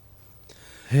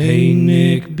Hey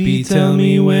Nick B, tell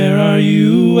me where are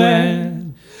you at?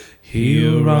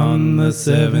 Here on the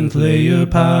Seventh Layer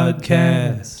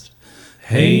Podcast.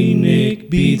 Hey Nick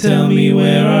B, tell me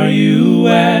where are you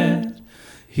at?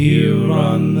 Here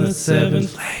on the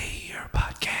Seventh Layer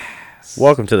Podcast.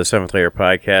 Welcome to the Seventh Layer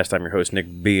Podcast. I'm your host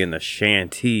Nick B in the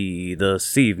shanty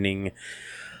this evening,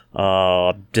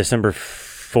 December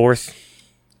 4th.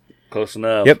 Close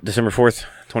enough. Yep, December 4th,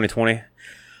 2020.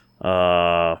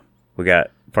 We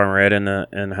got Farmer Ed in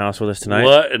the house with us tonight.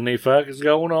 What in the fuck is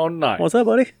going on tonight? What's up,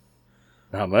 buddy?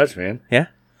 Not much, man. Yeah?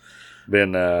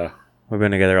 Been We've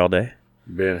been together all day.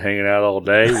 been hanging out all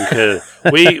day.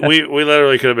 We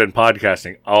literally could have been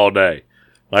podcasting all day.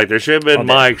 Like there should have been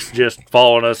mics just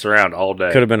following us around all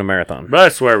day. Could have been a marathon. But I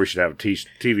swear we should have a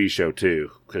TV show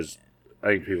too, because I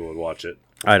think people would watch it.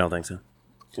 I don't think so.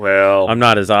 Well, I am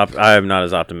not as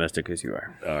optimistic as you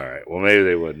are. all right. Well, maybe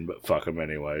they wouldn't, but fuck them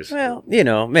anyways. Well,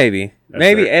 maybe,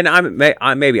 right.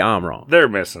 and maybe I'm wrong. They're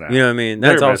missing out. You know what I mean?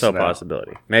 That's They're also a missing out.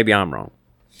 possibility. Maybe I'm wrong.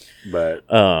 But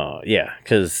Yeah,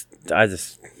 because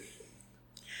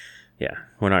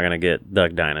we're not gonna get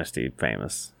Duck Dynasty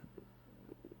famous.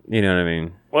 You know what I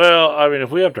mean? well, I mean, if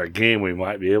we upped our game, we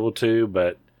might be able to,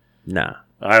 but. Nah.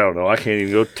 I don't know. I can't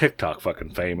even go TikTok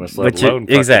fucking famous, let But you- alone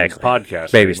fucking exactly.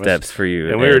 podcast Baby famous. steps for you.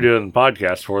 And we were doing the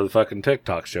podcast before the fucking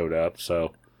TikTok showed up,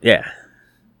 so. Yeah.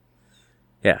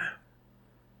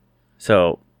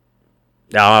 So,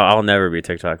 I'll never be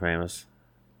TikTok famous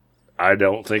I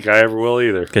don't think I ever will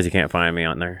either. because you can't find me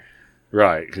on there.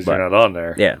 Right, because But- you're not on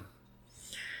there. Yeah.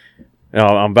 No,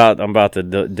 I'm about to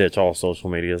ditch all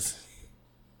social medias.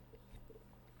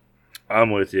 I'm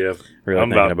with you. Really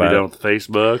I'm about to be thinking done about with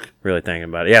Facebook. Really thinking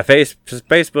about it. Yeah,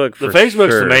 Facebook. The For Facebook's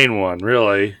sure. the main one,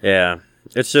 really. Yeah,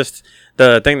 it's just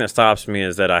the thing that stops me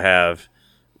is that I have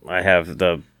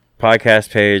the podcast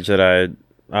page that I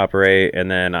operate, and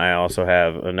then I also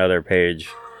have another page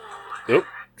Oop,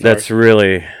 that's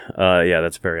really,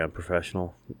 that's very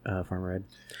unprofessional. Farmer Ed.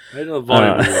 I know the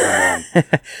volume was on.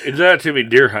 It's that to me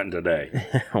deer hunting today.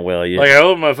 Well, yeah, Like, I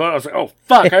opened my phone, I was like, oh,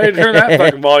 fuck, I didn't turn that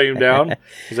fucking volume down.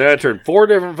 Because I had to turn 4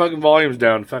 different fucking volumes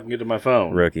down to fucking get to my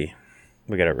phone. rookie.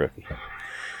 We got a rookie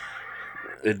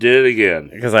It did it again.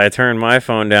 because I turned my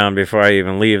phone down before I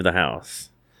even leave the house.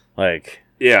 Like,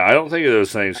 Yeah, I don't think of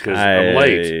those things because I'm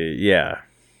late. Yeah.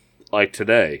 Like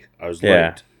today, I was Yeah.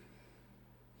 late.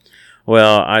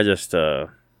 Well, I just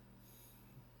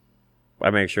I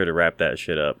make sure to wrap that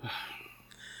shit up.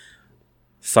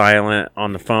 Silent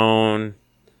on the phone.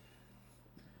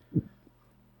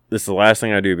 This is the last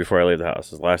thing I do before I leave the house.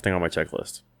 This is the last thing on my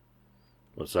checklist.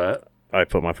 What's that? I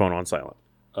put my phone on silent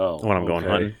Oh, when I'm going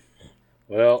hunting.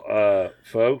 Well,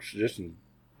 folks, just in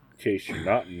case you're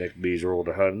not in Nick B's world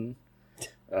of hunting,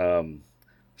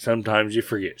 sometimes you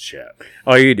forget shit.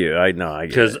 Oh, you do. I know. I get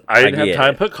Because it. I didn't have get time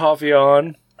it. to put coffee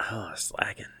on, Oh,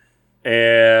 slacking.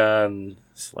 and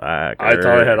Slacker. I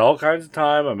thought I had all kinds of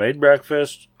time. I made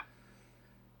breakfast,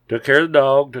 took care of the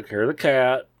dog, took care of the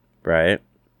cat, Right.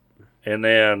 and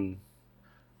then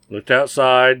looked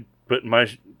outside, put my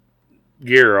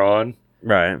gear on,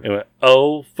 Right. and went,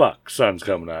 oh, fuck, sun's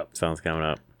coming up. Sun's coming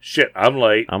up. Shit, I'm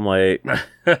late. I'm late.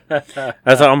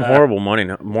 I'm horrible morning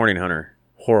hunter.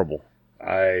 Horrible.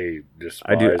 I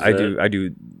despise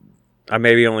it. I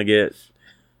maybe only get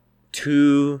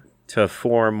 2 to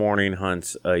 4 morning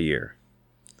hunts a year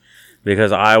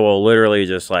because I will literally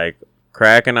just like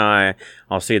crack an eye.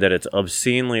 I'll see that it's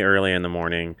obscenely early in the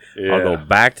morning. Yeah. I'll go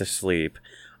back to sleep,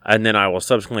 and then I will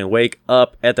subsequently wake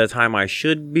up at the time I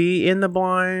should be in the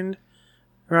blind,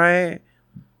 right?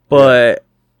 But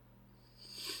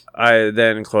I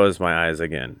then close my eyes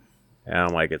again, and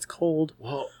I'm like, it's cold.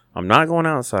 Well, I'm not going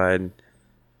outside.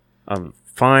 I'm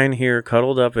fine here,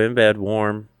 cuddled up in bed,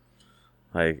 warm.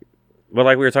 But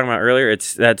like we were talking about earlier,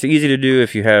 that's easy to do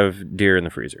if you have deer in the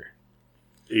freezer.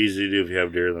 easy to do if you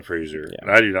have deer in the freezer. Yeah.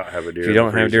 And I do not have a deer. If you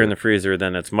don't have deer in the freezer,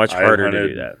 then it's much harder to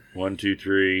do that. 1, 2,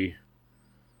 3,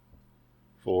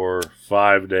 4,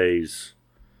 5 days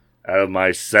out of my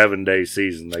 7-day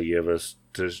season they give us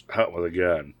to hunt with a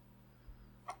gun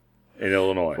in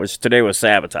Illinois. Which today was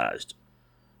sabotaged.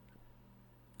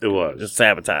 It was. Just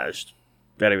sabotaged.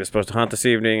 That he was supposed to hunt this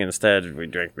evening. Instead, we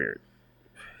drank beer.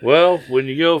 Well, when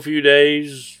you go a few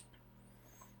days,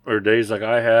 or days like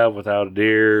I have without a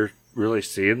deer really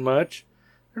seeing much,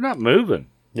 they're not moving.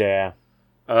 Yeah.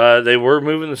 They were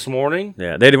moving this morning.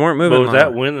 Yeah, they weren't moving. But with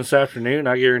that wind this afternoon,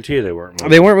 I guarantee you they weren't moving.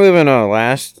 They weren't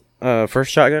moving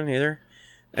first shotgun either.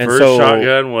 And First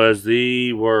shotgun was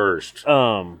the worst.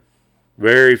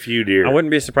 Very few deer. I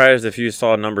wouldn't be surprised if you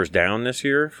saw numbers down this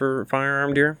year for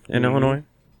firearm deer in Illinois.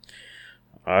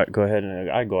 Go ahead and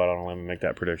I'd go out on a limb and make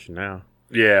that prediction now.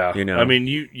 Yeah. You know. I mean,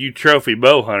 you trophy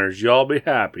bow hunters, y'all be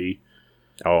happy.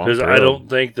 Oh, Because I don't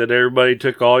think that everybody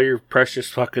took all your precious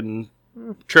fucking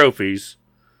trophies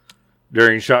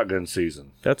during shotgun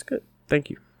season. That's good. Thank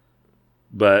you.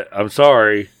 But I'm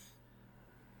sorry.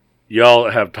 Y'all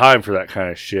have time for that kind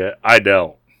of shit. I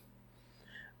don't.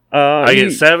 I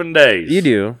get 7 days. You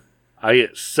do. I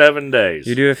get 7 days.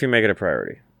 You do if you make it a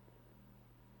priority.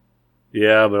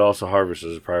 Yeah, but also harvest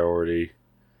is a priority.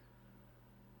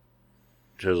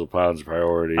 Chisel Pound's a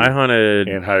priority. I hunted...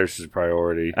 And Harvest is a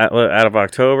priority. Out of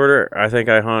October, I think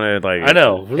I hunted like... I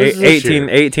know.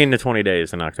 18 to 20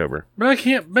 days in October. But I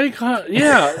can't make hunt.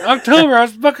 Yeah, October, I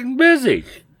was fucking busy.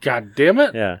 God damn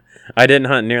it. Yeah. I didn't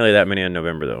hunt nearly that many in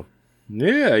November, though.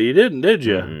 Yeah, you didn't, did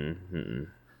you? Mm-mm.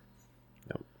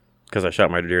 Because I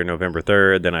shot my deer November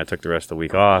 3rd, then I took the rest of the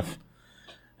week off.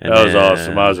 And that was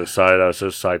awesome. I was excited. I was so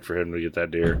psyched for him to get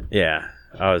that deer. Yeah,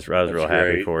 I was real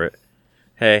happy great. for it.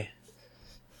 Hey.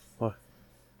 What?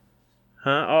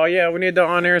 Huh? Oh, yeah, we need the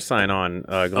on-air sign on,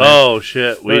 Glenn. Oh,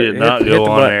 shit. We did not go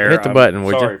on air. Hit the button,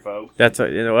 would sorry, you? Folks. That's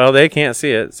well, they can't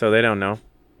see it, so they don't know.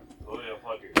 Oh, yeah,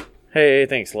 fuck it. Hey,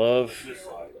 thanks, love. This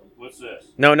slide. What's this?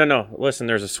 No. Listen,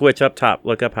 there's a switch up top.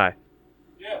 Look up high.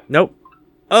 Yeah. Nope.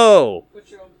 Oh. Put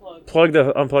your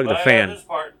unplug. Unplug the fan. This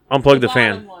part. Unplug the The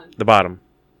fan. bottom one. The bottom.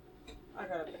 I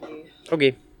gotta pee.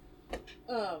 Okay.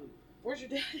 Where's your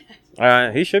dad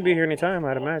at? He should be here anytime,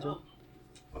 I'd imagine.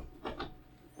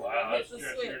 Wow, Hit the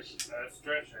switch. That's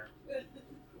stretcher.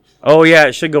 Oh yeah,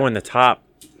 it should go in the top.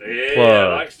 Yeah, Plug.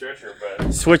 I like stretcher,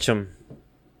 but Switch them.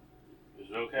 is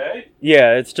it okay?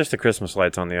 Yeah, it's just the Christmas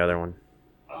lights on the other one.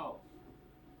 Oh.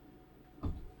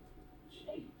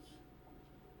 Jeez.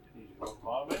 Need to go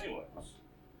bottom anyways.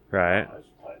 Right. Oh, that's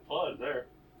a tight plug there.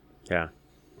 Yeah.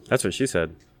 That's what she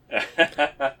said.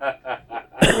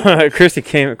 Christy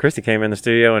came in the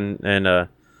studio and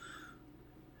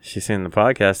she's seen the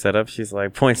podcast setup. She's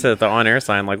like points at the on air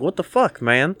sign like, what the fuck,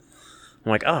 man? I'm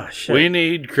like, oh shit. We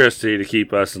need Christy to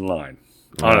keep us in line.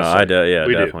 Honestly, I do, yeah,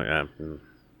 we definitely.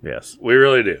 Yes. We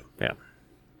really do.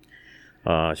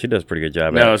 Yeah. She does a pretty good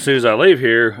job Now, at it. as soon as I leave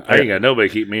here, I ain't got nobody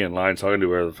keep me in line, so I can do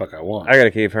whatever the fuck I want. I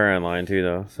gotta keep her in line too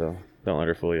though, so don't let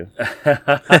her fool you.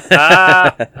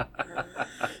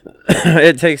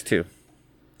 It takes two.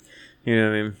 You know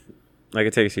what I mean? Like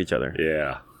it takes each other.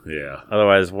 Yeah.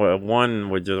 Otherwise,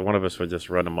 one of us would just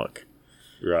run amok.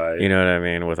 Right. You know what I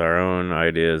mean? With our own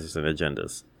ideas and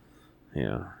agendas. You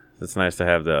know, it's nice to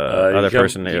have the other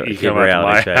person to you keep come out to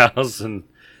reality my check. house and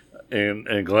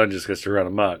Glenn just gets to run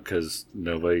amok because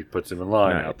nobody puts him in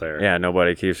line Right. out there. Yeah,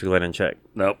 nobody keeps Glenn in check.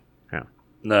 Nope. Yeah.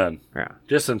 None. Yeah.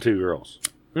 Just them two girls.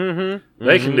 Mm-hmm.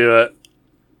 They can do it,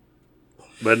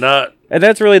 but not And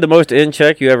that's really the most in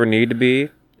check you ever need to be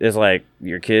is like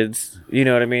your kids. You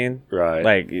know what I mean? right.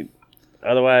 Like,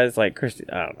 otherwise, like Christy,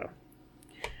 I don't know.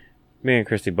 Me and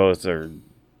Christy both are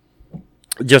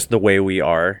just the way we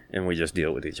are, and we just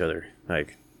deal with each other.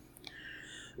 Like,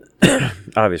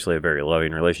 obviously a very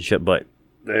loving relationship, but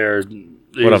They're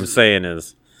what I'm saying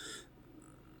is,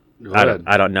 Go I ahead.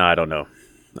 don't know.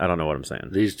 I don't know what I'm saying.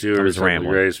 These two I'm are just some of the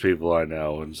rambling. greatest people I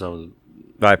know, and some of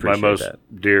I my appreciate most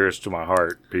that. dearest to my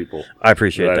heart people. I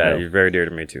appreciate that I that. know. You're very dear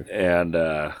to me too. And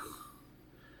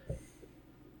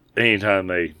anytime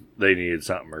they needed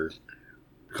something or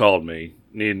called me,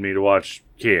 needed me to watch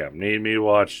Cam, needed me to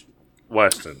watch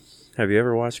Weston. Have you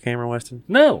ever watched Cameron Weston?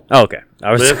 No, Oh, okay.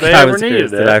 I was. but if they I ever was needed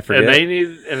curious. it, Did I forget?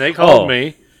 and they called Oh.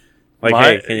 me, Like,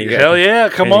 hey, can you hell yeah,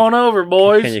 come can you- on over,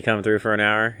 boys. Can you come through for an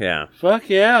hour? Yeah. Fuck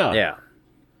yeah, Yeah.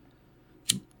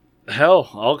 hell,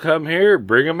 I'll come here,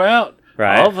 bring them out.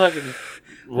 Right. I'll fucking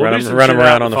we'll run do them some shit out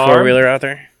around on the farm. 4-wheeler out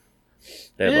there.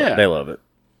 Yeah. They love it.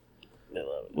 They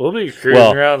love it. We'll be cruising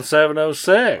Well, around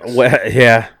 706.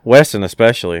 Yeah, Weston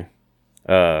especially.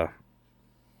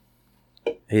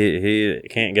 He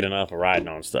can't get enough of riding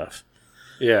on stuff.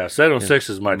 Yeah, 706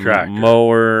 is my tractor.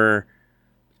 Mower,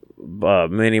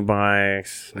 mini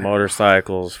bikes,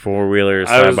 motorcycles, 4-wheelers,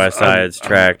 I was- side by sides,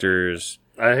 tractors.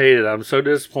 I hate it. I'm so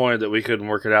disappointed that we couldn't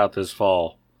work it out this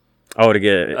fall. Oh, to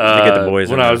get the boys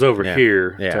when in I there. was over Yeah.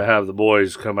 here Yeah. to have the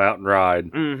boys come out and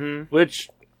ride, Mm-hmm. which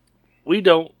we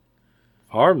don't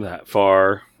harm that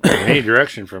far in any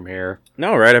direction from here.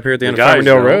 No, right up here at the The end of guys Farmingdale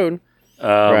don't. Road.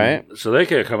 Right. So they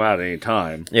could come out any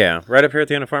time. Yeah, right up here at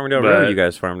the end of Farmingdale But- Road. You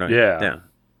guys farm, don't you? Yeah. Yeah.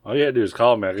 All you had to do is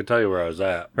call me. I can tell you where I was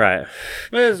at. Right.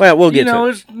 But it's- Well, we'll get to it.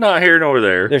 it's not here nor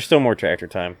there. There's still more tractor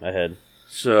time ahead.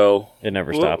 So It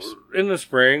never we'll- stops. In the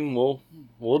spring,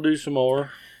 we'll do some more.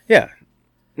 Yeah.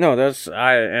 No, that's Have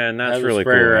the really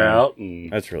cool. sprayer man. out,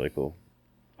 and That's really cool.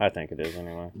 I think it is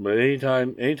anyway. but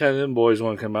anytime them boys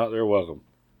want to come out, they're welcome.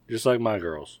 Just like my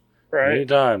girls. Right.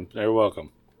 Anytime they're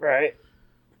welcome. Right.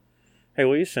 Hey,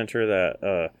 will you center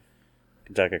that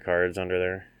deck of cards under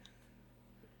there?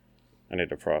 I need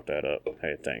to prop that up.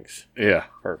 Hey, thanks. Yeah.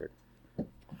 Perfect.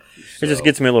 It just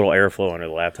gets me a little airflow under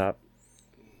the laptop.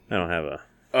 I don't have a...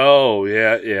 Oh,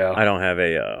 yeah. I don't have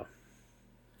a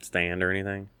stand or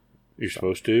anything. You're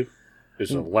supposed to? It's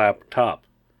a laptop. So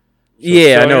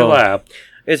Yeah, I on know. your lap,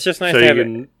 It's just nice so to you have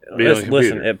can it. be on the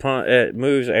Listen, computer. it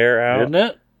moves air out. Isn't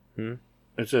it? Hmm?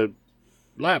 It's a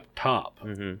laptop.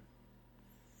 Mm-hmm.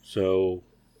 So...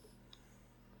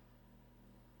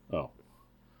 Oh.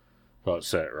 Thought it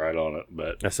sat right on it,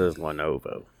 but... That says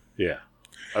Lenovo. Yeah.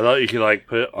 I thought you could, like,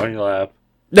 put it on your lap.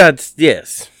 That's...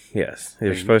 Yes. Yes.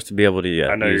 You're supposed to be able to, yeah.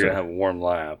 I know you're use going to it. have a warm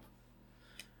lap,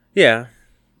 Yeah.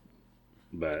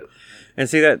 but... And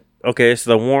see that... Okay, so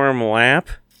the warm lap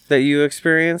that you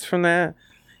experience from that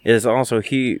is also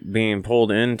heat being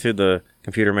pulled into the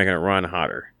computer, making it run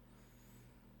hotter.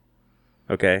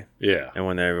 Okay? Yeah. And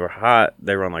when they're hot,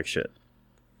 they run like shit.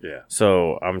 Yeah.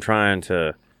 So I'm trying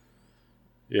to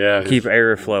Yeah. keep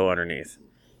airflow underneath.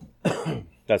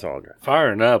 That's all I'm doing.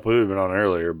 Firing up, we would have been on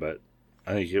earlier, but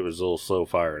I think it was a little slow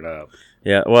firing up.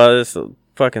 Yeah, well, this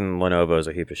fucking Lenovo is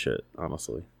a heap of shit,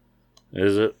 honestly.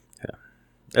 Is it?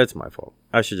 It's my fault.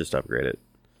 I should just upgrade it.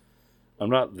 I'm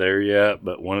not there yet,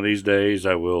 but one of these days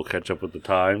I will catch up with the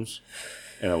times,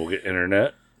 and I will get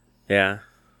internet. Yeah.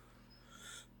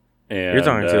 And You're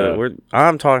talking to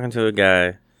I'm talking to a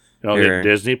guy. and I'll You're- get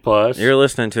Disney Plus. You're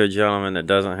listening to a gentleman that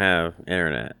doesn't have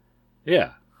internet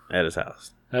Yeah. at his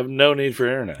house. I have no need for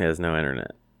internet. He has no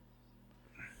internet.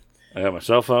 I got my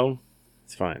cell phone,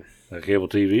 It's fine. I got cable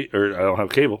TV, or I don't have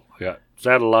cable. I got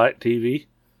satellite TV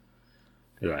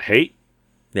that I hate.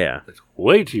 Yeah. It's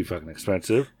way too fucking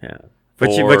expensive. Yeah. But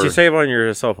you For- save on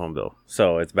your cell phone bill,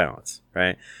 so it's balanced,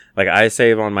 right? Like I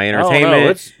save on my I don't know,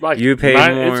 entertainment. it's like you pay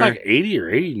more It's like 80 or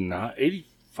 89,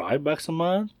 $85 a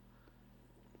month.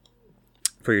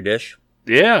 for your dish.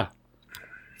 Yeah.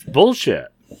 It's bullshit.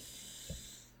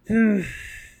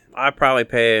 I probably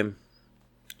pay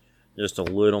just a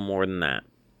little more than that.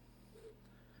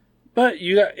 But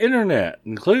you got internet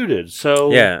included,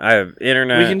 so Yeah, I have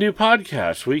internet. we can do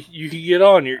podcasts. You can get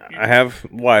on. I have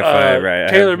Wi-Fi, right?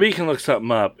 Taylor B can look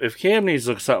something up. If Cam needs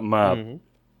to look something up,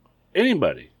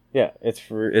 anybody. Yeah, it's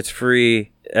free. It's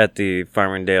free at the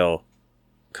Farmingdale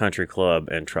Country Club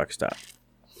and Truck Stop.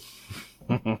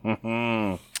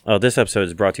 Oh, this episode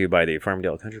is brought to you by the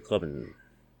Farmingdale Country Club and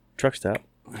Truck Stop.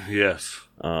 Yes.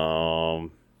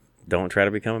 Don't try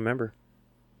to become a member.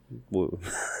 Woo.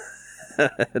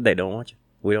 They don't want you.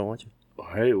 We don't want you.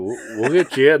 Hey, we'll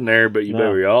get you in there, but you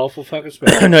better be awful fucking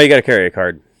special. No, you got to carry a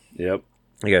card. Yep.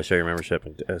 You got to show your membership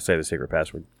and say the secret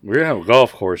password. We're going to have a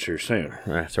golf course here soon.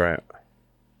 That's right.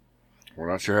 We're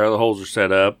not sure how the holes are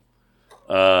set up.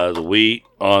 The wheat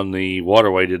on the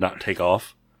waterway did not take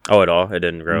off. Oh, at all? It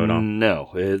didn't grow at all? No.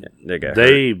 They got hurt.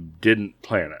 They didn't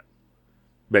plant it,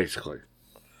 basically.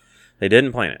 They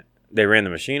didn't plant it. They ran the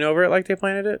machine over it like they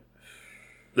planted it?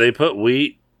 They put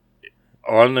wheat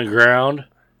on the ground,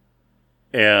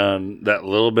 and that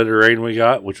little bit of rain we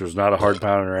got, which was not a hard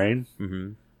pound of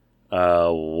rain,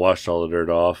 washed all the dirt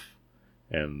off,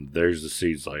 and there's the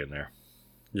seeds laying there.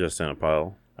 Just in a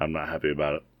pile. I'm not happy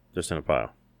about it. Just in a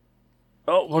pile.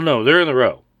 Oh, well, no, they're in the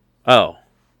row, Oh.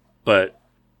 but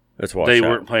It's washed they out.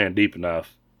 weren't planted deep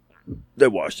enough. They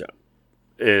washed out.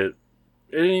 It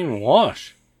didn't even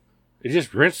wash. It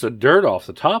just rinsed the dirt off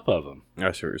the top of them. I see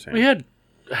what you're saying. We had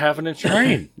half an inch of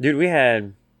rain. Dude, we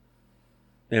had...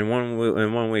 In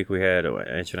one week, we had an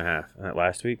inch and a half.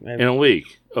 Last week, maybe? In a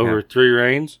week. Over 3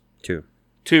 rains? 2.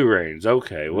 2 rains.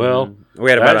 Okay, well,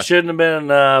 We had that about shouldn't have been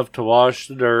enough to wash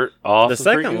the dirt off the the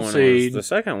second freaking one seed. was the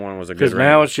second one was a good Because rain.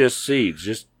 now it's just seeds.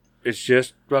 It's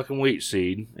just fucking wheat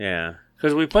seed. Yeah.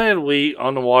 Because we planted wheat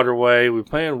on the waterway. We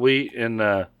planted wheat in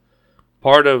the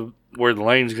part of where the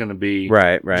lane's going to be.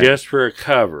 Right. Just for a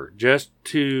cover. Just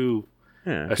to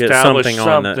Get establish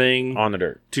something on the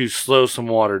dirt. to slow some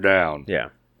water down. Yeah.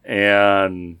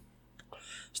 And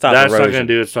Stop that's erosion. not going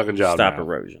to do its fucking job Stop now.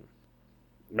 erosion.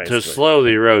 To Basically. slow the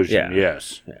erosion, Yeah.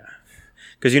 yes. Yeah.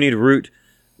 Because you need root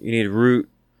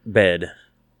bed.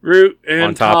 Root and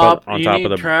On top top. of You the-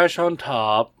 need trash on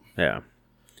top. Yeah.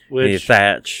 You need Which,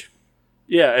 thatch.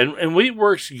 yeah, and wheat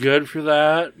works good for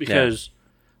that because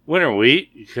winter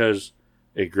wheat, because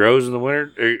it grows in the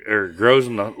winter, or it grows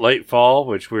in the late fall,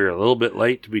 which we're a little bit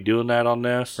late to be doing that on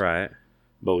this. Right.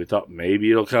 But we thought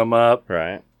maybe it'll come up.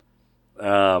 Right.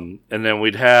 And then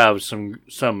we'd have some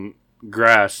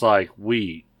grass like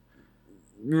wheat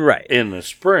Right. in the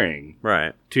spring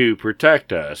Right. to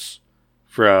protect us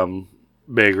from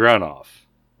big runoff.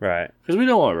 Right. Because we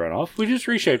don't want runoff. We just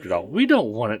reshaped it all. We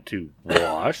don't want it to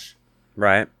wash.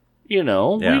 Right. You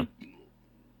know, Yeah.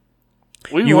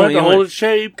 We want to hold its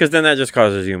shape. Because then that just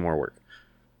causes you more work.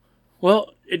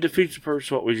 Well, it defeats the purpose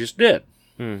of what we just did.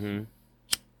 Mm-hmm.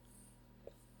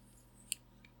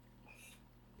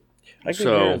 I keep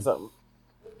hearing something.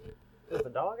 Is the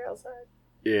dog outside?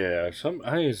 Yeah,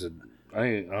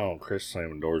 Chris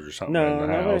slamming doors or something No, in the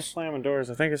nobody's house. slamming doors.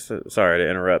 I think it's sorry to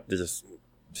interrupt. To just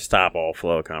stop all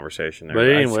flow of conversation there. But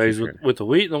anyways, with the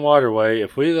wheat in the waterway,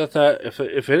 if we let that, if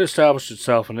it established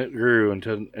itself and it grew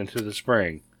into the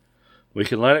spring, we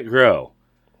can let it grow,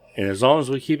 and as long as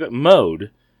we keep it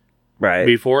mowed, right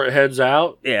before it heads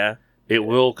out, yeah, it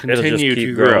will it'll just continue keep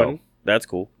to grow. growing. That's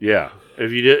cool. Yeah,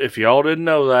 if y'all didn't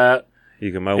know that,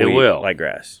 You can mow It wheat will. like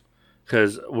grass.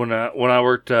 because when I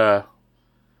worked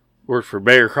for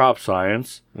Bayer Crop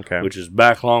Science, Okay. which is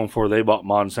back long before they bought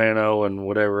Monsanto and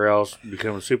whatever else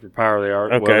became a superpower they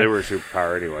are. Okay. Well, they were a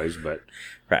superpower anyways, but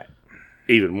Right.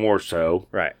 even more so.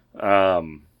 Right.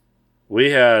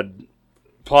 We had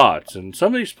plots, and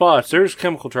some of these plots, there's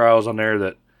chemical trials on there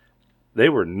that they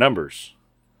were numbers.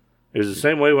 It was the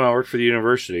same way when I worked for the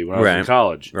university when I was in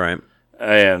college. Right.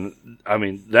 And, I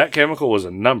mean, that chemical was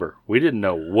a number. We didn't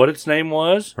know what its name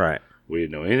was. Right. We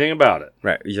didn't know anything about it.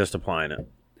 Right. You're just applying it.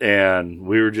 And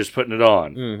we were just putting it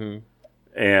on.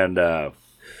 Mm-hmm. And,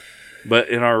 but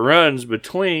in our runs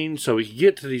between, so we could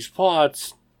get to these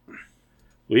plots,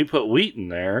 we put wheat in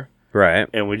there. Right.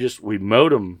 And we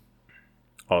mowed them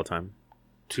All the time.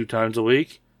 2 times a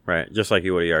week. Right. Just like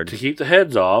you would a yard. To keep the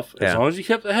heads off. Yeah. As long as you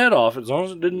kept the head off, as long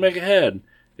as it didn't make a head,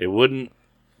 it wouldn't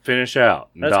finish out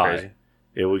and That's die. crazy.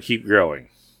 It would keep growing.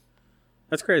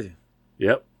 That's crazy.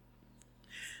 Yep.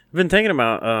 I've been thinking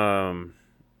about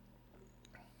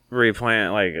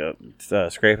replant,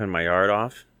 like scraping my yard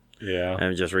off Yeah.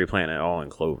 and just replanting it all in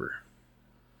clover.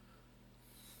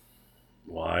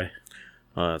 Why?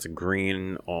 It's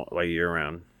green like year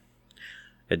round.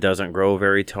 It doesn't grow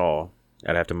very tall.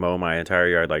 I'd have to mow my entire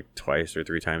yard like 2 or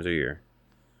 3 times a year.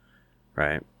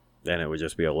 Right? And it would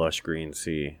just be a lush green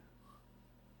sea.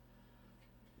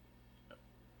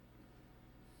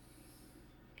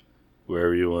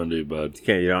 Wherever you want to do, bud.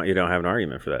 You don't have an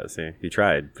argument for that, see? You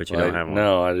tried, but you don't have one.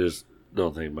 No, I just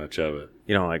don't think much of it.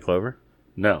 You don't like clover?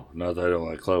 No, not that I don't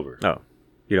like clover. Oh.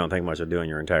 You don't think much of doing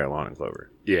your entire lawn in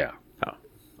clover? Yeah. Oh,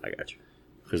 I got you.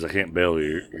 Because I can't bale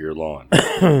your lawn.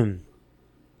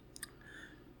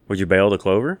 Would you bale the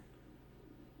clover?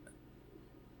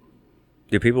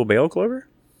 Do people bale clover?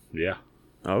 Yeah.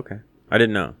 Oh, okay. I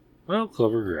didn't know. Well,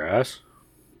 clover grass.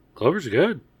 Clover's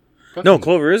good. No,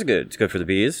 clover is good. It's good for the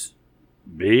bees.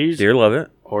 Bees. Deer love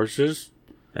it. Horses.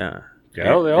 Yeah. Yeah, they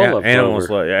all love animals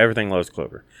clover. Everything loves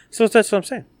clover. So that's what I'm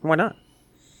saying. Why not?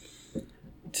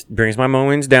 It brings my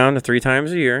mowings down to 3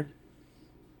 times a year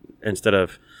instead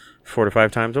of 4 to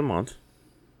 5 times a month.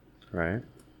 Right.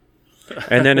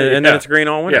 And then then it's green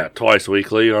all winter. Yeah, twice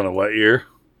weekly on a wet year.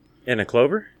 In a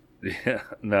clover? Yeah,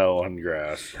 no, on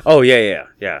grass. Oh,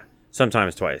 yeah.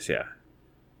 Sometimes twice, yeah.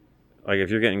 Like if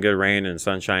you're getting good rain and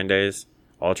sunshine days,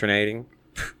 alternating,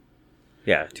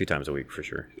 yeah, 2 times a week for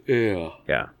sure. Yeah.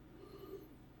 Yeah.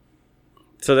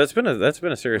 So that's been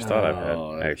a serious thought I've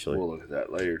had, actually. We'll look at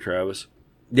that later, Travis.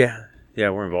 Yeah,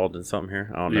 we're involved in something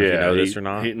here. I don't know if you know this or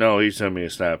not. He sent me a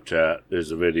Snapchat.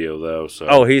 There's a video though. So.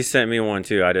 Oh, he sent me one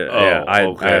too. I did. I haven't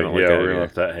looked at it we're gonna yet.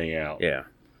 let that hang out. Yeah.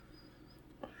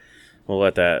 We'll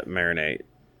let that marinate.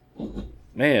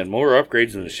 Man, more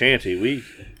upgrades in the shanty.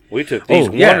 We took these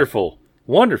wonderful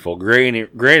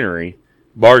granary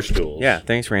bar stools. Yeah,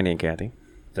 thanks, Randy and Kathy.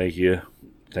 Thank you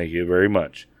very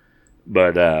much.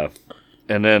 But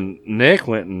and then Nick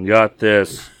went and got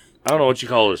this. I don't know what you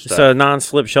call this stuff. It's a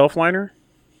non-slip shelf liner.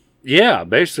 Yeah,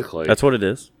 basically. That's what it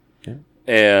is. Yeah.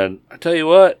 And I tell you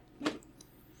what,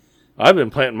 I've been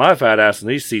planting my fat ass in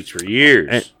these seats for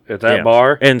years at that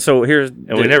bar. And so we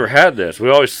never had this.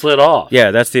 We always slid off. Yeah,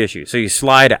 that's the issue. So you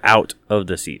slide out of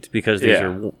the seat because these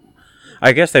are.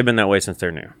 I guess they've been that way since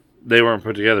they're new. They weren't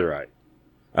put together right.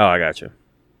 Oh, I got you.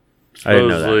 I didn't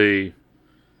know that. Supposedly,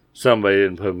 somebody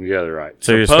didn't put them together right.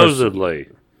 So supposedly.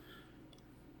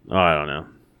 Oh, I don't know.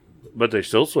 But they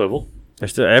still swivel.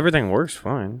 Everything works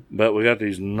fine. But we got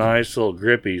these nice little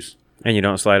grippies. And you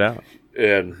don't slide out.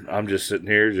 And I'm just sitting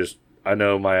here, I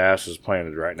know my ass is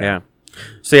planted right now.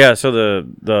 Yeah. So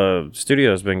the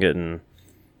studio's been getting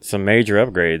some major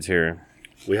upgrades here.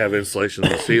 We have insulation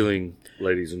on the ceiling,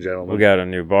 ladies and gentlemen. We got a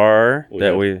new bar we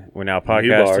now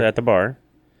podcast at the bar.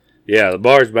 Yeah, the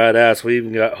bar's badass. We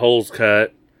even got holes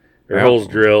cut. Holes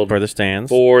drilled for the stands,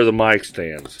 for the mic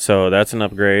stands. So that's an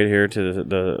upgrade here to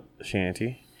the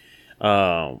shanty.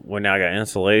 We now got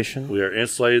insulation. We are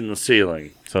insulating the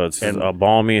ceiling, so it's a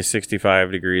balmy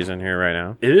 65 degrees in here right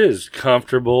now. It is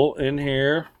comfortable in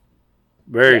here,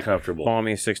 Very comfortable.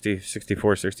 balmy 60,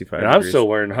 64, 65 And I'm degrees. still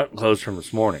wearing hunting clothes from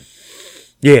this morning.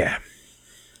 Yeah.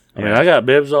 I mean, I got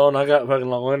bibs on, I got fucking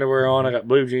long underwear on, I got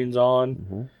blue jeans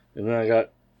on, and then I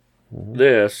got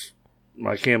this,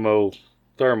 my camo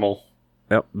thermal.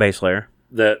 Yep, base layer.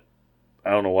 That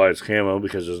I don't know why it's camo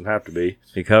because it doesn't have to be.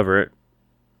 You cover it.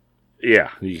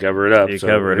 Yeah, you cover it up. You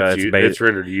cover it up. It's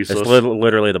rendered useless. It's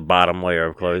literally the bottom layer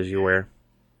of clothes you wear.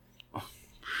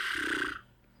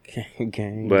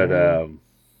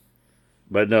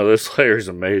 But no, this layer is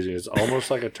amazing. It's almost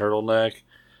like a turtleneck,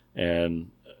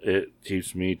 and it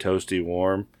keeps me toasty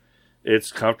warm.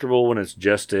 It's comfortable when it's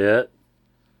just it.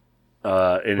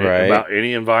 About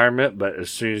any environment, but as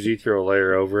soon as you throw a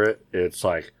layer over it, it's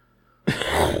like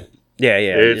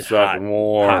it's fucking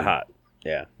warm. Hot.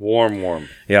 Yeah. Warm.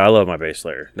 Yeah, I love my base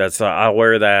layer. That's I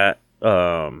wear that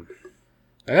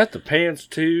I got the pants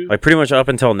too. like pretty much up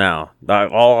until now.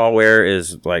 All I'll wear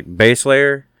is like base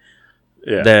layer,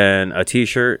 then a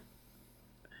t-shirt,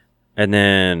 and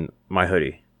then my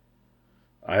hoodie.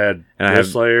 I had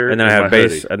base layer, and then I have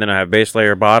base, hoodie. And then I have base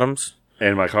layer bottoms,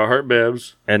 and my Carhartt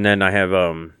bibs, and then I have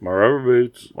my rubber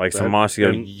boots, like some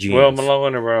Moscow jeans. Well, my long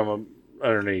underwear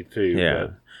underneath too. Yeah.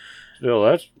 But still,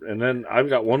 and then I've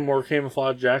got one more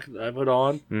camouflage jacket that I put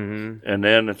on, and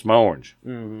then it's my orange.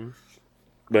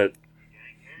 But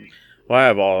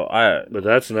but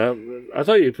that's not. I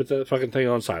thought you put that fucking thing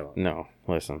on silent. No,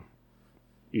 listen.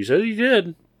 You said you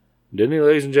did, didn't you,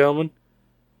 ladies and gentlemen?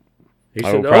 He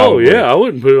said, probably. I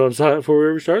wouldn't put it on silent before we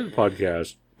ever started the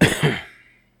podcast."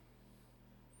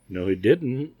 No, he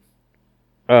didn't.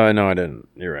 No, I didn't.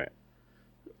 You're right.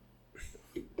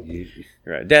 You're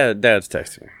right. Dad's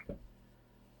texting me.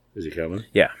 Is he coming?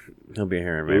 Yeah, he'll be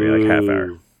here in maybe like half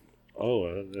hour. Oh,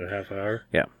 a half hour?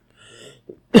 Yeah.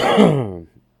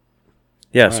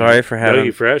 Yeah, sorry for having...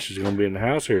 Dougie Fresh is going to be in the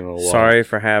house here in a little while. Sorry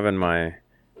for having my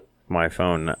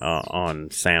phone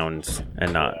on sounds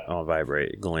and not on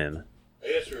vibrate, Glenn. I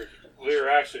guess we were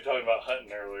actually talking about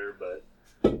hunting earlier, but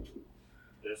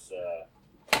this...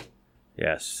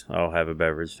 Yes, I'll have a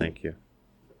beverage, thank you.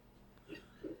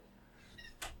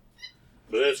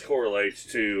 But this correlates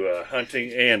to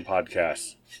hunting and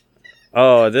podcasts.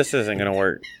 Oh, this isn't going to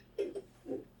work.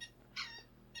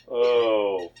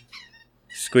 Oh.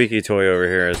 Squeaky toy over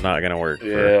here is not going to work.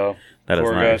 Yeah. That is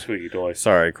Cora not. got a squeaky toy.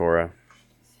 Sorry, Cora.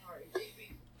 Sorry,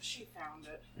 baby. She found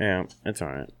it. Yeah, it's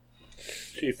alright.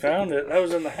 She found it. I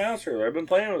was in the house earlier. I've been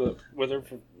playing with her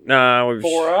for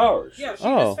 4 hours. Yeah, she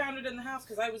just found it in the house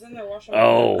because I was in there washing my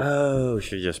Oh,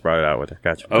 she just brought it out with her.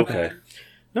 Gotcha. Okay.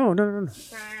 No.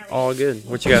 All good.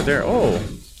 What you got there? Oh.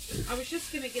 I was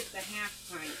just going to get the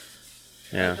half pint.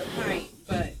 Yeah. The pint,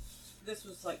 but this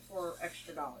was like $4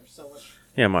 extra, so it's...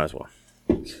 Yeah, might as well.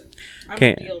 I'm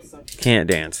Can't- a deal, so. Can't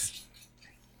dance.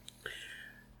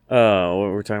 What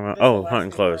were we talking about? This Oh, will last hunting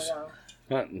me for a clothes. while.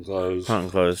 Hunting clothes. Hunting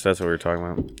clothes. That's what we were talking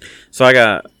about. So I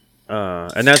got,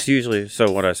 and that's usually,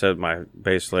 so what I said, my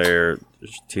base layer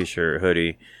t-shirt,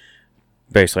 hoodie,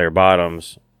 base layer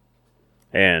bottoms,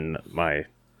 and my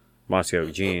Moscow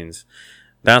jeans.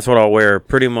 That's what I'll wear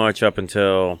pretty much up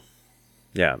until,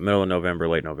 middle of November,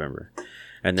 late November.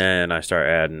 And then I start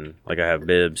adding, like I have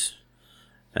bibs,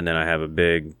 and then I have a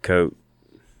big coat,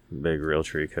 big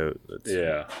Realtree coat.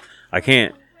 I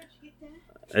can't,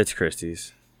 it's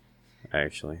Christie's,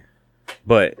 actually.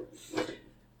 But,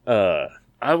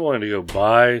 I wanted to go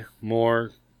buy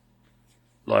more,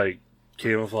 like,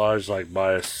 camouflage, like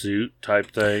buy a suit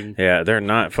type thing. yeah, they're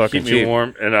not fucking Keep me cheap.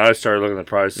 warm. And I started looking at the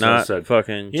price and I Not said,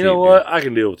 fucking cheap. you know what? I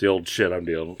can deal with the old shit I'm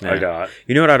dealing. Yeah. I got.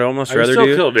 You know what I'd almost I can rather still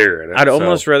do? kill deer in it. I'd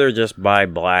almost rather just buy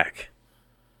black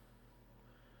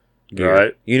gear.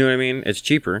 Right. You know what I mean? It's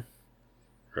cheaper.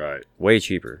 Right. Way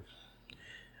cheaper.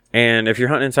 And if you're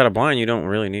hunting inside a blind, you don't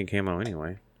really need camo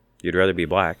anyway. You'd rather be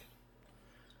black.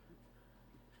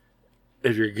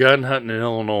 If you're gun hunting in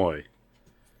Illinois,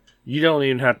 you don't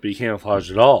even have to be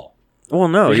camouflaged at all. Well,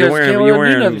 no, Because you're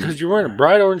wearing because you're wearing a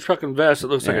bright orange fucking vest that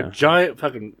looks like a giant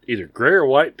fucking either gray or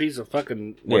white piece of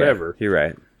fucking whatever Yeah, you're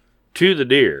right. to the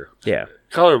deer. Yeah.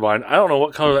 Colorblind. I don't know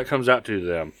what color that comes out to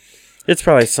them. It's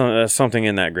probably something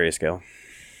in that grayscale.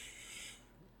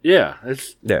 Yeah,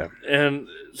 it's Yeah. and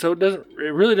so it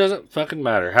really doesn't fucking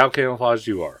matter how camouflaged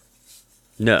you are.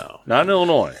 No. Not in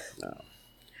Illinois.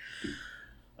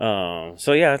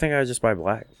 So yeah, I think I would just buy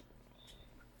black.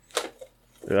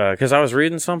 Because I was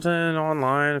reading something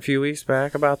online a few weeks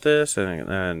back about this, and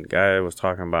a guy was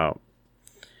talking about,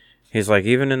 he's like,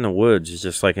 even in the woods,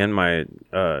 just like in my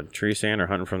tree stand or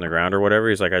hunting from the ground or whatever,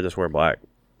 he's like, I just wear black.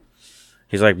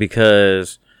 He's like,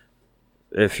 because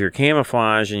if you're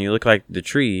camouflaged and you look like the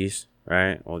trees,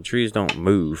 right? Well, the trees don't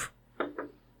move.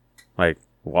 Like,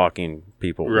 walking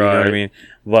people. You know what I mean?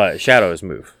 But shadows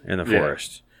move in the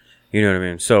forest. You know what I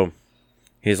mean? So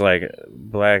he's like,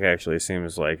 black actually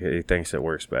seems like he thinks it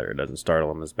works better. It doesn't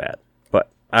startle him as bad. But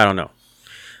I don't know.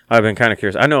 I've been kind of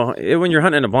curious. I know when you're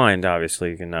hunting in a blind,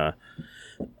 obviously you can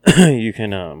you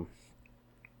can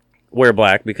wear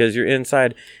black because you're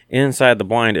inside the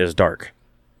blind is dark.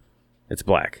 It's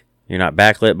black. You're not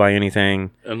backlit by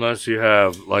anything. Unless you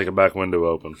have, like, a back window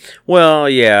open. Well,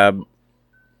 yeah.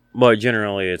 But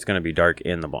generally, it's going to be dark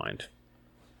in the blind.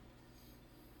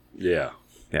 Yeah.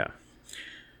 Yeah.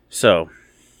 So.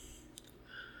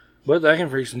 But that can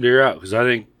freak some deer out, because I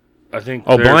think.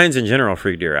 Blinds in general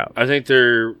freak deer out. I think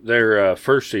their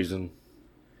first season,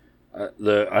 I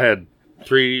had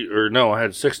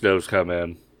 6 does come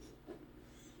in.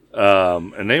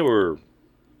 And they were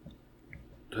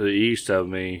to the east of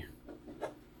me,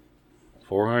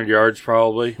 400 yards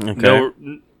probably. Okay.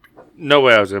 No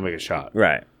way I was going to make a shot.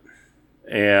 Right.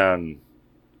 And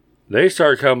they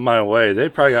started coming my way. They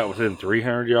probably got within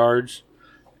 300 yards.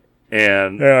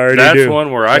 And that's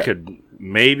one where I could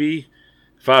maybe,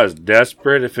 if I was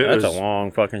desperate, if it was a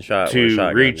long fucking shot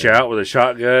to reach out with a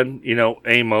shotgun,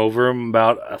 aim over them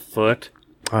about a foot.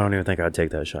 I don't even think I'd take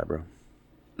that shot, bro.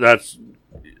 That's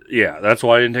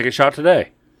why I didn't take a shot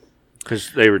today.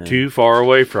 Because they were too far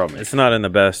away from it. It's not in the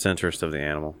best interest of the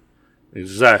animal.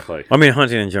 Exactly. I mean,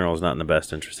 hunting in general is not in the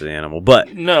best interest of the animal,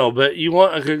 but no, but you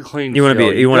want a good clean. You want to be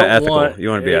ethical. You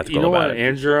want to be ethical. You don't want to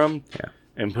injure them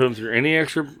and put them through any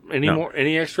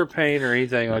extra pain or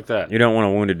anything like that. You don't want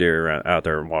a wounded deer out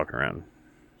there walking around.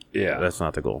 Yeah, that's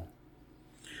not the goal.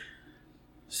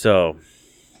 So,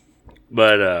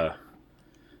 but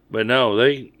no,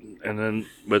 they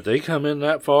come in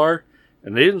that far.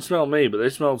 And they didn't smell me, but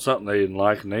they smelled something they didn't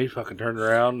like, and they fucking turned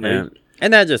around. And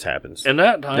that just happens. And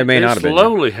that time, they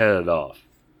slowly headed off.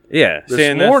 Yeah.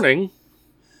 This morning,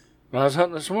 when I was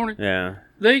hunting this morning,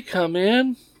 they come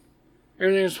in,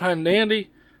 everything was fine and dandy.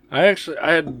 I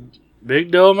had big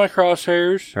doe in my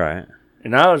crosshairs. Right.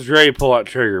 And I was ready to pull out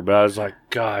trigger, but I was like,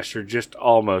 gosh, they're just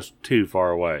almost too far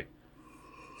away.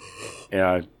 And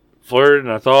I flirted,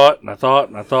 and I thought. And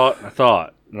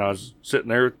I was sitting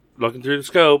there looking through the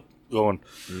scope. Going,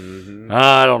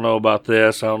 I don't know about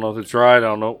this. I don't know if it's right. I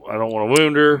don't know. I don't want to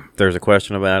wound her. If there's a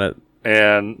question about it,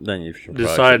 and then you should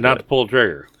decide not to pull the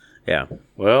trigger. Yeah.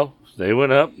 Well, they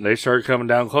went up. And they started coming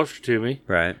down closer to me.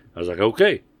 Right. I was like,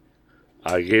 okay.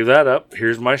 I gave that up.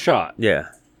 Here's my shot. Yeah.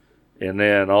 And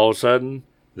then all of a sudden,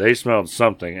 they smelled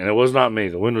something, and it was not me.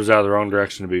 The wind was out of the wrong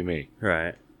direction to be me.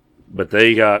 Right. But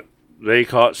they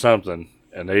caught something,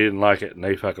 and they didn't like it, and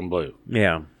they fucking blew.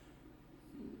 Yeah.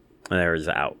 And they was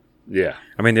out. Yeah.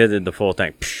 I mean, they did the full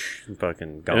thing.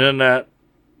 Fucking gone. And then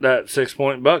that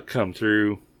 6-point buck come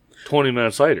through 20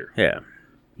 minutes later. Yeah.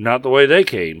 Not the way they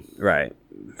came. Right.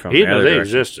 He didn't know they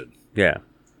existed. Yeah.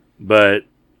 But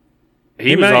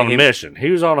he was on a mission. He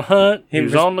was on a hunt. He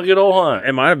was on the good old hunt.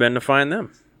 It might have been to find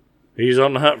them. He's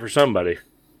on the hunt for somebody.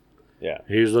 Yeah.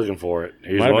 He was looking for it.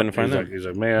 Might have been to find them. He's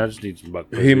like, man, I just need some buck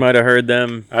pussy. He might have heard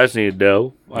them. I just need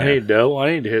doe. I need doe.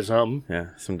 I need to hit something.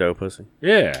 Yeah. Some doe pussy.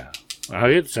 Yeah. I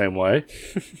get the same way.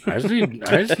 I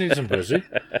just need some pussy.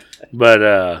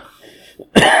 But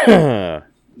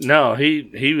no,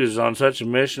 he was on such a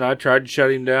mission. I tried to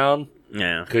shut him down.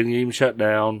 Yeah. Couldn't even shut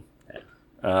down.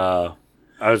 I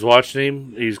was watching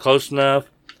him. He was close enough.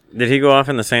 Did he go off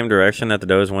in the same direction that the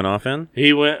does went off in?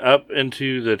 He went up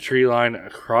into the tree line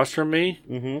across from me,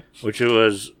 which it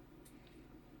was,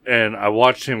 and I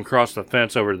watched him cross the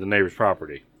fence over to the neighbor's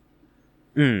property.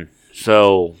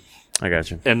 So I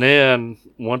got you. And then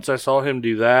once I saw him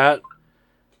do that,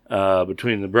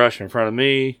 between the brush in front of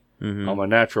me, on my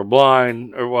natural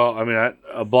blind,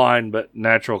 a blind but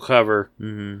natural cover,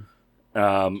 and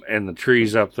the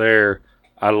trees up there,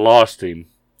 I lost him.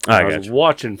 I was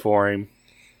watching for him,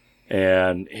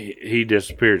 and he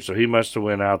disappeared. So he must have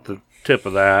went out the tip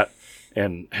of that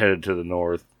and headed to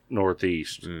the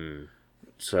northeast.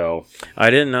 So I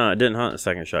didn't hunt a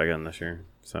second shotgun this year,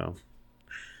 so.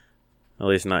 At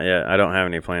least not yet. I don't have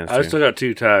any plans I still got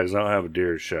 2 tags. I don't have a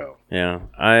deer to show. Yeah.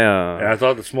 And I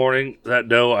thought this morning, that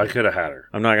doe, I could have had her.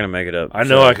 I'm not going to make it up. I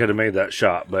know I could have made that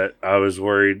shot, but I was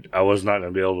worried I was not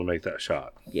going to be able to make that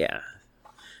shot. Yeah.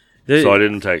 So I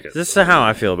didn't take it. This is how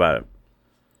I feel about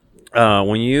it.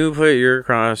 When you put your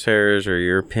crosshairs or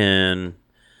your pin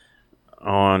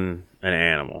on an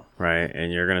animal, right,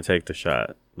 and you're going to take the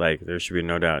shot, like, there should be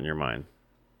no doubt in your mind.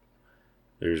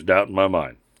 There's doubt in my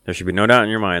mind. There should be no doubt in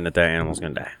your mind that animal's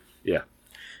going to die. Yeah.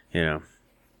 You know.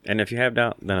 And if you have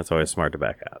doubt, then it's always smart to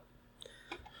back out.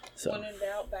 So, when in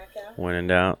doubt, back out. When in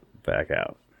doubt, back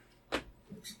out.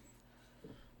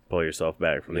 Pull yourself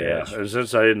back from the edge. And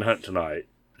since I didn't hunt tonight,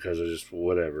 because I just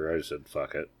whatever. I just said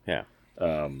fuck it. Yeah.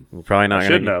 We're probably not. I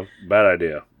shouldn't have. Bad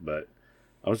idea. But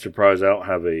I'm surprised I don't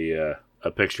have a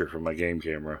picture from my game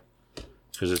camera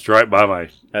because it's right by my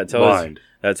blind.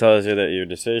 That tells you that your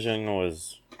decision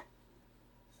was.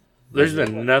 There's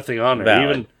been nothing on there.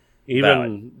 Valid.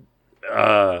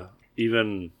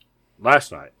 Even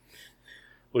last night,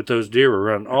 with those deer were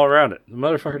running all around it. The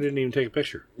motherfucker didn't even take a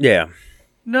picture. Yeah.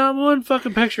 Not one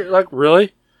fucking picture. Like,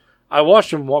 really? I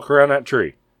watched him walk around that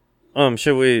tree.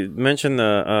 Should we mention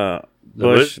the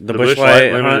Bush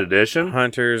Light limited edition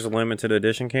Hunter's limited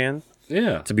edition can?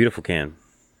 Yeah, it's a beautiful can.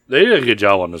 They did a good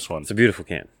job on this one. It's a beautiful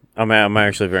can. I'm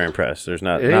actually very impressed. There's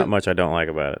not much I don't like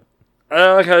about it.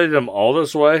 I like how they did them all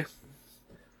this way.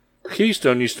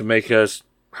 Keystone used to make us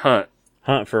hunt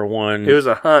for one. It was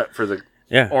a hunt for the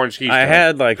orange Keystone. I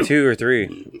had like 2 or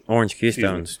 3 orange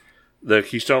Keystones. The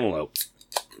Keystone Lope.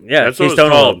 Yeah, that's Keystone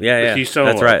what it's called. Yeah. Keystone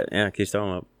that's Lope. right. Yeah, Keystone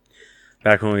Lope.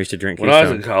 Back when we used to drink Keystone. When I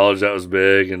was in college, that was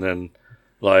big. And then,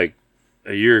 like,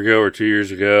 a year ago or 2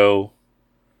 years ago,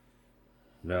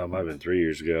 no, it might have been 3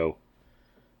 years ago,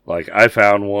 like, I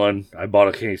found one. I bought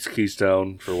a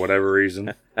Keystone for whatever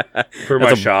reason for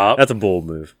my shop. That's a bold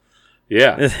move.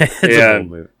 Yeah. It's a bold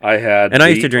move. I had I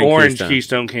used to drink orange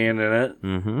Keystone can in it.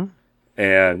 Mm-hmm.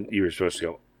 And you were supposed to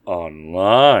go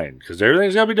online because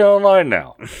everything's got to be done online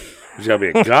now. There's got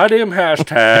to be a goddamn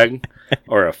hashtag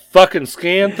or a fucking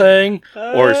scan thing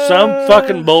or some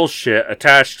fucking bullshit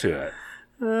attached to it.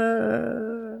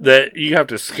 That you have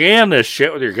to scan this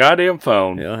shit with your goddamn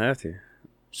phone. You don't have to.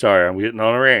 Sorry, I'm getting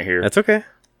on a rant here. That's okay.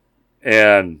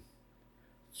 And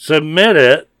submit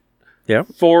it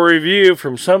for review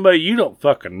from somebody you don't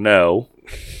fucking know.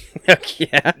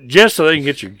 Yeah. Just so they can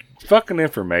get your fucking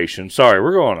information. Sorry,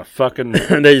 we're going on a fucking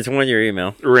they just want your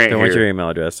email. Rant they want here. your email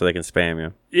address so they can spam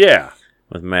you. Yeah.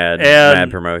 With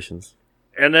mad promotions.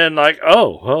 And then like,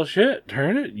 oh, well shit,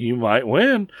 turn it. You might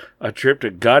win a trip to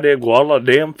goddamn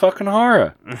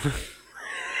Guadalajara.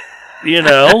 You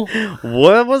know?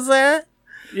 What was that?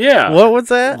 Yeah. What was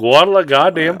that?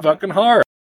 Guadalajara.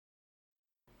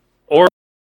 Or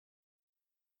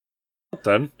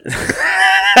something.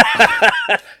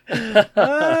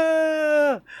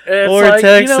 Or like,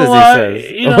 Texas, you know what? he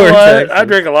says. You know Or what? Texas. I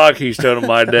drink a lot of Keystone in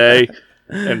my day.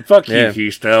 And fuck you,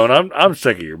 Keystone. I'm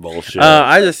sick of your bullshit.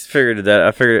 I just figured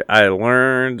that. I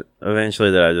learned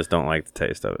eventually that I just don't like the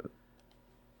taste of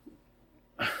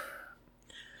it.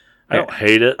 I don't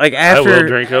hate it. Like after, I will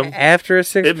drink them. After a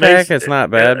 6-pack, it's not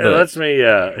bad. It but lets me.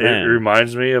 It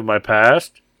reminds me of my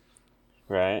past.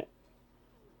 Right.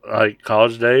 Like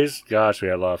college days. Gosh, we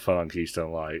had a lot of fun on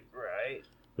Keystone Light. Right.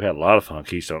 We had a lot of fun on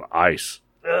Keystone Ice.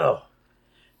 Oh.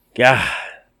 God.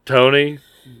 Tony,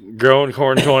 Growing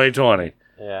Corn 2020.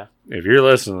 Yeah. If you're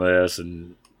listening to this,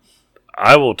 and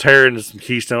I will tear into some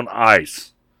Keystone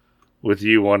Ice with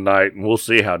you one night, and we'll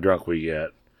see how drunk we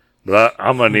get. But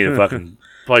I'm going to need a fucking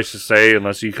place to stay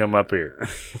unless you come up here.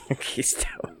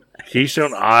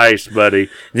 Keystone Ice, buddy.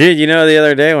 Dude, you know the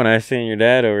other day when I seen your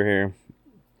dad over here,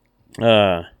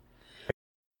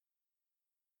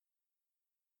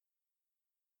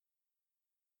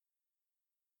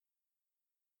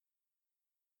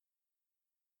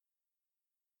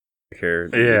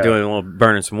 doing a little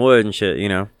burning some wood and shit, you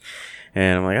know.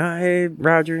 And I'm like, oh, hey,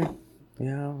 Roger, you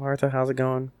know, Martha, how's it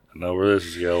going? I know where this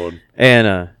is going.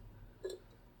 And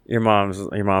your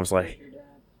mom's like,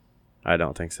 I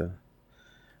don't think so.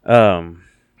 I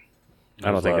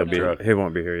don't think he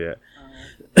won't be here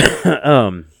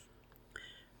yet.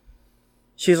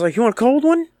 She's like, you want a cold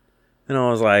one? And I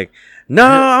was like, no,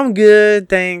 I'm good,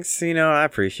 thanks. You know, I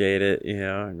appreciate it. You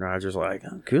know, and Roger's like,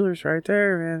 oh, cooler's right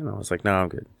there, man. And I was like, no, I'm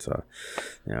good. So,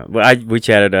 you know, but we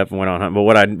chatted up and went on. But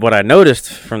what I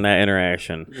noticed from that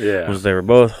interaction was they were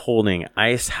both holding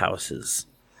ice houses.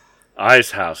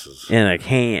 Ice houses in a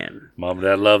can. Mom and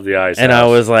Dad love the ice. And house. I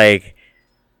was like,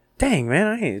 dang, man,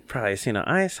 I ain't probably seen an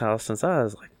ice house since I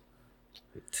was like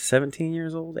 17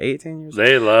 years old, 18 years old.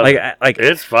 They love like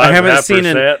it's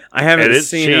 5.5%. I haven't it's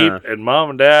seen cheap. And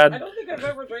Mom and Dad, I don't think I've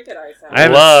ever drank an ice house. I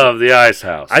love the ice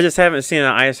house. I just haven't seen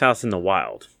an ice house in the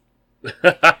wild. You know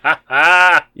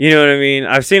what I mean?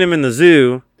 I've seen them in the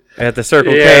zoo at the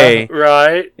Circle K,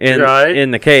 right?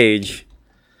 In the cage.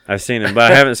 I've seen them,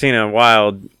 but I haven't seen a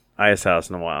wild ice house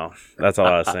in a while. That's all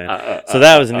I was saying. So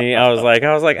that was neat. I was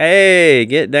like, hey,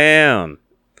 get down.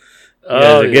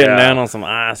 Getting down on some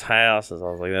ice houses. I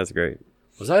was like, that's great.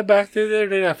 Was I back there the other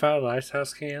day and I found an ice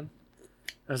house can?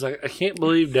 I was like, I can't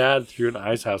believe Dad threw an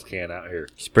ice house can out here.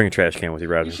 Just bring a trash can with you,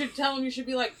 Roger. You should tell him. You should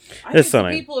be like, I It's think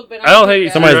something. people have been. I don't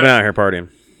think somebody's been out here partying.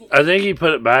 I think he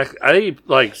put it back. I think he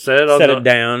like set it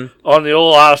down on the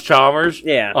old Ice Chalmers.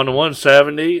 Yeah. On the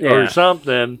 170 or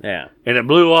something. Yeah. And it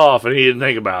blew off, and he didn't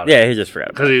think about it. Yeah, he just forgot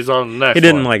because he's on the next. He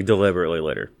didn't one. like deliberately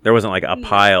litter. There wasn't like a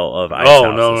pile of ice Oh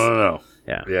houses.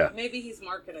 no. Yeah. Maybe he's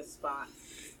marking a spot.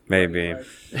 Maybe.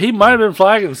 He might have been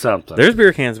flagging something. There's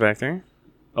beer cans back there.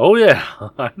 Oh yeah,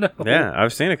 I know. Yeah,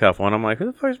 I've seen a couple, and I'm like, who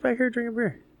the fuck's back here drinking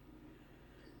beer?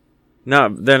 No,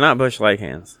 they're not Busch Light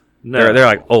cans. No. They're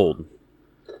like old.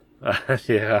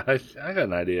 Yeah, I got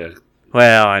an idea.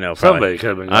 Well, I know. Probably. Somebody could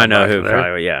have been. I know who there.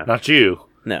 probably. Yeah. Not you.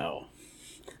 No.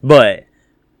 But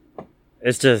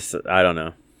it's just I don't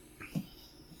know.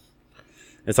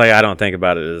 It's like I don't think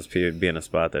about it as being a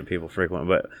spot that people frequent,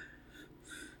 but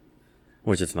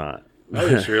which it's not. I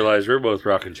just realized we're both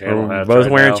rocking channel We're hats. both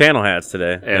right wearing now. channel hats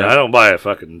today, And I don't buy a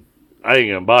fucking. I ain't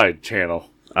gonna buy a channel.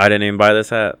 I didn't even buy this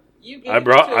hat. You gave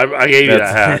I gave you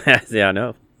that hat. Yeah, I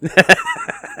know.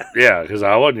 Yeah, because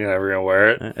I wasn't ever gonna wear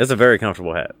it. It's a very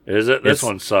comfortable hat. Is it? This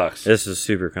one sucks. This is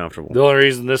super comfortable. The only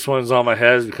reason this one's on my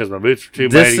head is because my boots are too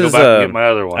This big to go is back and get my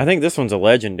other one. I think this one's a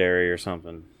legendary or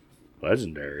something.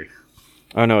 Legendary.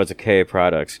 Oh no, it's a K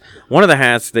Products. One of the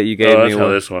hats that you gave Oh, me that's how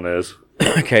was this one is.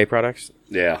 K Products.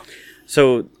 Yeah.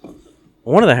 So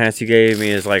one of the hats you gave me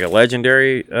is like a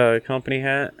legendary company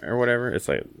hat or whatever. It's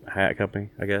like a hat company,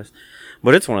 I guess.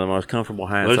 But it's one of the most comfortable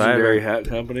hats Legendary I ever. hat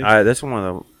company. That's one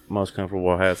of the most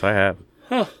comfortable hats I have.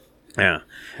 Huh. Yeah.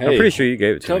 Hey, I'm pretty sure you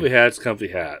gave it to comfy me. hat's comfy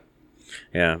hat.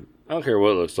 Yeah. I don't care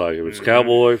what it looks like. If it's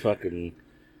cowboy, fucking.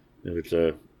 If it's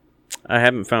a. I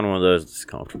haven't found one of those that's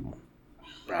comfortable.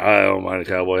 I don't mind a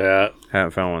cowboy hat.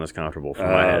 Haven't found one that's comfortable for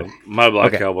my head. My black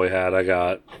Okay. cowboy hat I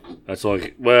got. That's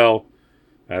only. Well,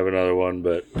 I have another one,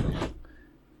 but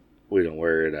we don't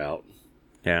wear it out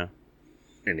Yeah.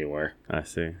 anywhere. I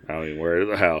see. I don't even wear it at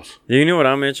the house. You know what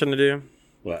I'm itching to do?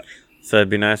 What? So it'd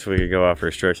be nice if we could go off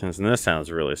restrictions, and this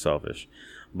sounds really selfish,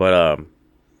 but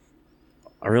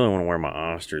I really want to wear my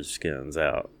ostrich skins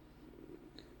out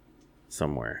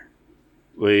somewhere.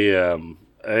 We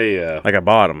Like I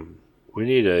bought them. we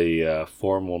need a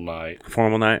formal night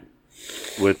Formal night.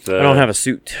 with. I don't have a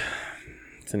suit.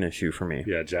 It's an issue for me.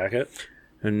 Yeah, jacket,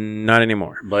 And not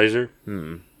anymore. blazer.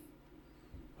 Hmm.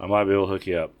 I might be able to hook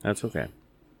you up. That's okay.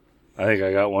 I think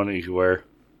I got one that you can wear,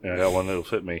 and I got one that'll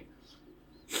fit me.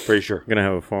 Pretty sure. We're gonna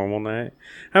have a formal night.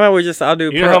 How about we just? I'll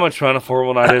do. You know how much fun a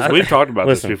formal night is? We've talked about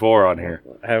Listen. this before on here,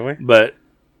 Have we? but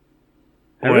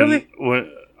Really?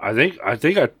 when I think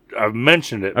I've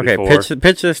mentioned it Okay. before.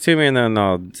 Pitch this to me, and then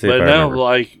I'll see But if I no, remember.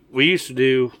 like we used to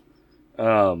do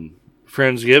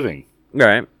Friendsgiving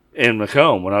Right. in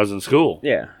Macomb when I was in school.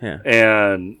 Yeah. Yeah.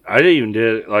 And I didn't even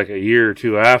did it like a year or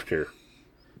two after.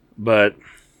 But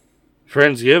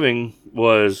Friendsgiving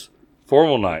was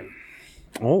formal night.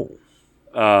 Oh.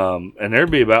 And there'd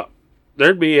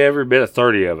be every bit of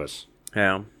 30 of us.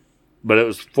 Yeah. But it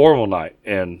was formal night,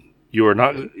 and you're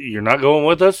not going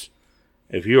with us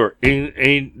if you are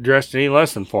ain't dressed any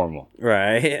less than formal.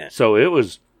 Right. So it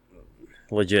was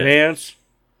Legit. pants.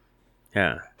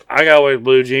 Yeah. I got away with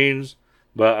blue jeans,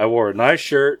 but I wore a nice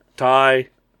shirt, tie.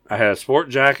 I had a sport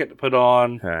jacket to put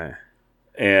on, Right.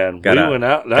 and Got we out- went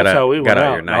out. got That's out- how we got went out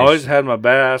out. your nice- I always had my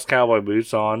badass cowboy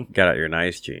boots on. Got out your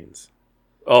nice jeans.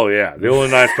 Oh yeah, the only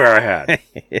nice pair I had.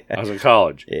 I was in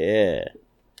college, Yeah.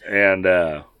 and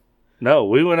no,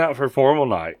 we went out for formal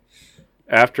night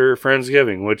after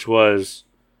Friendsgiving, which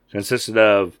consisted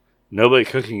of nobody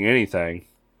cooking anything.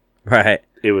 Right.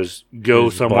 It was go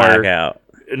Just somewhere. Blackout.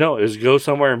 No, it was go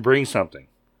somewhere and bring something.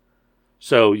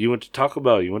 So you went to Taco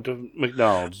Bell, you went to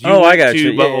McDonald's, you Oh, I went got to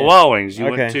you. Yeah, Buffalo yeah. Wild Wings, you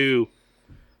Okay. went to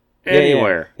Yeah, yeah,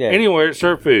 anywhere, yeah. anywhere that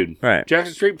served food. Right.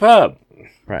 Jackson Street Pub.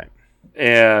 Right.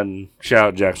 And shout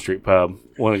out Jackson Street Pub,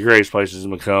 one of the greatest places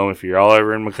in Macomb. If you're all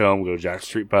ever in Macomb, go to Jackson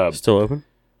Street Pub. Still open?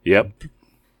 Yep.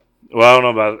 Well, I don't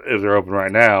know about if they're open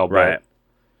right now, Right.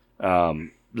 but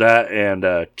that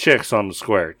and Chicks on the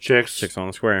Square. Chicks on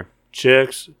the Square.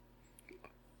 Chicks.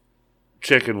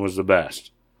 Chicken was the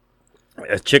best.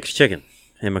 Chick's Chicken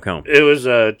in Macomb. It was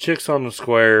Chicks on the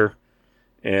Square,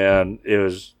 and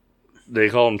they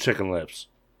call them chicken lips.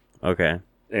 Okay.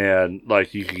 And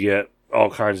like you could get all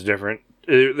kinds of different.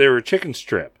 They were chicken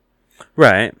strip,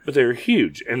 Right. but they were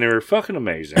huge and they were fucking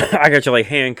amazing. I got you like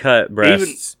hand cut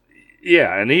breasts.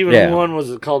 Yeah, and even Yeah. one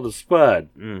was called the Spud,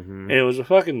 Mm-hmm. and it was a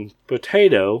fucking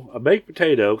potato, a baked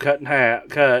potato cut in half,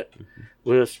 cut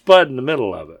with a spud in the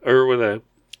middle of it, or with a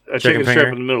chicken strip finger?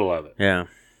 in the middle of it, Yeah.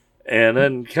 and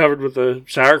then covered with the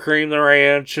sour cream, the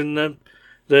ranch, and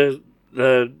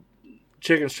the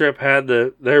chicken strip had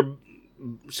their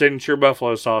signature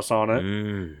buffalo sauce on it,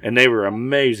 Mm. and they were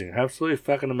amazing, absolutely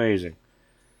fucking amazing.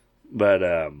 But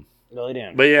Really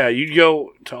damn. But yeah, you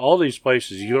go to all these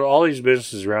places. You go to all these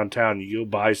businesses around town. You go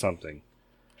buy something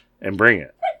and bring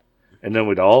it. And then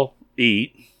we'd all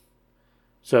eat.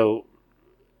 So,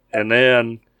 and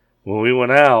then when we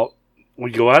went out,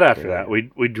 we'd go out after that.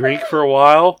 We'd drink for a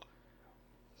while.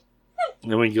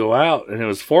 And then we'd go out. And it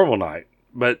was formal night.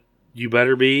 But you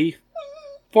better be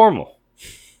formal.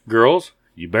 Girls,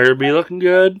 you better be looking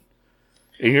good.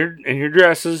 In your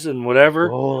dresses and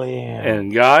whatever. Oh, yeah.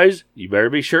 And guys, you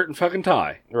better be shirt and fucking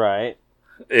tie. Right.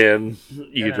 And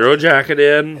you can throw a jacket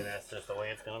in. And that's just the way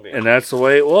it's going to be. And that's the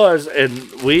way it was.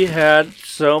 And we had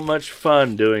so much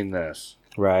fun doing this.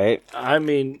 Right. I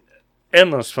mean,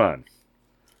 endless fun.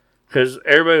 Because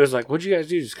everybody was like, what'd you guys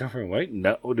do? Just come from a wedding?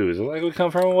 No, dude. Is it like we come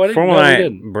from a wedding? Formal No, we night,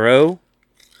 didn't. bro.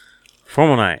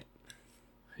 Formal night.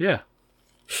 Yeah.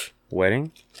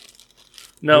 Wedding?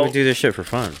 No. We do this shit for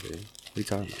fun, dude. What are you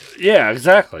talking about? Yeah,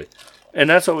 exactly. And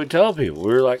that's what we tell people.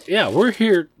 We were like, yeah, we're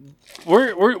here.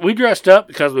 We dressed up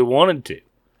because we wanted to.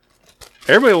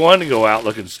 Everybody wanted to go out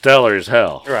looking stellar as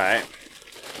hell. Right.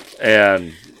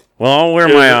 And well, I'll wear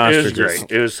my ostriches. It was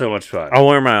great. It was so much fun. I'll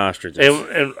wear my ostriches.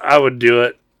 And I would do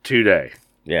it today.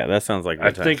 Yeah, that sounds like a I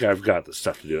good time. think I've got the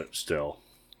stuff to do it still.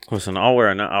 Listen, I'll wear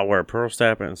a pearl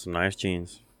staple and some nice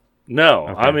jeans. No,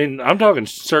 Okay. I mean, I'm talking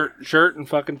shirt and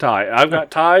fucking tie. I've got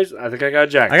ties. I think I got a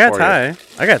jacket I got for tie. you.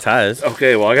 I got ties.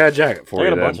 Okay, well, I got a jacket for I you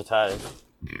got a then. bunch of ties.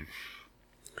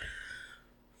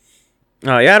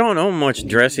 Oh yeah, I don't know much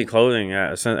dressy clothing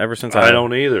ever since I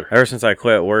don't either. Ever since I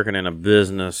quit working in a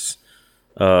business.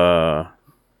 Well,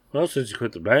 since you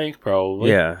quit the bank,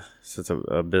 probably. Yeah, since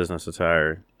a business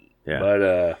attire. Yeah,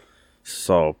 But,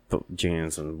 so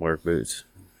jeans and work boots.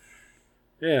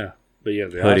 yeah. But yeah,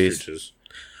 the Hoodies. ostriches.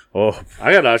 Oh,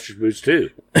 I got ostrich boots, too.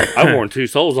 I've worn 2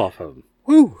 soles off of them.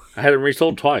 woo! I had them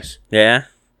resoled twice. Yeah,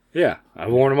 Yeah,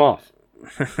 I've worn them off.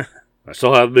 I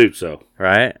still have the boots, though.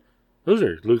 right. Those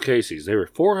are Luke Casey's. They were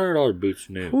 $400 boots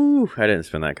new. Woo! I didn't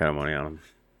spend that kind of money on them.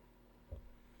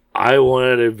 I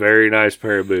wanted a very nice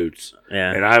pair of boots.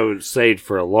 Yeah, And I would saved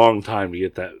for a long time to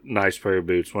get that nice pair of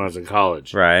boots when I was in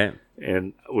college. right.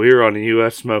 And we were on a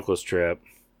U.S. smokeless trip.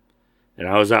 And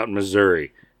I was out in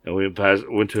Missouri. And we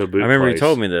went to a boot I remember place. you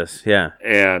told me this. Yeah,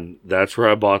 And that's where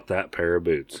I bought that pair of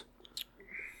boots.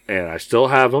 And I still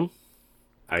have them.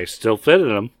 I still fitted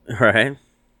them. right.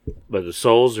 But the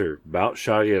soles are about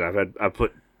shot in. I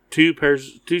put 2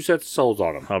 sets of soles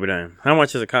on them. I'll be damned. How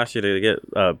much does it cost you to get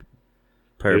a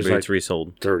pair It of was boots like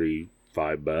resold? $35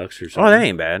 or something. Oh, that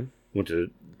ain't bad. Went to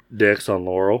Dick's on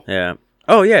Laurel. Yeah.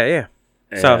 Oh, yeah, yeah.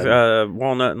 And South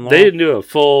Walnut and Laurel. they didn't do a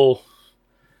full.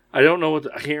 I don't know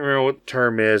I can't remember what the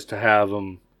term is to have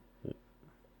them.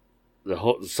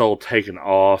 The sole taken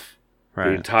off, the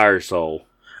right. entire sole,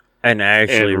 And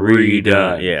actually and redone.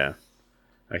 redone. Yeah.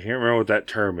 I can't remember what that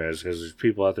term is because there's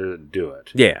people out there that do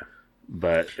it. Yeah.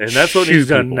 And that's what Shoot he's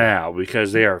done people. now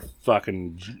because they are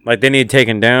fucking Like they need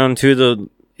taken down to the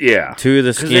yeah to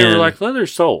the because skin. they were like leather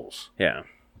soles. yeah.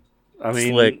 I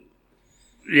mean, Slick.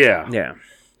 yeah, Yeah.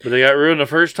 but they got ruined the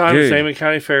first time. Dude. Same in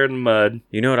County Fair in the mud,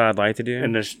 You know what I'd like to do?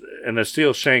 and the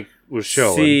steel shank was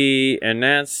showing. See, and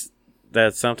that's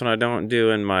something I don't do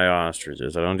in my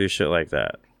ostriches. I don't do shit like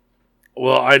that.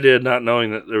 Well, I did not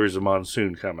knowing that there was a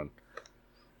monsoon coming.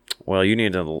 Well, you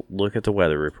need to look at the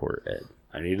weather report, Ed.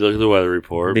 I need to look at the weather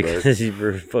report. Because you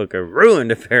fucking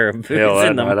ruined a pair of boots Hell, that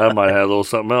in the night I might have a little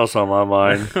something else on my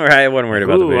mind. Right, I wasn't worried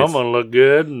about the Ooh, boots. I'm gonna look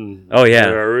good, and Oh, yeah.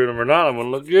 whether I ruin them or not, I'm gonna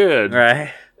look good.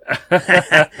 Right.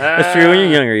 That's true. When you're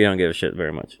younger, you don't give a shit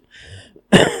very much.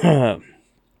 I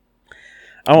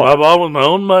bought with my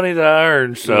own money that I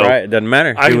earned, so right, it doesn't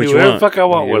matter. I can what do you whatever want. the fuck I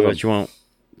want do with what them. you want.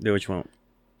 Do what you want.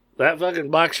 That fucking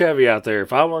black Chevy out there,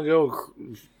 if I want to go,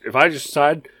 if I just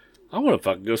decide I want to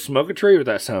fucking go smoke a tree with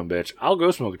that son of a bitch, I'll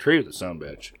go smoke a tree with the son of a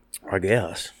bitch. I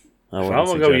guess. If I'm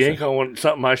gonna go yank on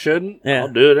something I shouldn't, Yeah.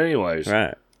 I'll do it anyways.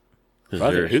 Right.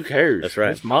 Fuck it, who cares? That's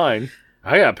right. It's mine.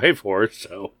 I gotta pay for it,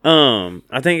 so.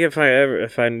 I think if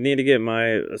I need to get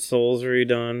my soles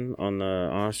redone on the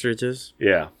ostriches,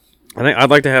 Yeah. I think I'd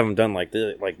like to have them done like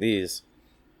these.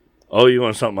 Oh, you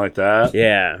want something like that?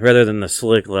 Yeah, rather than the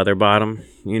slick leather bottom.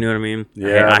 You know what I mean?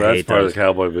 Yeah, I that's hate part those. of the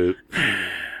cowboy boot.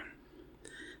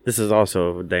 This is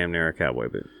also damn near a cowboy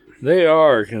boot. They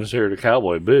are considered a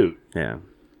cowboy boot, Yeah.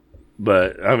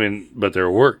 but they're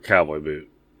a work cowboy boot.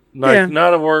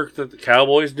 Not a work that the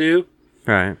cowboys do.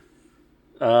 Right.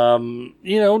 Down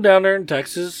there in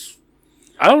Texas,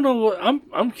 I don't know what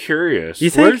I'm curious. You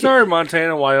think- Where's our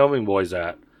Montana, Wyoming boys at? I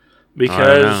don't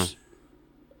Because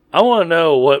I want to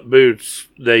know what boots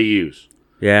they use.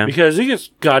 Yeah. Because it gets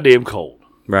goddamn cold.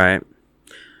 Right.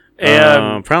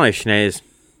 And Probably Schnee's.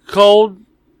 cold,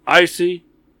 icy,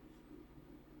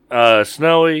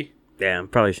 snowy, Yeah,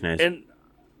 probably snitch.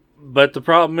 But the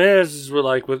problem is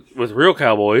with real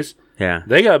cowboys, Yeah.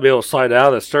 they gotta be able to slide out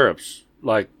of the stirrups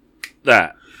like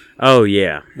that. Oh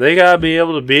yeah. They gotta be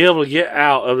able to get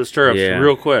out of the stirrups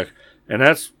real quick, and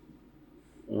that's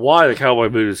why the cowboy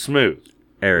boot is smooth.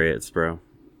 Ariats, bro.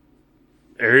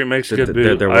 Ariat makes a good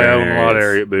boot. They're I wearing own a lot of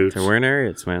Ariat boots. They're wearing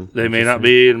Ariats, man. They may not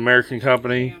be an American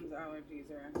company, Sam's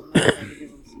allergies are acting like I had to give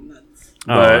him some nuts. Oh,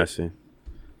 but I see.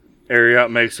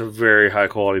 Ariat makes a very high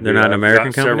quality boot. They're not an I've American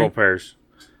got company? several pairs.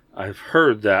 I've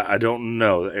heard that. I don't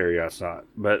know that Ariat's not,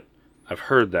 but I've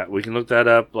heard that. We can look that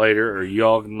up later, or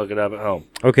y'all can look it up at home.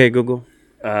 Okay, Google.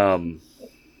 Okay,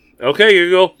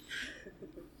 Google.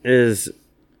 Is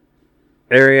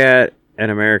Ariat an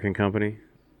American company?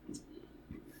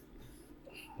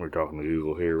 We're talking to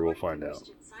Google here. We'll find out.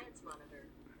 Science Monitor.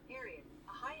 Ariat,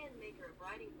 a high-end maker of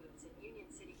riding boots in Union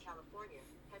City, California,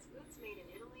 has boots made in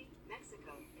Italy,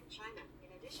 Mexico, and China, in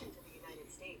addition to the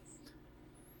United States.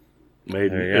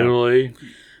 Made in There you go. Italy.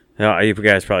 No, you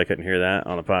guys probably couldn't hear that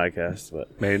on a podcast,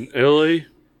 but Made in Italy,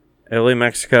 Italy,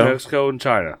 Mexico, Mexico, and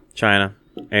China. China,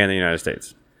 and the United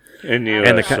States, In the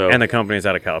US. and the company's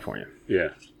out of California. yeah.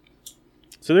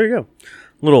 So there you go.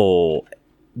 Little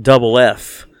double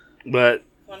F. But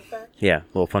Fun fact. Yeah,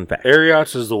 little fun fact.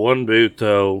 Ariat's is the one boot,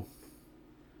 though,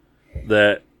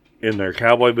 that in their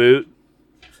cowboy boot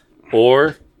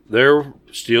or their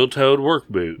steel-toed work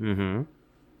boot, Mm-hmm.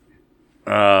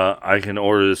 I can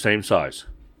order the same size.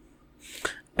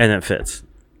 And it fits.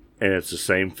 And it's the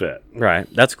same fit. Right.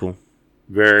 That's cool.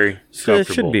 Very So it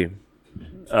comfortable. should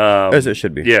be. As it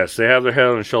should be. Yes, they have their head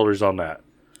and shoulders on that.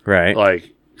 Right.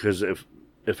 Like, because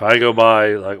if I go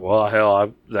by, like, well,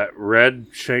 hell, that red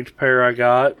shanked pair I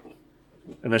got,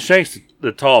 and the shank's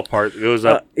the tall part that goes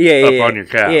up, on your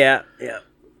calf. Yeah.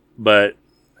 But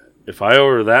if I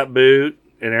order that boot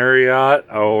in Ariat,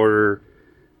 I order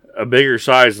a bigger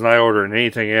size than I order in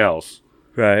anything else.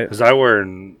 Right. Because I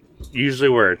usually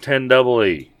wear a 10 double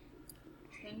E.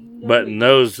 But in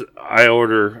those, I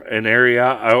order in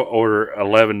Ariat, I order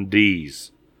 11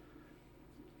 Ds.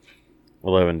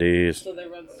 11 Ds. So they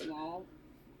run small.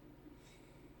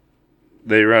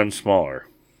 They run smaller.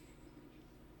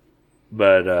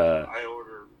 But I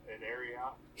order an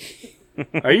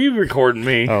Ariat. Are you recording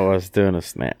me? Oh, I was doing a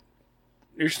snap.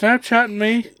 You're Snapchatting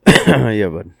me Yeah,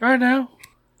 bud. right now?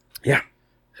 Yeah.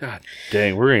 God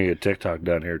dang, we're gonna get TikTok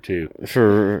done here too.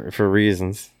 For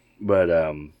reasons. But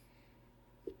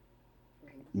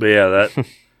yeah,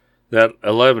 that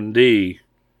 11D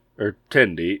or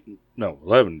 10D, no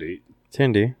 11D,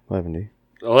 10D, 11D.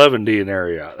 11D in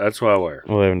Ariat. That's what I wear.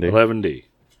 11D. 11D,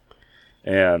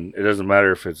 and it doesn't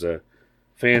matter if it's a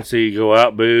fancy go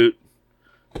out boot,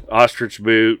 ostrich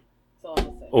boot, It's all the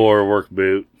same. or work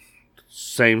boot.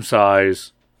 Same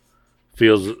size,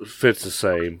 fits the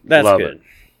same. That's Love good. it.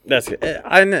 That's good.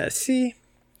 I know. See,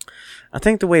 I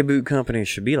think the way boot companies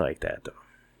should be like that, though.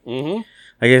 Mm-hmm.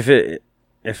 Like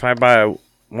if I buy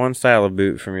one style of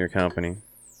boot from your company,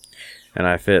 and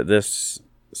I fit this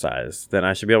size, then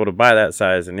I should be able to buy that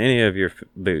size in any of your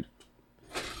boot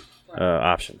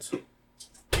options.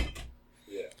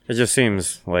 Yeah. It just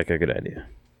seems like a good idea.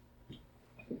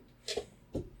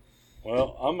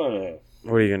 Well, I'm gonna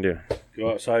What are you gonna do?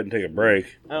 go outside and take a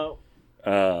break. Oh.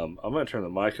 I'm gonna turn the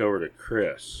mic over to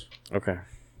Chris. Okay.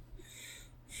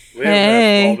 We haven't had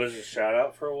a small business shout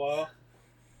out for a while.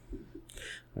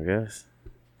 I guess.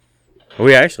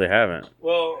 We actually haven't.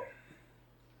 Well,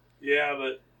 yeah,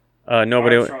 but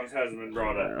Nobody. Armstrong's hasn't been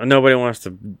brought up. Nobody wants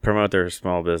to promote their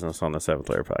small business on the 7th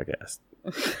Layer podcast.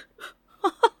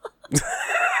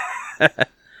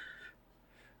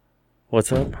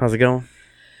 What's up? How's it going?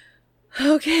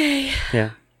 Okay.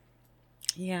 Yeah.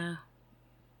 Yeah.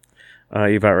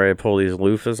 You about ready to pull these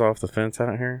loofahs off the fence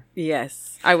out here?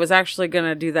 Yes. I was actually going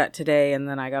to do that today, and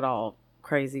then I got all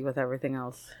crazy with everything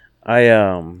else. I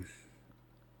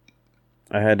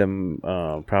had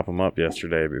to prop them up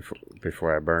yesterday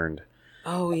before I burned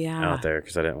Oh, yeah. out there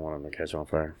because I didn't want them to catch on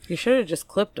fire. You should have just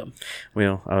clipped them.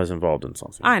 Well, I was involved in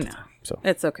something. I at the know. time, so.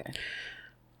 It's okay.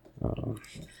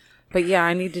 But yeah,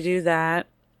 I need to do that.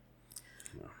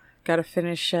 Got to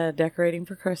finish decorating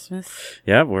for Christmas.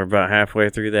 Yeah, we're about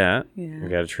halfway through that. Yeah. We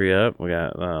got a tree up. We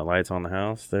got lights on the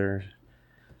house. They're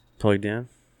plugged in.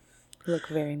 Look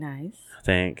very nice.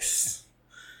 Thanks.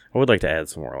 I would like to add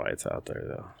some more lights out there,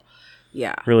 though.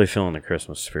 Yeah. Really feeling the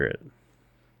Christmas spirit.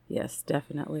 Yes,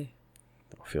 definitely.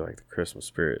 I feel like the Christmas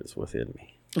spirit is within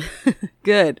me.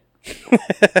 Good.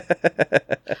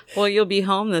 Well, you'll be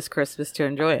home this Christmas to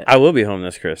enjoy it. I will be home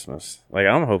this Christmas. Like,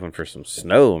 I'm hoping for some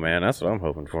snow, man. That's what I'm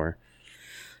hoping for.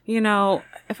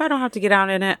 if I don't have to get out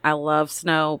in it, I love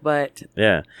snow, but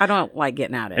Yeah. I don't like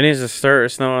getting out in It it. needs to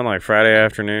start snowing like Friday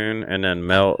afternoon and then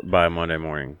melt by Monday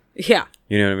morning. Yeah.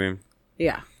 You know what I mean?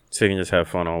 Yeah. So you can just have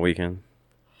fun all weekend.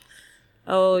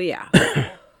 Oh, yeah.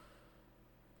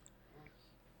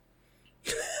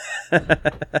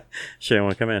 She didn't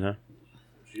want to come in, huh?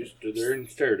 She stood there and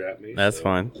stared at me. That's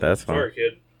fine. That's fine. Sorry,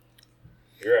 kid.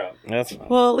 You're out. That's fine.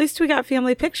 Well, at least we got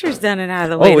family pictures done and out of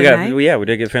the way We tonight. we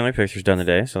did get family pictures done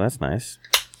today, so that's nice.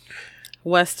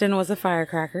 Weston was a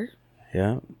firecracker.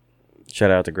 Yeah.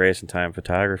 Shout out to Grace and Time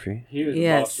Photography. He was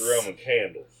Yes. bossed around with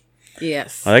candles.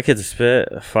 Yes. Oh, that kid's a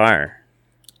spit fire.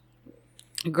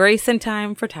 Grace and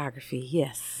Time Photography.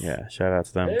 Yes. Yeah, shout out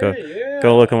to them. Hey, Go yeah.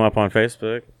 go look them up on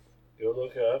Facebook, Go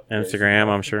look up. Instagram,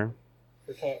 I'm sure.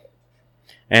 Photography.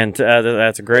 And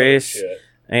that's Grace Shit.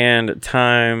 and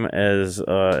Time as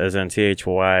in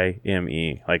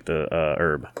THYME, like the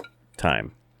herb.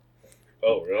 Time.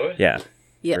 Oh, really? Yeah.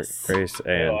 Yes. Grace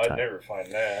and I'd Time. never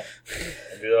find that.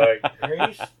 I'd be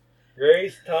like,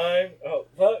 Grace, Time. Oh,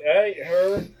 fuck, hey,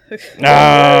 her.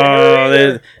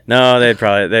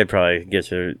 They'd probably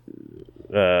get you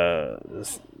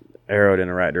arrowed in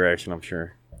the right direction, I'm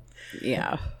sure.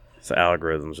 Yeah. So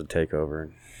algorithms would take over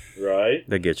and Right.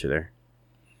 they'd get you there.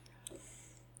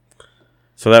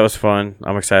 So that was fun.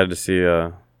 I'm excited to see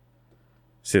the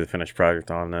finished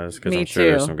project on those because Me I'm sure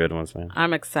there's too. some good ones, man.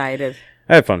 I'm excited.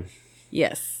 I had fun.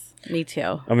 Yes. Me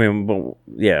too. I mean, but,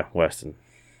 yeah, Weston.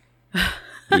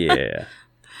 Yeah.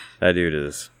 That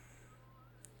dude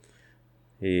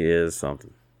he is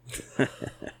something.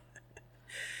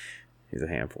 He's a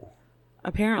handful.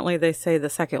 Apparently, they say the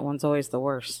second one's always the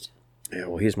worst. Yeah,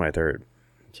 well, he's my third.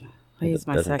 He's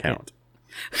my Doesn't second. count.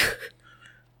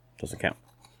 Doesn't count.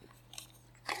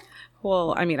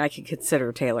 Well, I mean, I could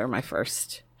consider Taylor my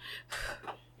first.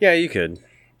 Yeah, you could.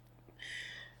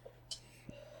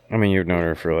 I mean, you've known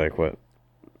her for like, what,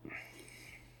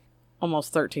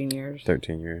 Almost 13 years.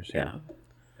 13 years? Yeah.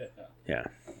 Yeah.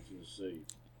 Let's see.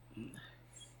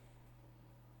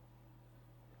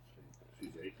 She's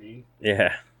 18.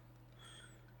 Yeah.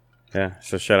 Yeah.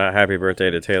 So shout out, happy birthday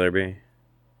to Taylor B.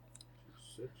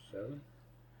 6, 7.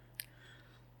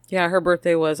 Yeah, her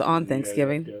birthday was on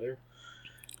Thanksgiving. Together.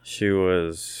 She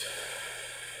was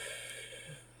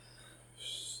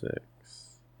 6,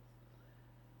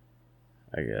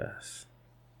 I guess.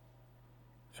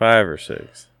 5 or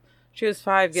 6. She was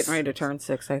 5, getting ready to turn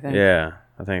 6, I think. Yeah,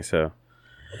 I think so.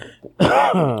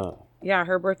 Yeah,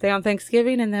 her birthday on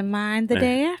Thanksgiving, and then mine the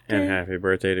day after. And happy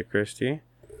birthday to Christy.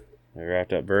 We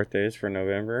wrapped up birthdays for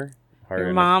November.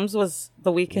 Your mom's was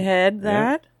the week ahead.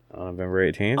 That. On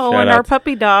November 18th. Oh, Shout and out our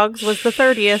puppy dogs was the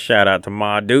 30th. Shout out to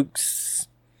Ma Dukes.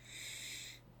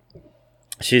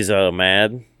 She's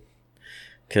mad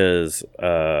because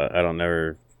I don't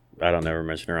never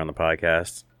mention her on the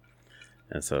podcast,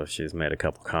 and so she's made a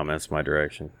couple comments my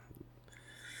direction.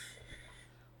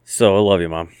 So I love you,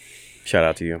 Mom. Shout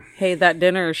out to you. Hey, that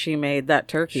dinner she made, that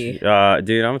turkey. Dude, I'm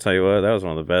gonna tell you what, that was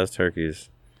one of the best turkeys.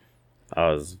 I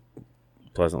was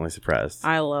pleasantly surprised.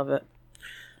 I love it.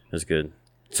 It was good.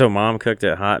 So Mom cooked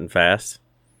it hot and fast,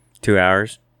 2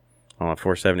 hours on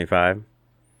 475,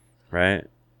 right?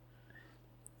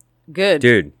 Good.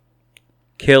 Dude,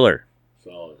 killer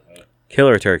Solid, huh?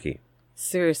 killer turkey.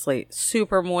 Seriously,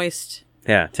 super moist.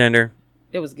 Yeah, tender,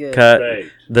 It was good. cut.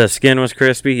 Baked. The skin was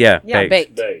crispy. Yeah, Yeah,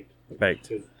 baked. Baked.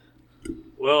 Baked.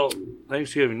 Well,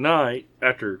 Thanksgiving night,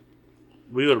 after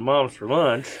we go to Mom's for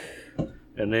lunch,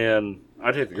 and then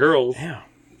I take the girls Yeah.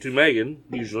 to Megan,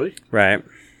 usually. Right.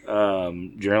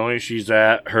 Generally, she's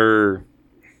at her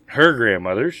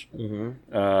grandmother's,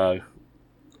 Grandma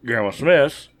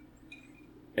Smith's,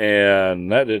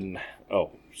 and that didn't.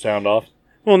 Oh, sound off.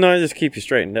 Well, no, just keep you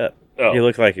straightened up. Oh. You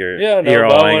look like you're Yeah, no, you're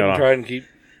but all I angled wasn't on. trying to keep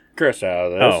Chris out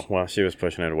of this. Oh, well, she was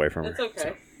pushing it away from her. It's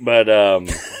okay. But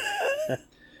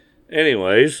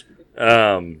anyways,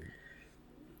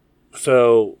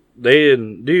 so they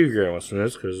didn't do Grandma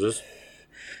Smith's because this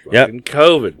fucking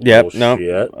COVID Yep. No.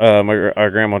 bullshit. Our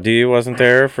grandma Dee wasn't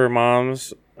there for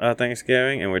Mom's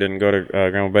Thanksgiving, and we didn't go to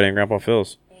Grandma Betty and Grandpa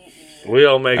Phil's. We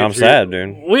all make it I'm through, sad,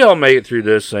 dude. We all make it through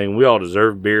this thing. We all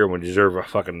deserve beer, and we deserve a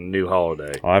fucking new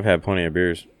holiday. Oh, I've had plenty of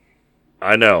beers.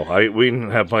 I know. We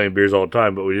have plenty of beers all the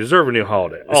time, but we deserve a new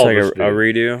holiday. It's All like of us a do.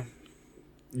 redo.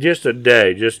 Just a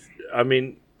day.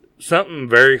 Something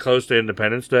very close to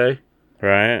Independence Day.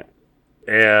 Right?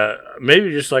 Maybe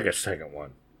just like a second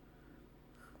one.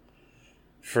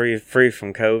 Free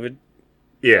from COVID.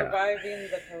 Yeah. Surviving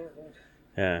the COVID.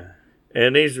 Yeah.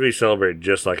 It needs to be celebrated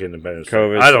just like Independence Day.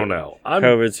 COVID I don't know.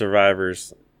 COVID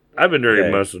survivors. I've been drinking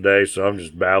Day. most of the day, so I'm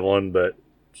just babbling, but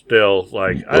still,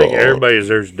 like, I think everybody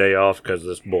deserves a day off because of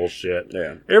this bullshit.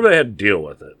 Yeah. Everybody had to deal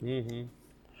with it. Mm-hmm.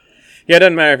 Yeah, it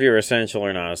doesn't matter if you're essential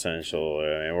or not essential.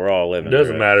 I mean, we're all living. It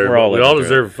doesn't matter. We're all we all living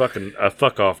through deserve a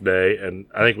fuck off day, and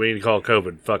I think we need to call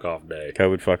COVID fuck off day. it.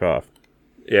 COVID, fuck off.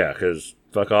 Yeah, because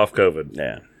fuck off COVID.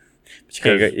 Yeah. But you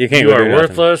 'Cause can't. You can't. You go are do nothing.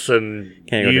 worthless, and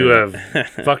Can't go you do have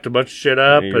fucked a bunch of shit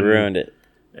up. You and ruined it.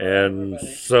 And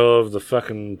so have the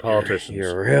fucking politicians.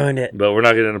 You ruined it. But we're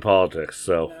not getting into politics,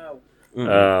 so.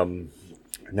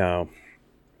 No,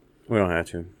 we don't have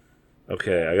to.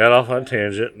 Okay, I got off on a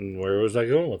tangent, and where was I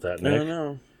going with that, Nick? I don't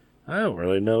know. I don't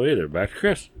really know either. Back to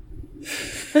Chris.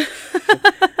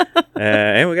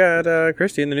 And we got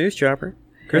Christy in the news chopper.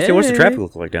 Christy, what's the traffic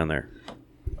look like down there?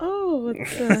 Oh,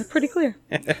 it's pretty clear.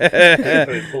 Let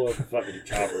me pull up the fucking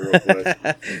chopper real quick.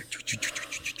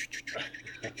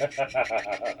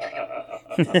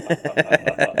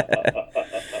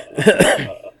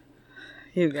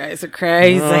 You guys are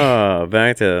crazy. Oh,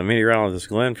 back to meteorologist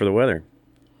Glenn for the weather.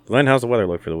 Glenn, how's the weather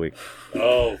look for the week?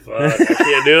 Oh, fuck. I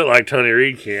can't do it like Tony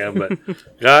Reed can, but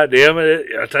god damn it.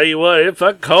 I tell you what, it's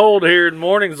fucking cold here in the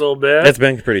mornings a little bit. It's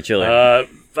been pretty chilly.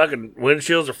 Fucking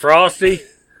windshields are frosty.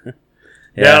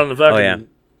 Yeah. Down in the fucking Oh, yeah.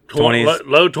 20s.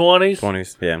 low 20s.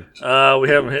 20s,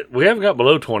 yeah. We haven't got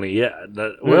below 20 yet.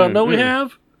 Well, no, we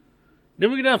have.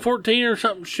 Didn't we get down 14 or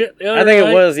something shit the other I think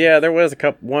night? it was, yeah. There was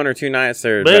one or two nights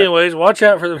there. But anyways, watch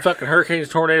out for the fucking hurricanes,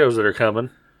 tornadoes that are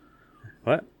coming.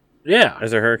 What? Yeah.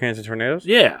 Is there hurricanes and tornadoes?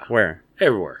 Yeah. Where?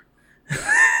 Everywhere.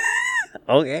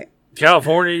 Okay.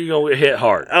 California, you're going to get hit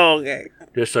hard. Okay.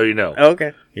 Just so you know.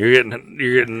 Okay. You're getting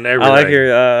everything. I like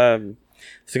your,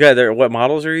 so guys, what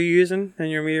models are you using in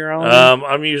your meteorology?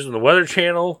 I'm using the Weather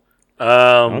Channel.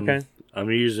 Okay. I'm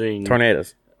using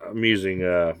Tornadoes. I'm using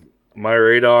my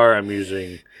radar. I'm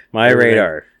using My everything.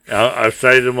 radar. I've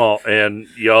studied them all, and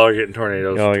y'all are getting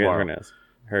tornadoes Y'all tomorrow. get tornadoes.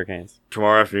 Hurricanes.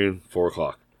 Tomorrow afternoon,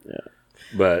 4:00. Yeah.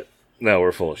 But no,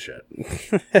 we're full of shit.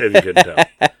 If you couldn't tell.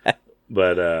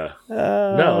 But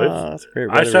no, it's great.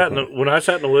 when I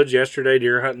sat in the woods yesterday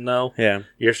deer hunting though. Yeah.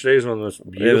 Yesterday was one of the most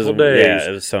beautiful days. Yeah,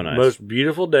 it was so nice. Most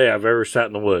beautiful day I've ever sat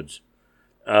in the woods.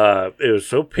 It was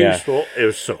so peaceful. Yeah. It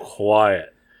was so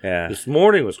quiet. Yeah. This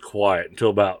morning was quiet until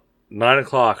about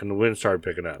 9:00, and the wind started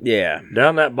picking up. Yeah.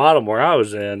 Down that bottom where I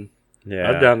was in, Yeah.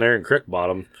 I was down there in Creek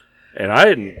Bottom, and I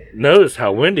didn't notice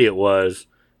how windy it was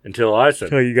until I said,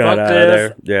 Until you got "Fuck out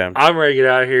this. of there." Yeah. I'm ready to get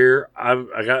out of here."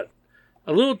 I got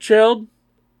a little chilled,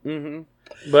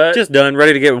 but Just done,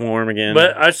 ready to get warm again.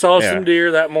 But I saw some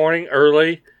deer that morning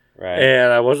early, right.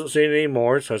 and I wasn't seeing any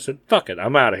more, so I said, "Fuck it,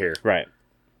 I'm out of here." Right.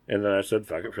 And then I said,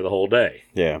 "Fuck it" for the whole day.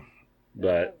 Yeah.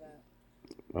 But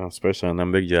well, especially on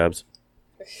them big jobs.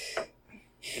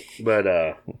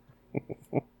 But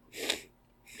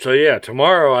so yeah,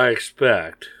 tomorrow I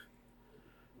expect,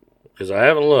 because I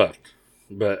haven't looked,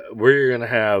 but we're going to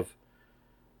have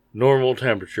normal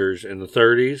temperatures in the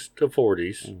 30s to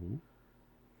 40s,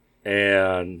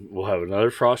 and we'll have another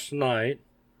frost tonight.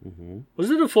 Was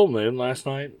it a full moon last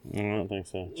night? I don't think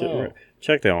so. No.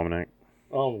 Check the almanac.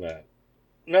 Almanac.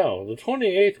 No, the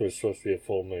 28th was supposed to be a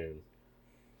full moon.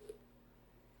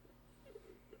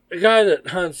 A guy that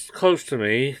hunts close to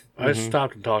me, I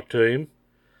stopped and talked to him,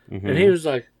 and he was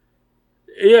like,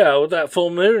 "Yeah, with that full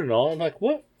moon and all." I'm like,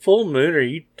 "What full moon are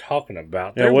you talking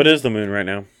about?" Yeah, what is the moon right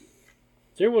now?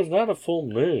 There was not a full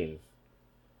moon.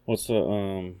 What's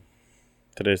the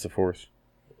today's the 4th.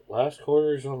 Last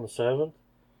quarter is on the 7th.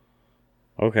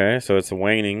 Okay, so it's a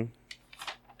waning.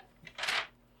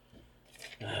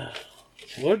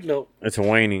 What? No. It's a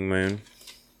waning moon.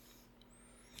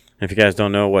 If you guys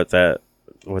don't know what that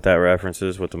reference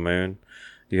is with the moon,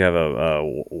 you have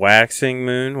a waxing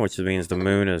moon, which means the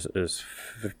moon is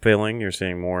filling. You're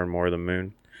seeing more and more of the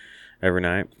moon every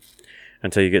night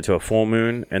until you get to a full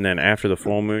moon, and then after the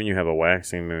full moon, you have a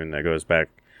waxing moon that goes back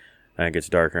and it gets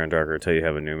darker and darker until you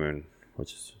have a new moon,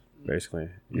 which is basically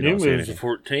New moon's the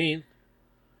 14th.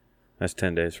 That's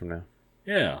 10 days from now.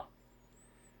 Yeah.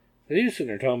 And he was sitting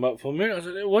there talking about full moon. I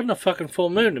said, it wasn't a fucking full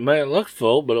moon. It may have looked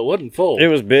full, but it wasn't full. It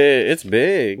was big. It's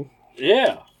big.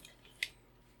 Yeah.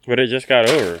 But it just got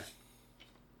over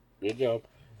Good job.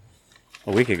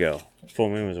 a week ago. Full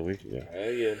moon was a week ago.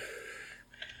 Very good.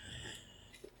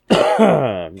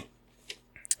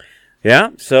 Yeah,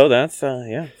 so that's,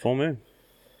 full moon.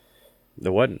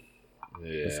 There wasn't.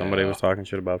 Yeah. Somebody was talking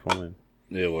shit about full moon.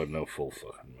 It wasn't no full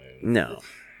fucking moon. No.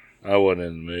 I wasn't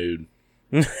in the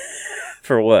mood.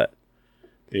 For what?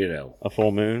 You know. A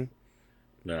full moon?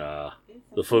 Nah.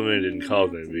 The full moon didn't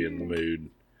cause me to be in the mood.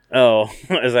 Oh,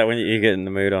 is that when you get in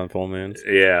the mood on full moons?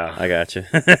 Yeah. I got you.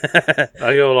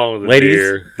 I go along with the ladies,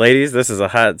 beer. ladies, this is a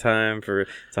hot time for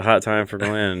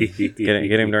Glenn. Get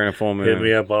him during a full moon. Hit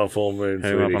me up on a full moon.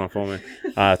 Hit him up on a full moon.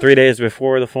 3 days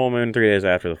before the full moon, 3 days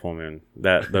after the full moon.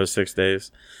 Those 6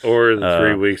 days. Or the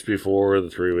 3 weeks before, the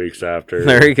 3 weeks after.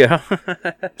 There you go.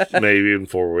 Maybe in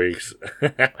 4 weeks.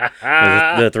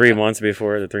 the 3 months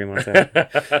before, the 3 months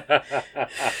after.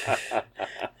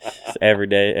 Every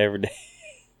day.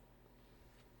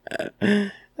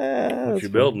 What you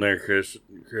building there, Chris?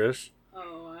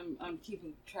 Oh, I'm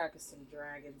keeping track of some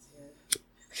dragons here.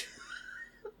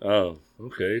 Oh,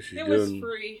 okay. It was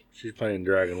free. She's playing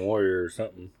Dragon Warrior or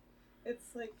something.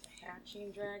 It's like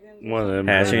hatching dragons. One of them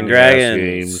Hatching Dragons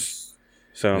Dragons. games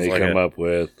Sounds they like come up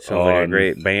with. a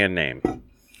great band name.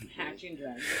 Hatching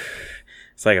dragons.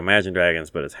 It's like Imagine Dragons,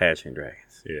 but it's Hatching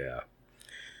Dragons. Yeah.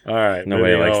 All right.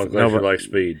 Nobody moving likes on with Glacier Like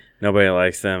Speed. Nobody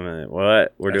likes them.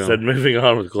 What? We're doing. I said moving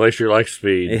on with Glacier Like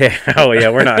Speed. Yeah. Oh, yeah.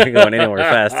 We're not going anywhere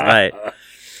fast tonight.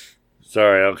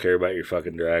 Sorry, I don't care about your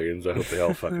fucking dragons. I hope they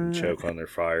all fucking choke on their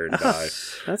fire and die.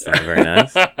 That's not very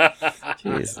nice.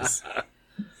 Jesus.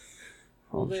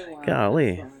 All day long.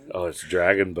 Golly. Oh, it's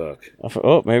Dragon Book.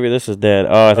 Oh, maybe this is dead.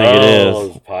 Oh, I think it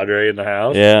is. Is Padre in the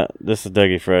house? Yeah, this is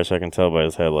Dougie Fresh. I can tell by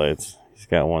his headlights. He's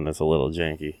got one that's a little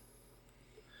janky.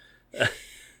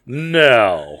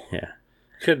 No. Yeah.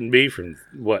 Couldn't be from,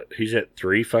 what, he's hit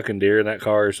 3 fucking deer in that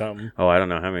car or something? Oh, I don't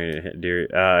know how many deer.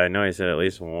 I know he said at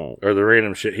least one. Or the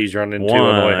random shit he's run into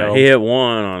on the way home? He hit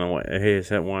one on the way. He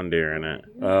hit one deer in it.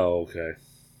 Oh, okay.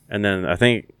 And then I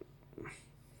think,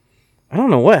 I don't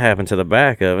know what happened to the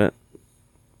back of it.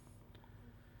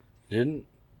 Didn't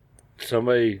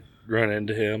somebody run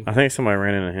into him? I think somebody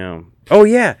ran into him. Oh,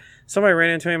 yeah. Somebody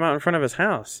ran into him out in front of his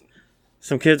house.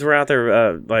 Some kids were out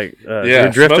there,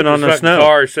 drifting on the snow.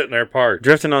 Car sitting there parked.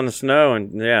 Drifting on the snow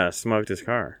and, smoked his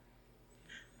car.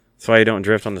 That's why you don't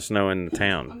drift on the snow in the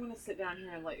town. I'm going to sit down here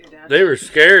and let your dad. They were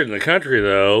scared in the country,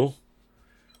 though.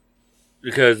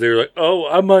 Because they were like, oh,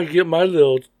 I might get my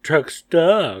little truck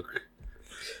stuck.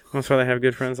 That's why they have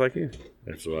good friends like you.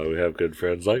 That's why we have good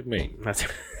friends like me. That's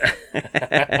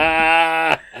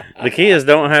the key is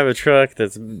don't have a truck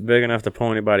that's big enough to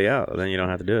pull anybody out. Then you don't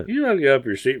have to do it. You want to get up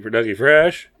your seat for Dougie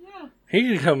Fresh? Yeah.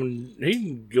 He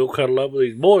can go cuddle up with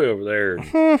his boy over there.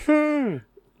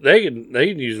 They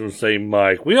can use the same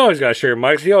mic. We always got to share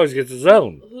mics. He always gets his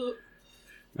own.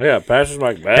 Yeah, pass his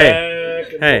mic back.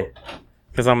 Hey,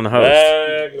 because I'm the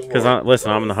host. Because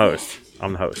listen, I'm the host.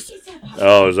 I'm the host.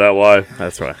 Oh, is that why?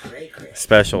 That's why.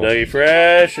 Special. Dougie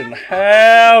Fresh in the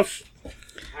house.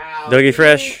 Dougie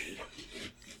Fresh.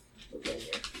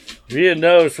 If you didn't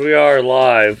notice, we are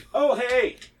live. Oh,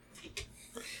 hey.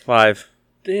 Live.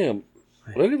 Damn.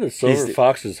 Look at the silver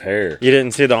fox's hair. You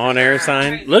didn't see the on-air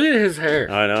sign? Look at his hair.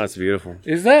 I know, it's beautiful.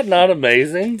 Is that not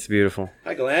amazing? It's beautiful.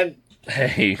 Hi, Glenn.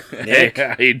 Hey. Nick.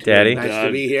 How you doing, Daddy. Nice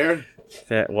to be here.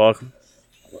 Welcome.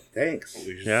 Thanks.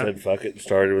 We just Yeah. said fuck it and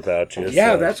started without you.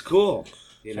 Yeah, so. that's cool.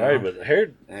 You know, Sorry, but the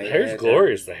hair's I-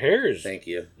 glorious. The hair is Thank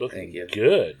you. looking Thank you.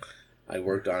 good. I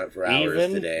worked on it for hours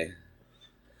Even? today.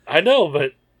 I know,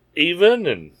 but even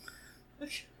and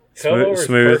color is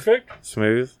Smooth. perfect.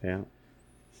 Smooth, yeah.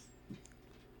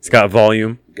 It's got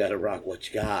volume. Gotta rock what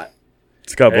you got.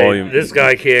 It's got Hey, volume. this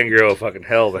guy can grow a fucking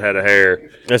hell of a head of hair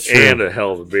That's true. and a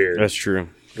hell of a beard That's true.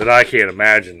 that I can't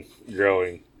imagine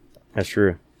growing. That's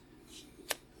true.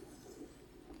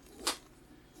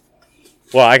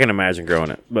 Well, I can imagine growing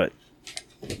it, but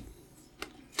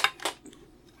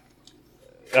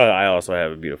I also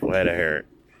have a beautiful head of hair.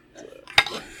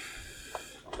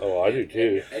 Oh, I do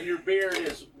too. And your beard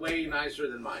is way nicer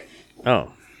than mine.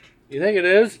 Oh, You think it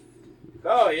is?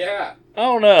 Oh, yeah. I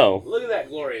don't know. Look at that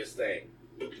glorious thing.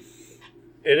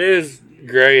 It is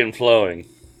gray and flowing,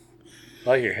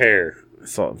 like your hair.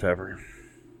 salt and pepper.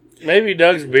 Maybe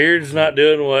Doug's beard's not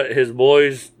doing what his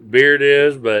boy's beard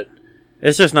is, but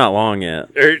It's just not long yet.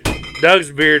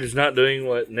 Doug's beard is not doing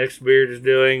what Nick's beard is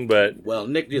doing, but Well,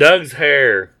 Nick just... Doug's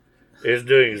hair is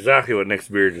doing exactly what Nick's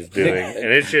beard is doing, and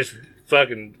it's just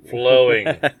fucking flowing.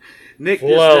 Nick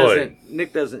just flowing.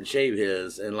 Nick doesn't shave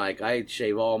his, and like I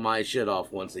shave all my shit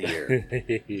off once a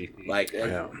year. Like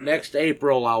next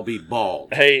April, I'll be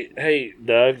bald. Hey,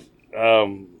 Doug.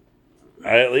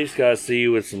 I at least gotta see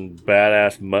you with some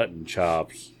badass mutton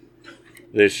chops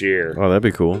this year. Oh, that'd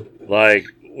be cool. Like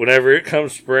whenever it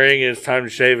comes spring and it's time to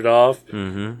shave it off,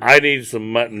 I need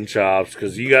some mutton chops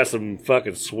because you got some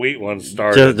fucking sweet ones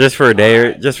started. Just for a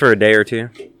day or two.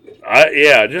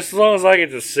 Yeah, just as long as I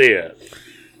get to see it.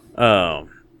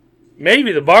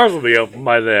 Maybe the bars will be open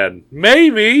by then.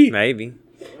 Maybe. Maybe.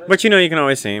 But you know, you can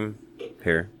always see him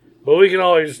here. But we can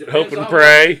always hope Depends and on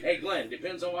pray. Hey, Glenn,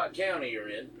 depends on what county you're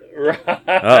in. Right.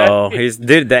 Uh-oh. He's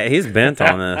bent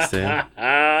on this, dude.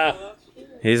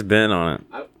 He's bent on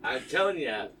it. I'm telling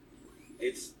you,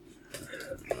 it's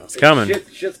coming.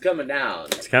 Shit's coming down.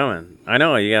 It's coming. I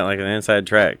know you got like an inside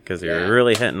track because you're Yeah.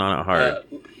 really hitting on it hard.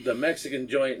 The Mexican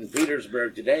joint in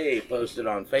Petersburg today posted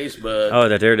on Facebook. Oh,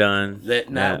 that they're done.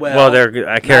 That not Yeah. well. they're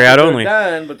I carry not out that only.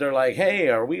 They're done, but they're like, hey,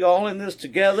 are we all in this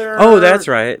together? Oh, that's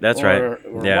right. That's right. Or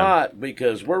Yeah. not?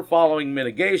 Because we're following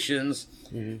mitigations,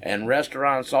 and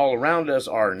restaurants all around us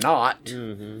are not,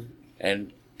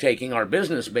 and taking our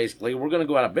business. Basically, we're going to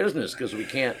go out of business because we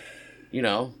can't,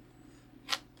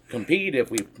 compete if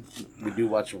we do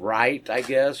what's right, I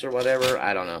guess, or whatever.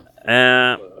 I don't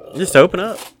know. Just open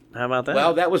up. How about that?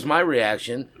 Well, that was my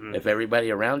reaction. If everybody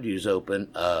around you's open,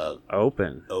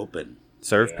 open.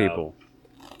 Serve people.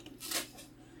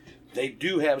 They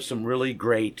do have some really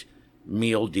great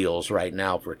meal deals right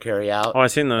now for carry out. Oh, I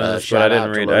seen those, but I shout didn't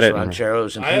out to read. Los I didn't.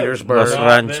 Rancheros in I have Petersburg. Los not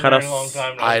been there in a Rancheros. long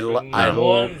time. I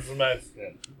One's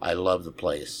Mexican. I love the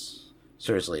place.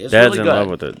 Seriously, it's Dad's really in good. love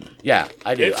with it. Yeah,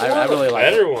 I do. It's I one of really the like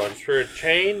better it. ones for a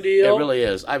chain deal. It really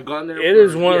is. I've gone there. It for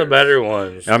is one of the years. better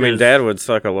ones. I mean, 'cause- Dad would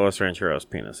suck a Los Rancheros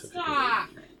penis. If he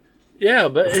could. Yeah,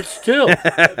 but it's still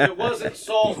If it wasn't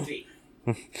salty.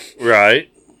 right.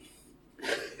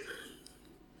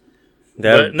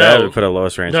 Dad no. would put a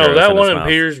Los Rancheros No, that in one his in mouth.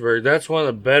 Petersburg. That's one of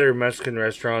the better Mexican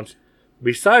restaurants.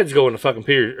 Besides going to fucking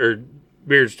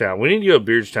Beardstown, we need to go to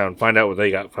Beardstown and find out what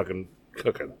they got fucking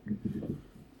cooking.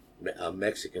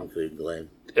 Mexican food, Glenn.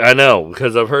 I know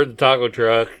because I've heard the taco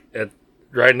truck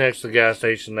right next to the gas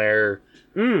station there.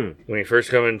 When you first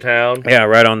come in town. Yeah,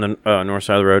 right on the north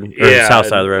side of the road. Or the south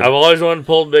side of the road. I've always wanted to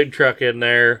pull the big truck in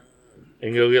there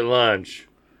and go get lunch.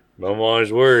 But I'm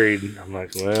always worried. I'm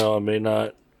like, well, I may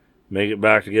not make it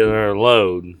back to get another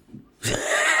load.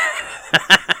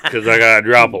 Because I got to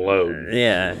drop a load.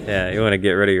 Yeah. You want to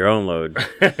get rid of your own load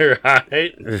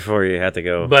Right? before you have to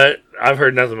go. But I've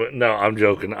heard nothing but, no, I'm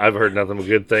joking. I've heard nothing but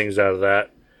good things out of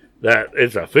that. That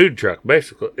it's a food truck,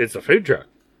 basically. It's a food truck.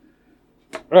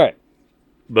 Right.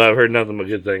 But I've heard nothing but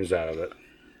good things out of it.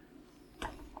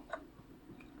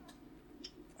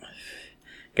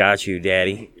 Got you,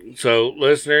 Daddy. So,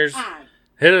 listeners,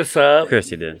 hit us up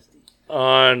Christy did.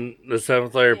 on the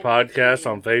Seventh Layer Podcast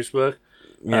on Facebook.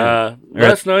 Yeah.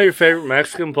 Let us know your favorite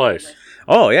Mexican place.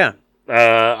 Oh, yeah.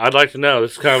 I'd like to know.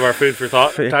 This is kind of our food for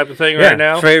thought type of thing Yeah, right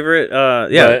now. favorite,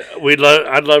 yeah. But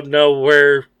I'd love to know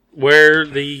where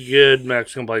the good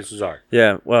Mexican places are.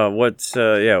 Yeah, well, what's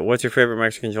your favorite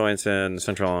Mexican joints in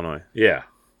Central Illinois? Yeah.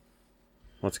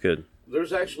 What's good?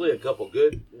 There's actually a couple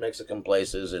good Mexican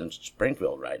places in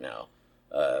Springfield right now.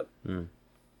 I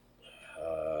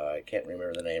can't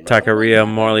remember the name. Taqueria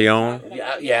Morleone.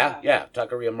 Yeah.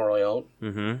 Taqueria Morleone.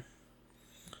 Mm-hmm.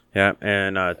 Yeah,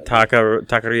 and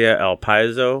Taqueria El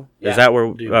Paiso. Yeah. Is that where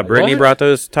Brittany What? brought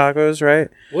those tacos, right?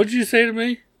 What'd you say to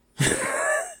me?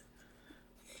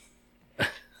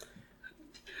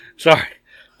 Sorry.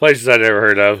 Places I never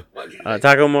heard of.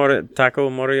 Taco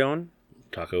Morleone?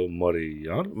 Taco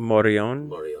Morillon? Morleone.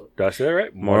 Did I say that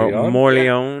right?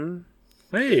 Morleone.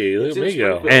 Hey, look It's at in me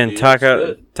go. Springfield. And It's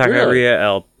good. Taqueria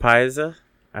El Paisa,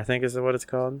 I think is what it's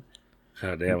called.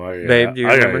 God damn, Babe, do you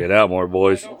I gotta remember? get out more,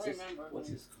 boys. I'm not for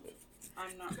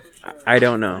sure. I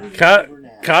don't know.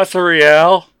 Casa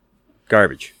Real.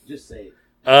 Garbage. Just say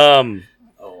it.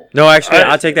 No, actually,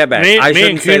 I'll take that back. Me I and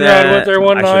shouldn't say Coonrod that. went there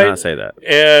one I night. should not say that.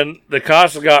 And the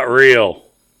Casa got real.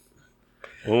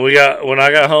 When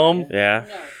I got home, Yeah.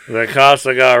 the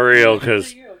Casa got real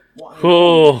because, that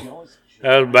was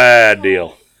a bad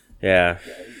deal. Yeah.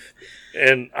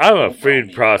 And I'm a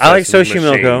food processing I like Soshi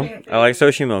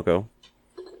machine. Milko.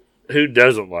 Who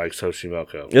doesn't like Soshi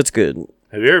Milko? It's good.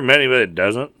 Have you ever met anybody that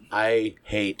doesn't? I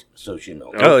hate sushi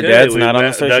milk. Oh, Okay, Dad's we not on the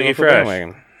met Soshi Dougie Milko Fresh.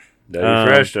 bandwagon. Dougie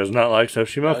Fresh does not like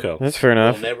Soshi Milko. That's fair We'll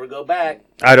enough. never go back.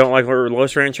 I don't like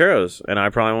Los Rancheros, and I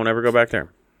probably won't ever go back there.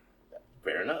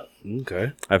 Fair enough.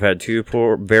 Okay. I've had two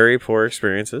very poor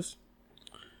experiences,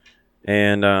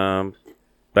 and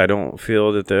I don't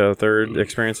feel that the third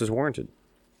experience is warranted.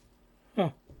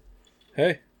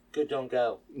 Hey, Good, don't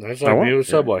go. that's I like won't. me with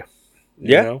Subway.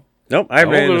 You Yeah. know? Nope, I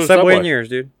haven't I won't been go in to the subway in Subway. years,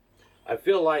 dude. I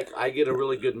feel like I get a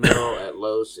really good meal at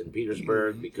Los in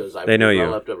Petersburg because I've They know you.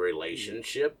 developed a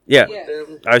relationship Yeah. with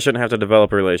them. I shouldn't have to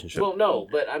develop a relationship. Well, no,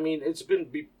 but I mean, it's been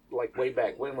like way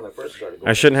back when I first started going.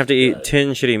 I shouldn't have to eat Good. 10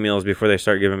 shitty meals before they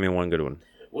start giving me one good one.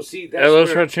 Well, see, At that's Los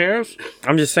where Rancheros?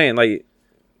 I'm just saying, like,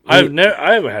 I haven't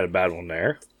had a bad one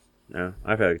there. no,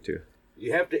 I've had it too.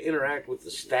 you have to interact with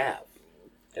the staff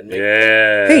and make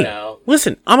Yeah. Hey, you know.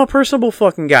 listen, I'm a personable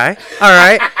fucking guy. All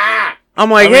right. I'm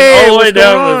like, I mean, hey, all the way what's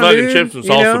down going to the on, fucking dude? chips and You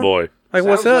salsa know? boy. Like,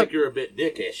 what's Sounds up? like you're a bit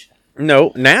dickish.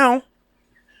 No, now.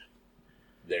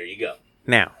 There you go.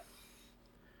 Now.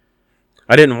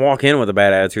 I didn't walk in with a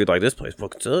bad attitude like, this place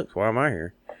fucking sucks. Why am I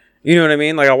here? You know what I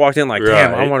mean? Like, I walked in like,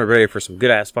 damn, I Right. wanted ready for some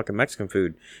good-ass fucking Mexican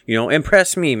food. You know,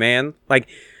 impress me, man. Like,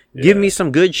 give me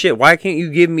some good shit. Why can't you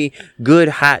give me good,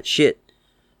 hot shit?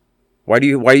 Why do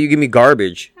you give me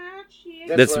garbage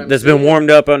that's what I'm been saying.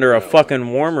 warmed up under a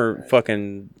fucking warmer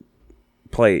fucking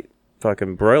plate,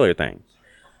 fucking broiler thing?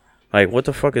 Like, what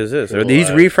the fuck is this? Are these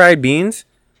refried beans?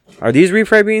 Are these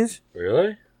refried beans?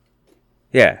 Really?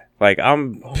 Yeah. Like,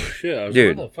 I'm... Oh, shit. I was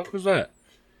Dude. What the fuck was that?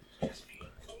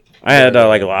 I had,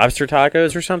 like, lobster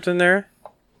tacos or something there.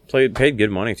 Paid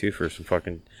good money, too, for some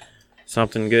fucking...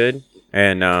 Something good.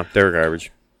 And, they were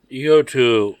garbage. You go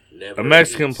to Never a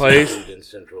Mexican eat place. seafood in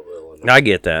Central Illinois. I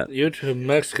get that. You go to a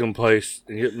Mexican place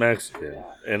and get Mexican.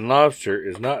 And lobster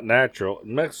is not natural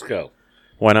in Mexico.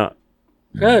 Why not?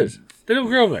 Because they don't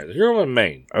grow them there. They grow them in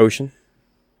Maine. Ocean?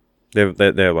 They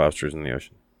have lobsters in the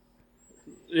ocean.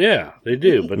 Yeah, they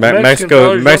do. But the Mexican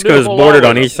Mexico fellas don't do a is whole lot bordered with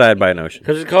on them. each side by an ocean.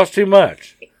 Because it costs too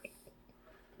much.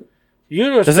 You go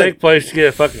to a Does steak it- place to get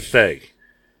a fucking steak.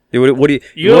 Dude, what do you...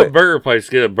 You go to a what- burger place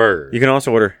to get a burger. You can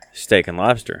also order steak and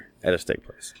lobster at a steak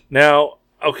place. Now,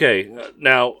 okay.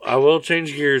 Now, I will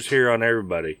change gears here on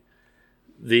everybody.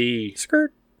 The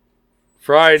Skirt.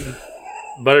 fried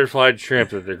butterfly shrimp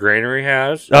that the granary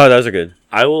has, Oh, those are good.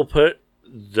 I will put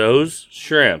those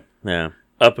shrimp Yeah.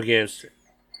 up against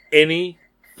any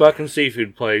fucking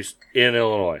seafood place in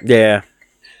Illinois. Yeah.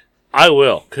 I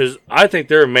will, because I think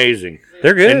they're amazing.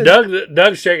 They're good. And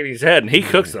Doug's shaking his head, and he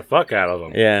cooks the fuck out of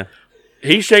them. Yeah.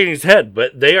 He's shaking his head,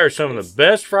 but they are some of the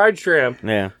best fried shrimp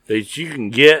Yeah. that you can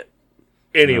get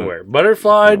anywhere.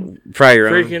 Butterflied, Fry your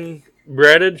own. freaking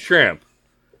breaded shrimp.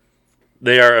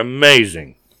 They are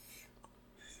amazing.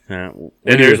 Yeah. And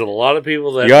there's a lot of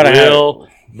people that You oughta have will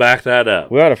back that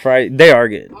up. We ought to fry... They are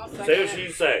good. Say what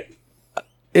you say.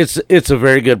 It's a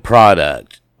very good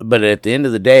product, but at the end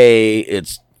of the day,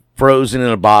 it's frozen in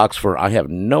a box for I have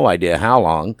no idea how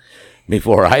long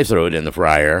before I throw it in the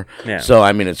fryer. Yeah. So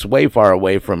I mean, it's way far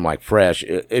away from like fresh.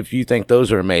 If you think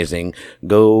those are amazing,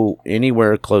 go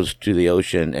anywhere close to the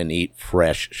ocean and eat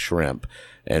fresh shrimp,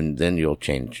 and then you'll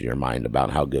change your mind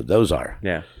about how good those are.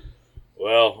 Yeah.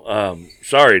 Well,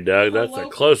 sorry, Doug. That's the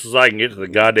closest I can get to the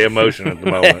goddamn ocean at the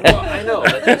moment. Well, I know.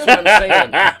 That's what I'm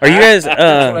saying. Are you guys...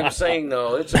 That's what I'm saying,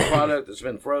 though. It's a product that's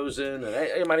been frozen, and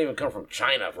it might even come from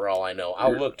China for all I know.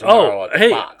 I'll look tomorrow at the hey,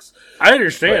 box. I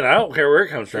understand. I don't care where it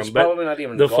comes It's from, but probably not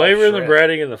even the Gulf flavor of the shrimp.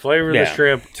 breading and the flavor of Yeah. the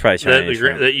shrimp It's probably that, Chinese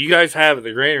shrimp. that you guys have at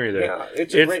the granary there. Yeah,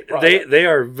 it's a great product. They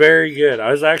are very good.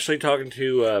 I was actually talking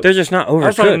to They're just not overcooked. I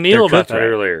was talking to Neil They're about cooked that right.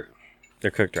 earlier. They're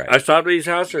cooked right. I stopped at his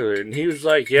house earlier, and he was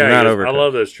like, "Yeah, They're not he goes, I overcooked.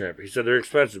 love those shrimp." He said they're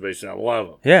expensive, but he said I love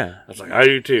them. Yeah. I was like, "I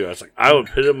do too." I was like, "I would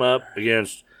put them up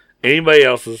against anybody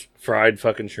else's fried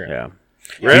fucking shrimp." Yeah.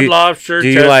 Red Do you- Lobster, Do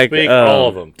you like Chesapeake, all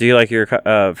of them. Do you like your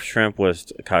shrimp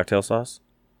with cocktail sauce?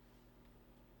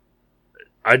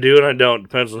 I do and I don't.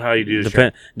 Depends on how you do the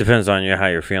shrimp. Depends on how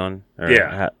you're feeling. Or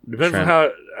Yeah, depends shrimp.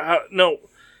 on how. No,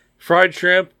 fried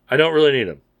shrimp. I don't really need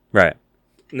them. Right.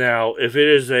 Now, if it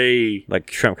is a Like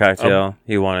shrimp cocktail,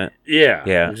 you want it. yeah,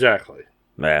 Yeah. exactly.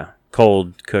 Yeah.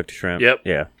 Cold cooked shrimp. Yep.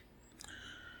 Yeah.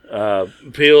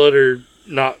 Peel it or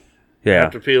not Yeah.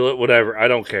 have to peel it, whatever. I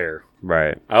don't care.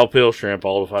 Right. I'll peel shrimp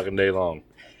all the fucking day long.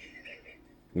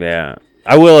 Yeah.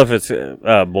 I will if it's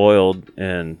boiled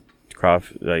in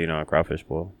a crawfish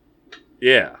boil.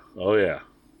 Yeah. Oh yeah.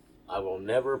 I will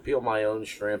never peel my own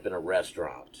shrimp in a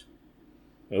restaurant.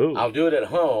 Ooh. I'll do it at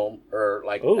home or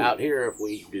like Ooh. out here if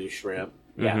we do shrimp.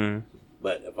 Yeah. Mhm.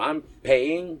 But if I'm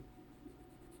paying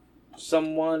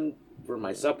someone for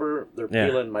my supper, they're Yeah.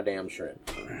 peeling my damn shrimp.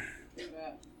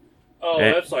 Oh,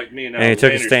 And- that's like me and and he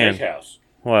took a Alexander's stand. Steakhouse.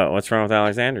 What? What's wrong with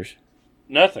Alexander's?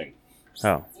 Nothing.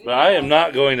 Oh. But I am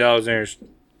not going to Alexander's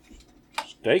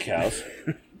Steakhouse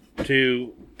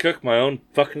to cook my own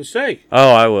fucking steak.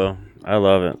 Oh, I will. I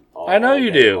love it. I know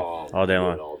you do. All day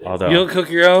long. All day You don't cook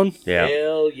your own? Yeah.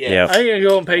 Hell yeah. Yeah. I ain't gonna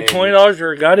go and pay $20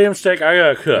 for a goddamn steak. I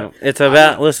gotta cook. It's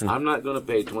about listen. I'm not going to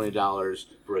pay $20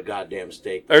 for a goddamn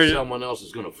steak Or- that someone else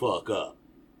is going to fuck up.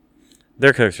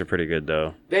 Their cooks are pretty good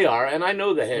though. They are, and I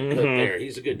know the head cook Mhm. there.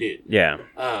 He's a good dude. Yeah.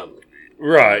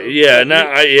 Right? Yeah. but Now,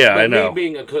 me- I but know. Me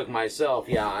being a cook myself,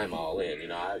 yeah, I'm all in. You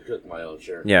know, I cook my own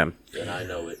shrimp. Yeah. And I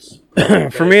know it's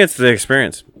For me, it's the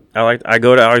experience. I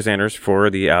go to Alexander's for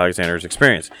the Alexander's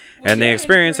experience, and the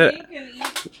experience that.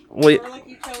 Well,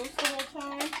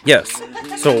 yes.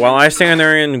 So while I stand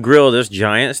there and grill this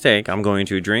giant steak, I'm going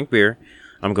to drink beer.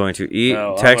 I'm going to eat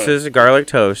No, I'm Texas garlic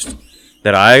toast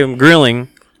that I am grilling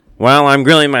while I'm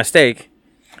grilling my steak.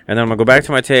 And then I'm going to go back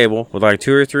to my table with like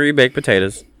 2 or 3 baked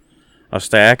potatoes, a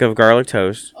stack of garlic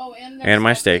toast, and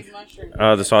my steak.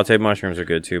 The sauteed mushrooms are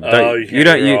good too. But you can't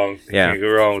go wrong. Yeah. You can't go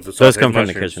wrong with the sauteed Those come from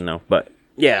the mushrooms. kitchen though. But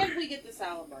yeah. And we get the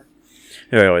salad bar.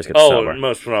 We always get the salad bar.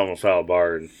 Most phenomenal salad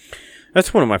bar. And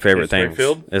That's one of my favorite In things.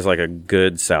 Springfield? Is like a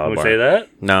good salad would bar. say that?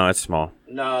 No, it's small.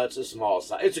 No, it's a small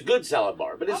size. It's a good salad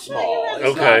bar, but it's I'll tell you small. what, It's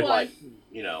Okay. not like,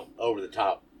 over the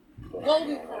top.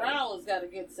 Golden Corral has got a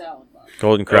good salad bar.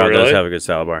 Golden Corral really? does have a good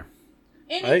salad bar.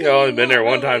 I think I've only been there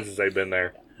one time since they've been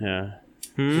there. Yeah.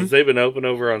 Since they've been open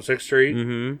over on 6th Street,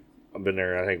 Mm-hmm. I've been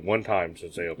there, I think, one time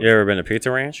since they opened. You ever been to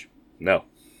Pizza Ranch? No.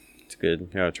 It's good. You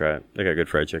gotta try it. They got good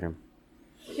fried chicken.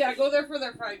 Yeah, go there for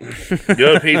their fried chicken.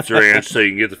 Go to Pizza Ranch so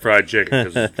you can get the fried chicken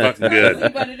because it's fucking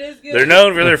good. But it is good. They're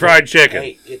known for their fried chicken.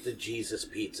 Hey, get the Jesus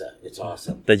pizza. It's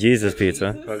awesome. The Jesus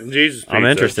Pizza. Fucking Jesus pizza. I'm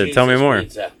interested. Tell me Jesus more.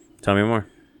 pizza. Tell me more.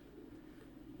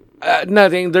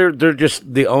 Nothing. They're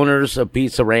just the owners of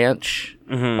Pizza Ranch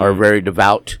are very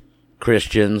devout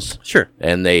Christians. Sure.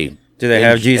 And they Do they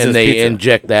have Jesus and they pizza?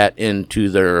 inject that into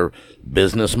their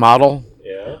business model.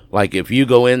 Yeah. Like if you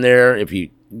go in there, if you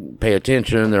pay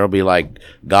attention, there'll be like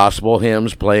gospel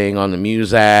hymns playing on the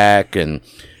music, and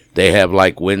they have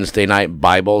like Wednesday night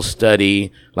Bible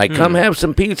study. Like, come have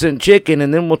some pizza and chicken,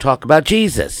 and then we'll talk about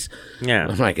Jesus. Yeah.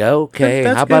 I'm like, okay,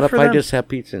 That's how good about if for I them. just have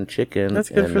pizza and chicken? That's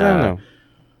good and, for them,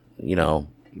 though.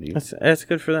 That's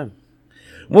good for them.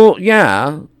 Well,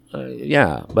 yeah,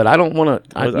 but I don't want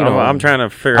to. I'm trying to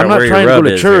figure I'm out not where trying your to rub go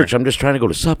to is church. here. I'm just trying to go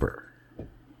to supper.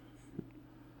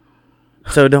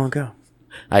 So don't go.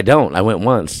 I don't. I went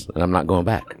once, and I'm not going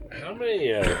back. How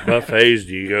many buffets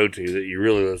do you go to that you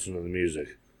really listen to the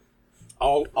music?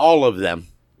 All of them.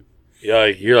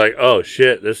 You're like, oh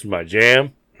shit, this is my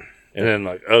jam, and then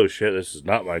like, oh shit, this is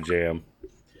not my jam.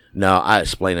 No, I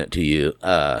explain it to you.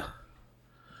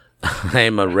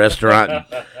 I'm a restaurant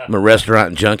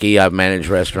junkie. I've managed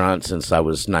restaurants since I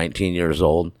was 19 years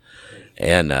old,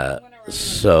 and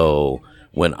so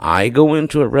when I go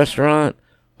into a restaurant,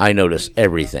 I notice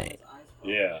everything.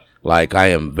 Yeah. Like I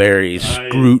am very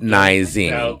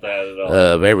scrutinizing Doubt that at all.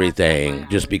 of everything,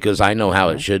 just because I know how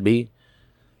it should be,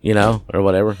 or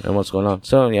whatever, and what's going on.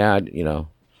 So yeah,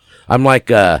 I'm like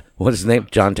what's his name,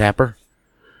 John Tapper.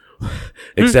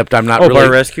 Except I'm not really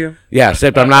Bar Rescue. Yeah,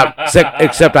 except I'm not.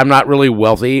 Except I'm not really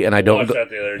wealthy, and I don't. Watched that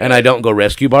the other day. And I don't go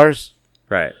rescue bars.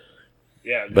 Right.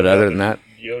 Yeah. But other than that,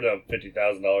 you would have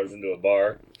 $50,000 into a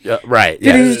bar. right? Dude,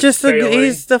 Yeah. he's just Failing.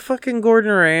 he's the fucking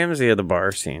Gordon Ramsay of the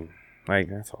bar scene. Like,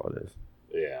 that's all it is.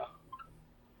 Yeah.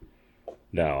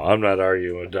 No, I'm not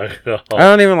arguing with Doug at all. I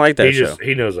don't even like that show.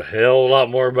 He knows a hell of a lot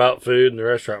more about food and the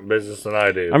restaurant business than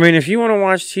I do. I mean, if you want to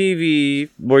watch TV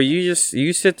where you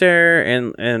sit there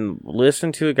and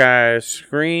listen to a guy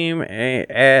scream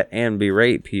at and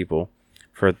berate people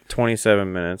for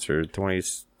 27 minutes or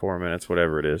 24 minutes,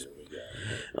 whatever it is.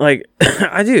 Like,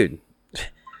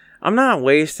 I'm not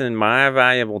wasting my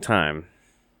valuable time.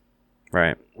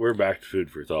 Right. We're back to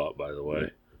food for thought, by the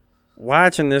way.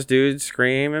 Watching this dude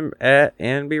scream at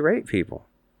and berate people.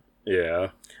 Yeah.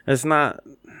 It's not.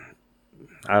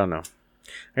 I don't know.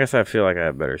 I guess I feel like I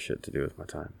have better shit to do with my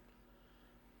time.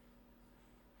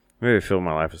 Maybe fill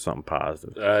my life with something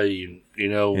positive. You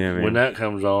know, Yeah, man. when that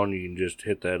comes on, you can just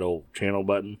hit that old channel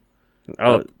button.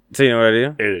 Oh, so you know what I do?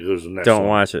 And it goes to the next Don't one.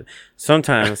 watch it.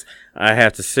 Sometimes I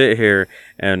have to sit here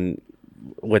and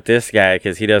with this guy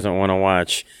because he doesn't want to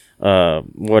watch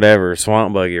whatever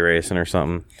swamp buggy racing or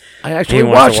something. I actually He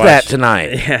wants watched to that watch-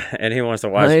 tonight. Yeah, and he wants to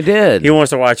watch. I did. He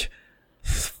wants to watch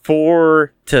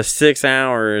 4 to 6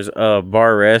 hours of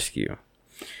Bar Rescue.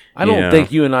 I don't you know.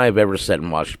 think you and I have ever sat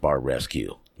and watched Bar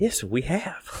Rescue. Yes, we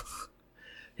have.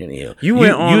 Anyhow, You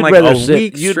went on you'd like rather a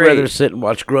week You'd straight. rather sit and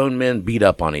watch grown men beat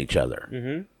up on each other.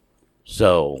 Mm-hmm.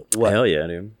 So what? Hell yeah,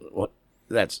 dude. What?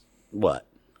 That's what?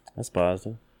 That's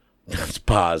positive. That's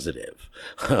positive.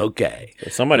 Okay.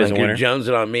 Somebody's like a winner. You're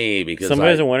jonesing on me because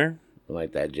Somebody's a winner.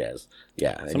 like that jazz.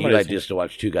 Yeah, and you Somebody's like a- just to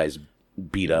watch two guys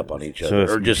beat up on each So other,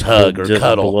 it's or just hug or just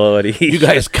cuddle. bloody. You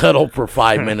guys cuddle for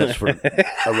 5 minutes for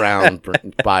a round for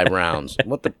 5 rounds.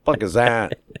 What the fuck is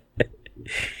that?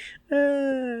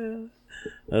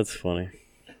 That's funny.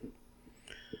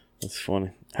 That's funny.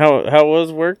 How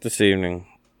was work this evening?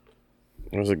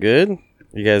 Was it good?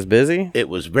 You guys busy? It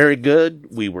was very good.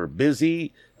 We were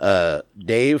busy.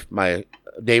 Dave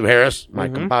Harris, my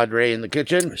compadre in the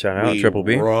kitchen. Shout out, we Triple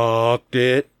B. Rocked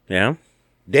it. Yeah.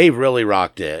 Dave really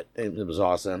rocked it. It was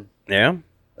awesome. Yeah.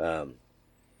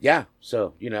 Yeah.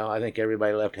 So, I think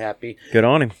everybody left happy. Good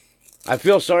on him. I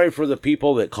feel sorry for the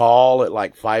people that call at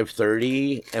like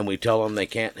 5:30 and we tell them they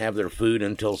can't have their food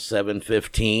until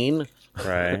 7:15.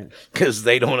 Right. Because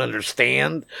they don't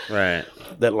understand Right.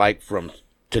 that, like, from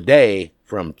today,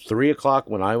 from 3 o'clock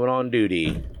when I went on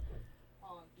duty,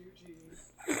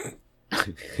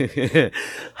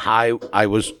 I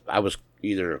was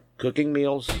either cooking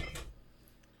meals,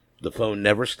 the phone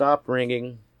never stopped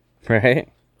ringing. Right.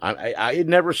 It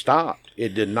never stopped.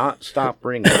 It did not stop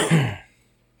ringing.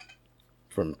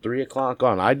 From 3 o'clock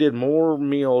on. I did more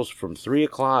meals from 3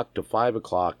 o'clock to 5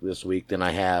 o'clock this week than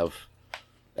I have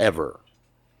ever.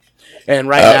 And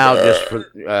right now, just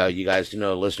for you guys to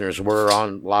know, listeners, we're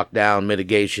on lockdown,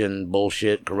 mitigation,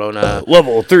 bullshit, corona.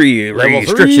 Level 3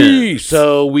 restrictions.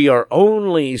 So we are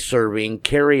only serving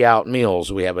carry-out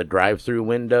meals. We have a drive-through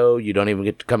window. You don't even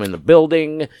get to come in the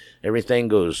building. Everything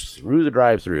goes through the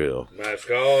drive-through. Mask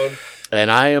on.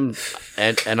 And I'm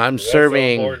That's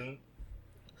serving... so important.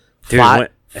 Dude,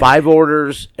 Five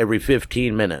orders every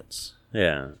 15 minutes.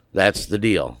 Yeah. That's the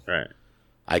deal. Right.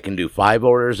 I can do 5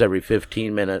 orders every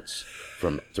 15 minutes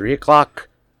from 3 o'clock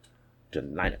to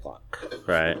 9 o'clock.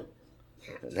 Right.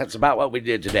 That's about what we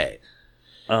did today.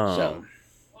 So,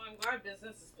 Well, I'm glad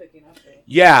business is picking up.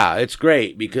 yeah, it's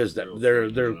great because they're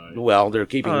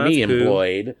keeping Oh, me that's cool.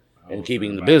 employed and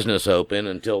keeping the business open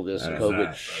until this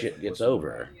COVID shit gets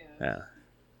over. Yeah.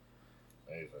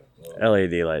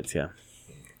 LED lights, yeah.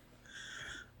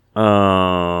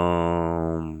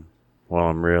 Well,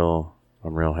 I'm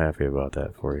real happy about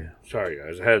that for you. Sorry,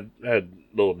 guys. I had a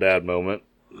little dad moment.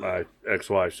 My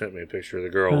ex-wife sent me a picture of the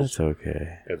girls That's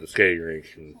okay. at the skating rink,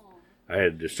 and I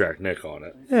had to distract Nick on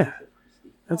it. Yeah.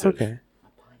 That's okay.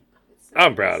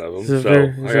 I'm proud of them, This is so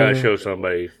very- I gotta show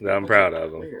somebody that I'm proud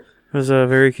of them. It was a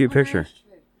very cute picture.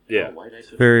 Yeah,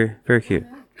 Very, very cute.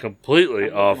 completely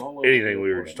off anything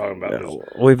we were just talking about. 'Cause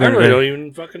We've I been. really don't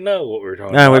even fucking know what we were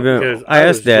talking Nah, about. we've been. because I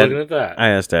was asked Dad. looking at that. I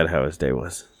asked Dad how his day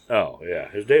was. Oh yeah,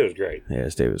 his day was great. Yeah,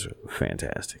 his day was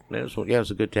fantastic. It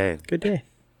was a good day. Good day.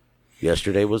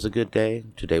 Yesterday was a good day.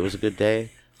 Today was a good day.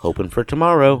 Hoping for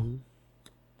tomorrow.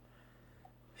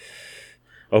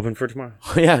 Open for tomorrow.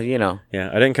 Yeah, you know. Yeah,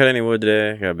 I didn't cut any wood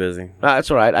today. I got busy.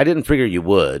 That's all right. I didn't figure you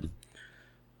would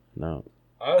No.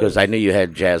 because I knew you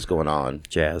had jazz going on.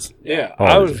 Jazz. Yeah, Oh,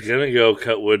 I was just- gonna go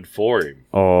cut wood for him,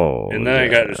 Oh. and then I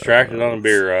got distracted on a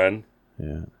beer run.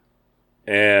 Yeah.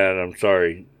 And I'm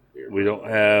sorry, we don't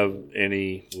have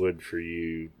any wood for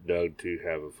you, Doug, to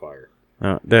have a fire.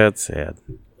 Oh, that's sad.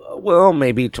 Well,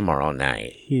 maybe tomorrow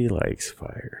night. He likes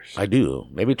fires. I do.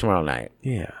 Maybe tomorrow night.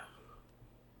 Yeah.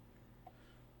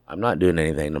 I'm not doing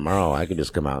anything tomorrow. I could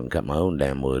just come out and cut my own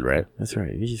damn wood, right? That's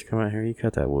right. You just come out here, you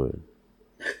cut that wood.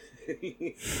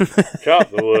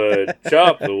 Chop the wood.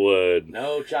 Chop the wood.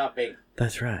 No chopping.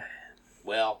 That's right.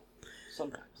 Well,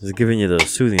 sometimes. Just giving you the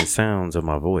soothing sounds of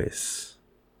my voice.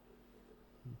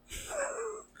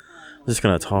 I'm just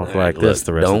gonna talk like this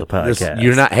the rest of the podcast.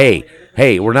 You're not.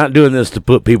 Hey, we're not doing this to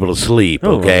put people to sleep.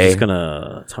 Oh, Okay. I'm just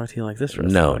gonna talk to you like this. The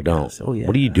rest No, of the don't. podcast. Oh yeah.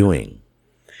 What are you doing?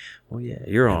 Oh yeah.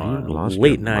 You're Have you on lost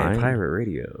Late your Night mind? Pirate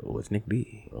Radio with Nick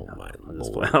B. Oh my I'm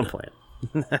just lord. I'm playing.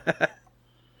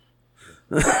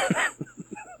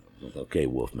 Okay,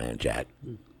 Wolfman Jack.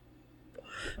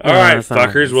 All right, it's not-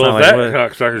 fuckers. it's Well, not if like that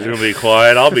what- cocksucker's going to be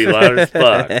quiet, I'll be loud as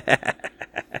fuck.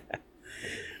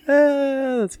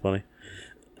 That's funny.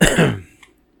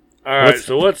 All right,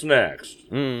 so what's next?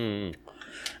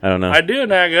 I don't know. I do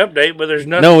an ag update, but there's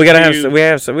nothing. No, we gotta to- have. We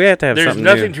have to have There's something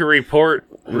nothing new. to report,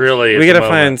 really. We at the gotta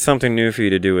moment. find something new for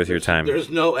you to do with your time. There's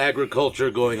no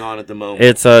agriculture going on at the moment.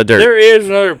 It's dirt. There is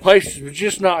another place, but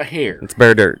just not here. It's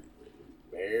bare dirt.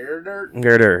 Bare dirt.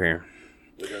 Bare dirt here.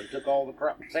 We done took all the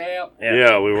crops out.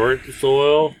 Yeah, we worked the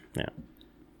soil. Yeah.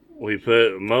 We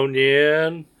put ammonia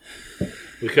in.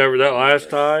 We covered that last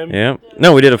time. Yeah.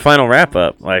 No, we did a final wrap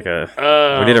up. We did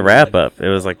a wrap up. It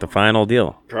was like the final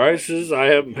deal. Prices I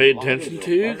haven't paid attention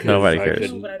to. 'cause Nobody I cares.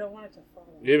 couldn't- But I don't want it to fall.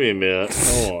 Give me a minute.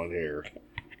 Hold on here,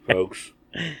 folks.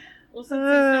 Well, since he's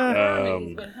not farming, Um,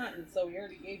 he's been hunting, so we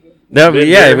already gave you. No, Been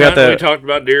yeah, deer we got hunting, we the. talked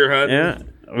about deer hunting. Yeah,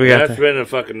 we got. That's been a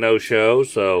fucking no-show.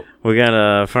 So We got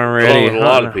a farm ready with a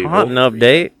lot of people. hunting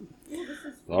update.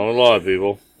 along with a lot of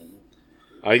people,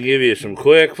 I can give you some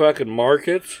quick fucking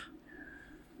markets.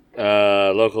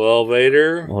 Local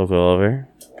elevator. Local over.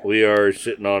 We are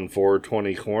sitting on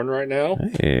 420 corn right now.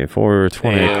 Hey,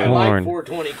 420 Yeah. I like corn.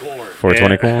 420 corn.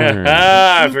 420 corn.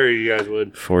 I figured you guys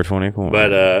would. 420 corn.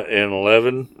 But in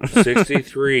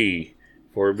 1163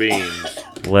 for beans.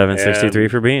 1163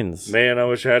 for beans. Man, I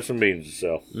wish I had some beans to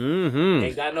sell. Mm-hmm.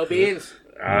 Ain't got no beans.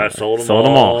 I sold them Sold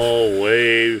 'em all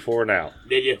way before now.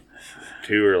 Did you?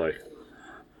 Too early.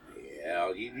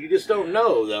 Yeah, you just don't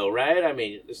know, though, right? I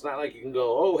mean, it's not like you can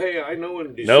go, oh, hey, I know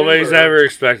in December. Nobody's ever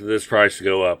expected this price to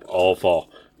go up all fall.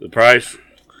 The price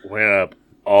went up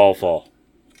all fall.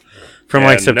 From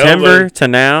like And September nobody- to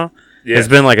now, Yes. it's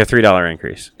been like a $3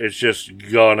 increase. It's just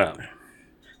gone up.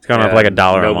 It's gone up like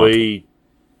 $1 a month. Nobody,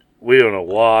 we don't know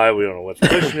why. We don't know what's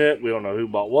pushing it. We don't know who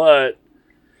bought what.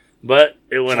 But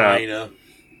it went up.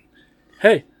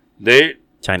 Hey, they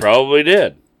China. probably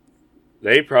did.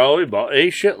 They probably bought a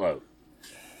shitload.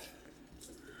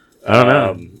 I don't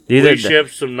know. We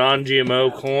shipped some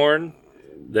non-GMO corn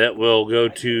that will go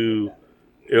to.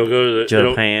 It'll go to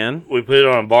Japan. We put it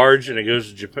on a barge and it goes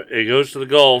to Japan. It goes to the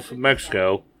Gulf of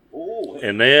Mexico,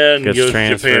 and then Gets goes to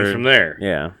transferred. Japan from there.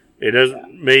 Yeah.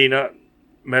 It may not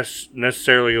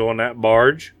necessarily go on that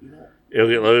barge. It'll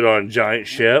get loaded on a giant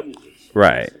ship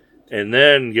Right. and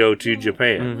then go to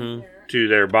Japan to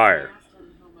their buyer.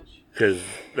 Because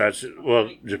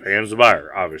Japan's the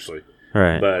buyer, obviously.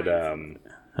 Right. But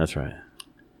That's right.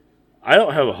 I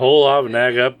don't have a whole lot of an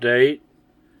ag update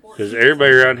because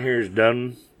everybody around here is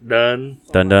done. Done.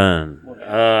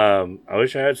 I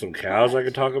wish I had some cows I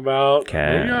could talk about.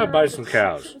 Maybe I'll buy some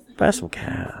cows. Buy some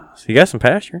cows. You got some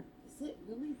pasture?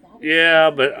 Yeah,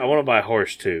 but I want to buy a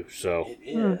horse too. So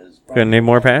Gonna need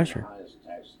more pasture.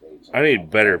 I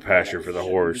need better pasture for the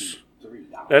horse.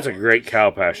 That's a great cow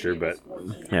pasture, but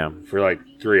Yeah. for like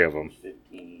 3 of them,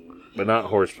 but not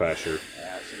horse pasture.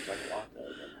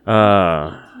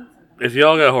 If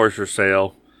y'all got a horse for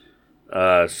sale,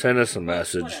 send us a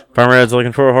message. Farmer Ed's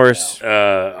looking for a horse.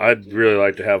 I'd really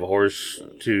like to have a horse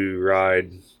to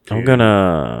ride. I'm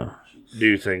gonna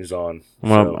do things on. I'm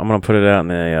gonna put it out in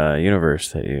the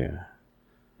universe that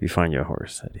you find your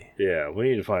horse, Eddy. Yeah, I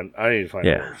need to find a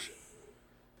Yeah. horse.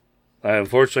 I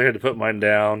unfortunately had to put mine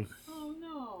down.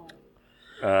 Oh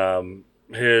no.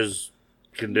 His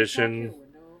condition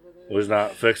was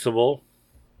not fixable.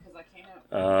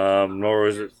 Nor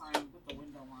was it.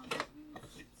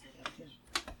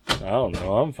 I don't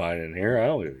know. I'm fine in here. I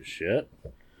don't give a shit.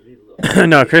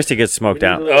 No, Christy gets smoked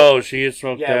out. Oh, she gets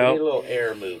smoked Yeah, we out. need a little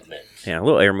air movement. Yeah, a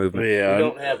little air movement. Yeah, We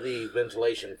don't have the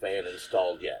ventilation fan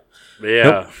installed yet. yeah.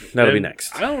 Nope. That'll be And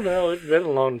next. I don't know. It's been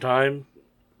a long time,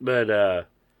 but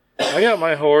I got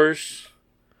my horse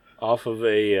off of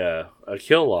a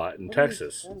kill lot in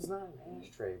Texas. That's not an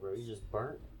ashtray, bro. You just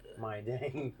burnt my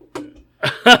dang thing, dude.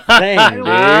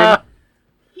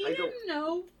 He didn't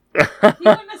know. He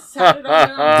wouldn't have set it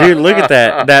on Dude, look at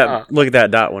that. Look at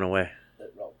that dot went away.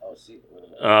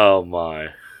 Oh my!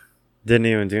 Didn't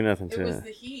even do nothing It to was it. the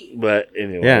heat. But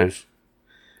anyways, Yeah.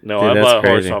 no, Dude, I that's bought a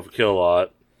horse crazy. off a kill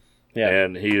lot, Yeah.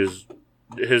 and his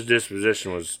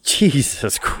disposition was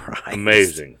Jesus Christ.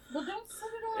 amazing. Well, don't set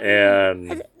it on.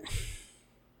 And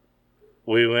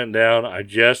we went down. I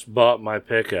just bought my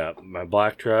pickup, my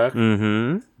black truck.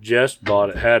 Mm-hmm. Just bought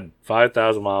it. Had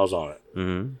 5,000 miles on it.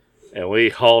 Mm-hmm. And we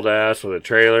hauled ass with a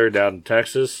trailer down to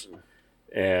Texas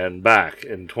and back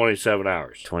in 27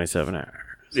 hours. 27 hours.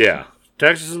 Yeah.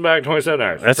 Texas and back in 27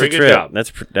 hours. That's Pretty a good trip. job.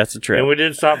 That's a trip. And we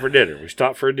didn't stop for dinner. We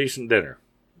stopped for a decent dinner.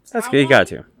 That's good. You got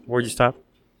to. Where'd you stop?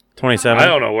 27? I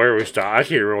don't know where we stopped. I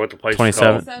can't remember what the place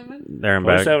 27. was called. 7? There and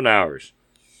back. 27 hours.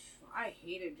 I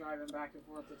hated driving back and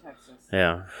forth to Texas.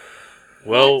 Yeah.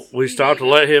 Well, we stopped to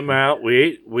let him out.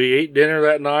 We ate dinner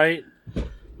that night.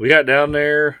 We got down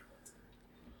there.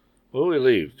 What did we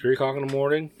leave? 3 o'clock in the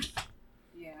morning?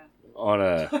 Yeah.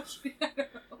 And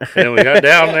then we got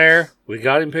down there. We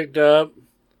got him picked up.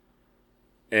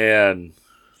 And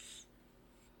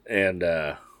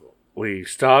we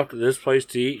stopped at this place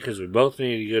to eat because we both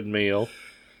needed a good meal.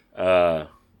 I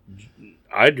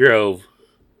drove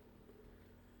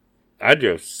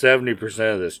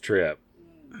 70% of this trip.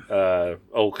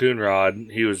 Old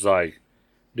Coonrod, he was like,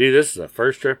 dude, this is the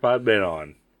first trip I've been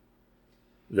on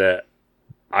that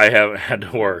I haven't had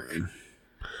to work.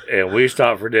 And we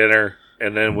stopped for dinner,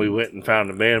 and then we went and found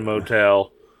a man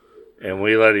motel, and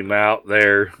we let him out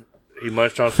there. He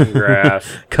munched on some grass.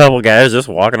 Couple guys just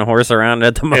walking a horse around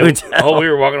at the motel. We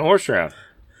were walking a horse around.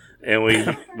 And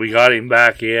we got him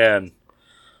back in,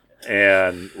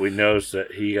 and we noticed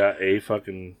that he got a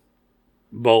fucking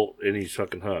bolt in his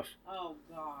fucking hoof. Oh,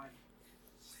 God.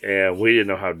 And we didn't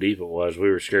know how deep it was. We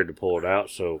were scared to pull it out,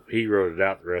 so he rode it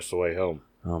out the rest of the way home.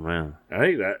 Oh, man. I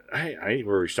think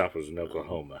where we stopped was in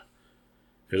Oklahoma.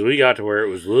 Because we got to where it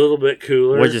was a little bit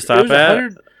cooler. Where'd you stop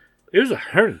at? It was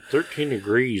 113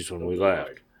 degrees when we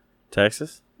left.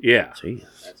 Texas? Yeah.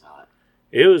 Jesus. That's hot.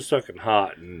 It was fucking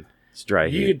hot, and It's dry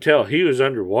you heat. could tell he was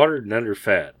underwater and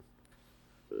underfed.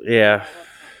 Yeah.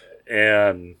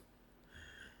 And,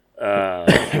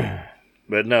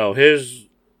 but no, his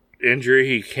injury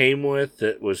he came with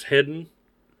that was hidden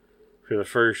for the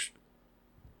first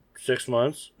 6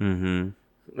 months. Mm-hmm.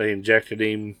 They injected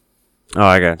him Oh,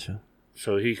 I got you.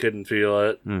 so he couldn't feel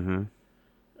it. Mm-hmm.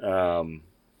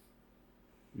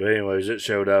 But anyways, it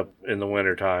showed up in the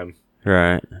wintertime.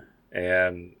 Right.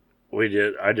 And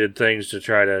I did things to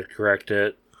try to correct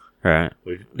it. Right.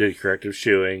 We did corrective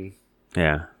shoeing.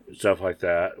 Yeah. Stuff like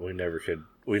that. We never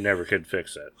could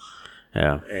fix it.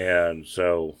 Yeah. And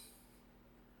so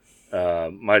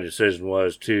my decision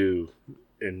was to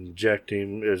inject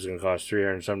him. It was going to cost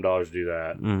 $300 some to do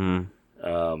that.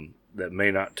 Mm-hmm. That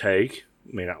may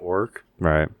not work.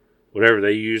 Right. Whatever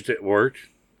they used, it worked,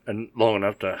 and long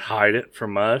enough to hide it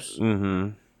from us. Mm-hmm.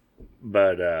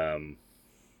 But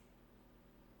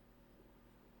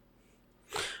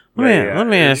let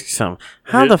me ask you something.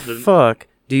 How the fuck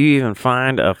do you even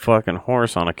find a fucking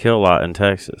horse on a kill lot in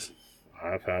Texas?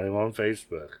 I found him on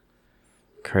Facebook.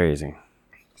 Crazy.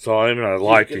 Saw him and I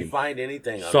liked You him. can find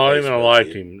anything on Saw him and I Facebook,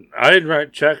 liked dude. him. I didn't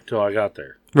write check till I got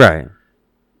there. Right.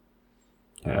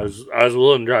 Yeah. I was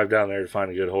willing to drive down there to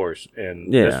find a good horse,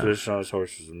 and Yeah. this position on this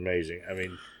horse was amazing. I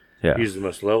mean, Yeah. he's the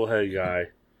most level-headed guy.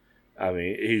 I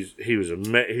mean, he's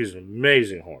an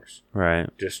amazing horse. Right.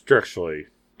 Just structurally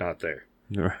not there,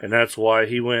 Right. and that's why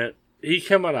he went. He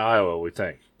came out of Iowa, we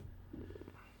think.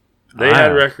 They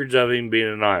had records of him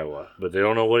being in Iowa, but they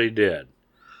don't know what he did.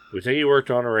 We think he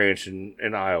worked on a ranch in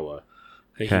Iowa.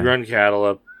 I think he run cattle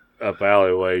up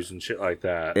alleyways and shit like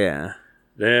that. Yeah.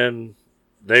 Then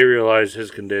they realized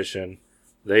his condition.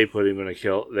 They put him in a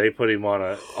kill. They put him on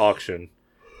an auction.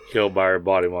 Kill buyer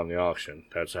bought him on the auction.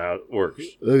 That's how it works.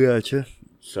 I gotcha.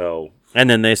 So, And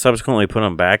then they subsequently put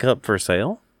him back up for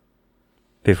sale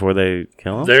before they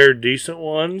kill him? they're decent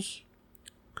ones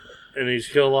in these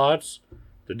kill lots.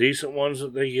 The decent ones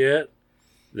that they get,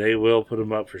 they will put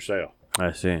them up for sale.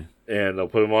 I see. And they'll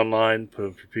put them online, put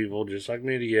them for people just like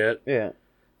me to get. Yeah.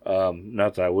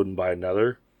 Not that I wouldn't buy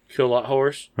another kill lot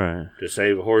horse Right. to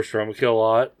save a horse from a kill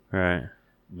lot. Right.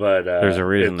 But There's a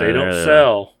reason if they they're don't there,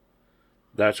 sell,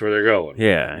 that's where they're going.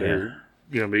 Yeah. They're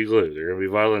going to be glue. They're going to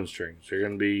be violin strings. They're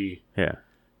going to be Yeah.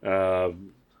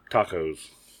 tacos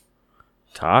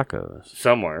Tacos.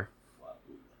 somewhere.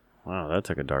 Wow, that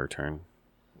took a dark turn.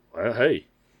 Well, hey.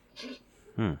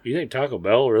 You think Taco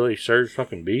Bell really serves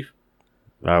fucking beef?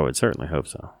 I would certainly hope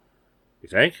so. You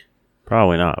think?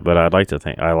 Probably not, but I'd like to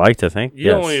think. I like to think. You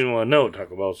yes. don't even want to know what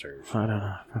Taco Bell serves. I don't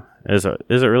know.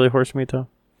 Is it really horse meat though?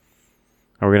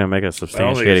 Are we gonna make a I don't think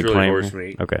substantiated it's really claim? horse here?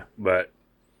 meat. Okay. But,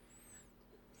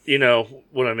 you know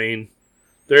what I mean?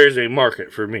 There is a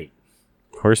market for meat.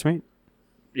 Horse meat?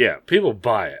 Yeah, people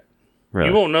buy it. Really?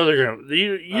 You won't know they're going to...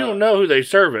 You don't know who they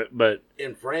serve it, but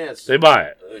In France, they buy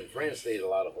it. in France, they eat a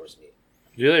lot of horse meat.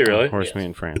 Do they really? Horse Yes. meat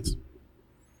in France.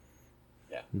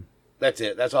 Yeah, that's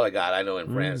it. That's all I got. I know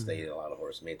in France they eat a lot of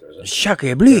horse meat. There's a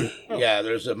Chacabli.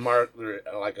 there's a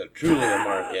like a truly a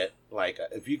market. Like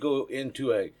if you go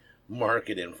into a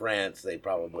market in France, they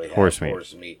probably have Horse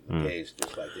horse meat. meat in case,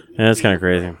 just like they do Yeah, that's kind of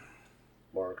beef crazy.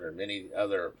 Pork or any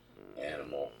other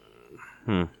animal.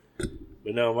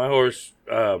 But no, my horse,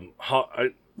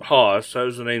 Hoss, that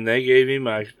was the name they gave him.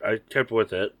 I kept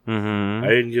with it. Mm-hmm. I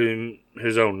didn't give him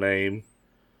his own name.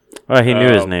 Well, he knew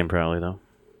his name probably though.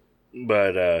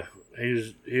 But he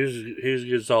was a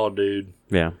good solid dude.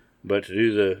 Yeah. But to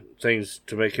do the things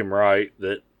to make him right,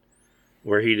 that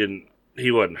where he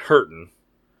wasn't hurting,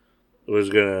 was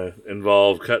going to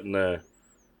involve cutting the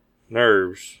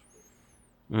nerves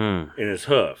in his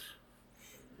hoof.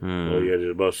 Well, you got to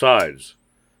do both sides.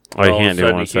 Oh, you All can't of a do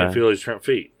sudden, one he can't side. feel his front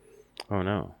feet. Oh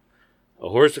no. A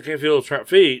horse that can't feel his front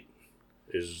feet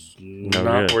is No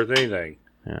not good. worth anything.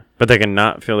 Yeah. But they can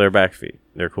not feel their back feet.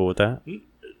 They're cool with that.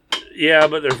 Yeah,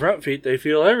 but their front feet, they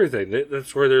feel everything.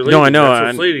 That's where they're leading. No, I know. That's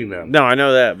what's leading them. No, I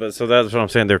know that. But so that's what I'm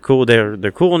saying. They're cool. They're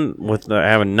cool with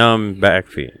having numb back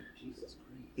feet.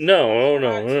 No.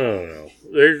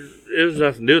 It was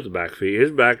nothing to do with the back feet.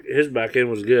 His back end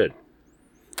was good.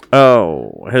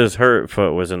 Oh, his hurt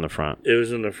foot was in the front. It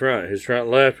was in the front. His front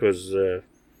left was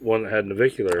one that had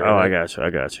navicular. Oh, on I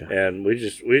it. got you. And we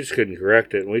just couldn't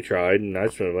correct it, and we tried, and I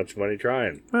spent a bunch of money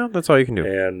trying. Well, that's all you can do.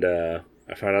 And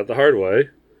I found out the hard way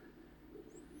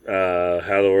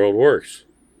how the world works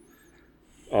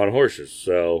on horses.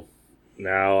 So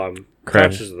now I'm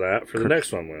conscious of that for the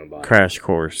next one I'm going to buy. Crash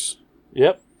course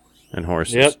Yep. in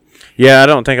horses. Yep. Yeah, I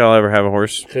don't think I'll ever have a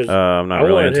horse. 'Cause I'm not I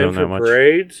really wanted into him them for that much.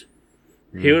 parades.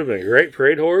 He would have been a great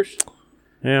parade horse.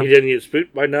 Yeah. He didn't get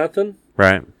spooked by nothing.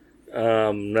 Right.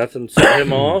 Nothing set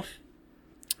him off.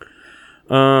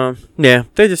 Yeah,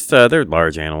 they just they're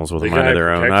large animals with The a mind guy of their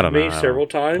own. I protected don't know. me several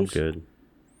times. I'm good.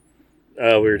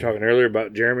 We were talking earlier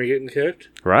about Jeremy getting kicked.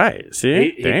 Right.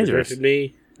 See, He dangerous. protected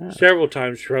me several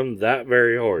times from that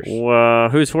very horse.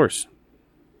 Whose horse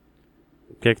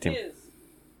kicked him?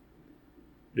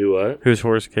 Do what? Whose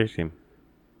horse kicked him?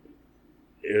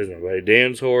 It was my buddy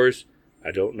Dan's horse.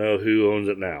 I don't know who owns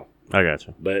it now, I got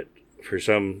you. but for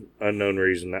some unknown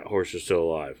reason, that horse is still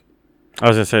alive. I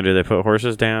was gonna say, do they put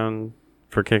horses down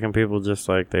for kicking people just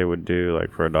like they would do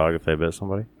like for a dog if they bit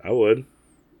somebody? I would.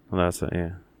 Well, that's it.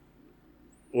 Yeah.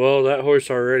 Well, that horse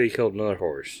already killed another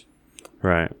horse.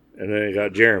 Right. And then it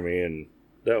got Jeremy, and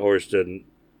that horse didn't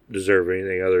deserve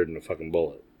anything other than a fucking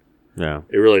bullet. Yeah.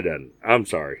 It really doesn't. I'm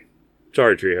sorry.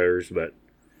 Sorry, tree huggers, but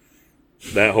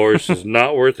that horse is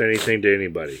not worth anything to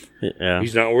anybody. Yeah.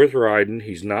 He's not worth riding.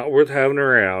 He's not worth having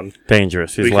around.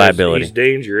 Dangerous. He's because liability. He's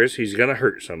dangerous. He's going to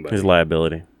hurt somebody. His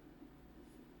liability.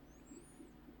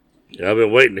 I've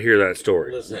been waiting to hear that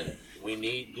story. Listen, we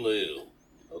need glue,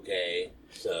 okay?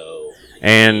 So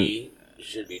And- he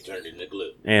should be turned into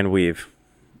glue. And weave.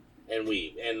 And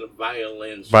weave. And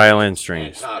violin Violin and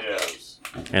strings. tacos.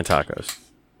 And tacos.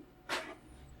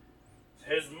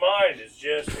 His mind is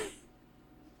just...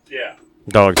 Yeah.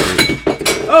 Dog treat.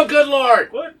 Oh, good Lord!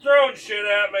 Quit throwing shit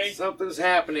at me. Something's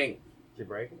happening. Did you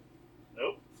break it?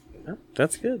 Nope. No,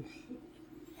 that's good.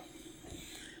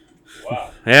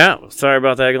 Wow. Yeah, sorry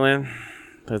about that, Glenn.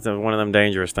 That's one of them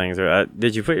dangerous things.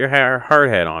 Did you put your hard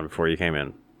hat on before you came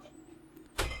in?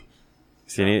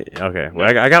 So you need, okay, well,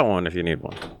 I got one if you need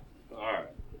one. All right.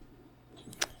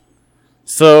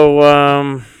 So,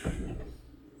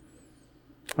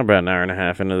 about an hour and a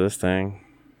half into this thing.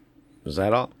 Is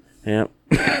that all? Yep.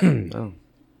 Oh.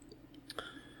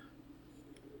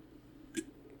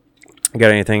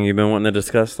 Got anything you've been wanting to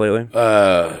discuss lately?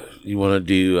 You want to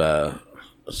do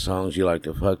songs you like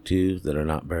to fuck to that are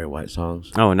not Barry White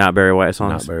songs? Oh, not Barry White Not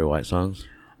songs? Barry White songs?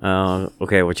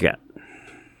 Okay, what you got?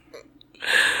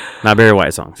 Not Barry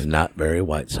White songs. Not Barry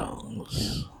White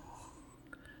songs.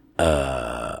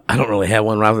 I don't really have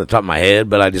one right off the top of my head,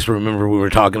 but I just remember we were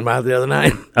talking about it the other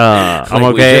night. I'm We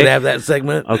should okay. have that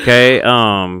segment. Okay,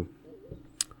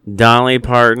 Dolly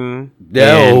Parton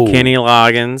No. and Kenny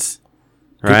Loggins,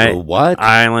 right? What?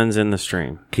 Islands in the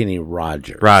Stream. Kenny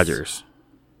Rogers. Rogers.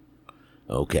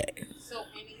 Okay. So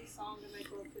any song to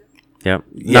make love to? Yep.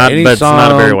 Yeah, any but song, it's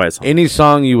not a Barry White song. Any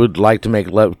song you would like to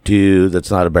make love to that's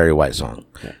not a Barry White song.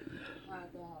 How about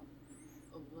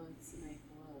Let's Make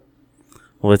Love?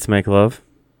 Let's Make Love.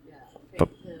 Yeah. B-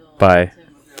 Faith Hill, by- Tim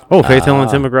McGraw. Oh, Faith Hill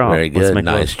and Tim McGraw. Very Let's good. Make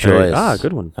Nice Love. Very- choice.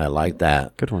 good one. I like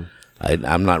that. Good one.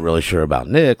 I'm not really sure about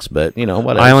Nick's, but you know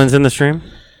what else? Islands in the Stream.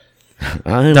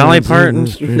 Islands Dolly in Parton.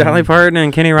 the stream. Dolly Parton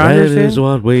and Kenny That Rogers. is dude?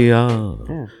 what we are.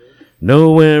 Yeah.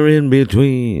 Nowhere in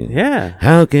between. Yeah.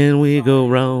 How can we go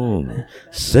wrong?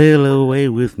 Sail away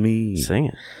with me Sing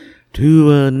it.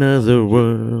 to another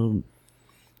world,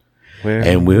 Where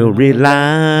and we'll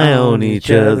rely on each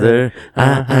other.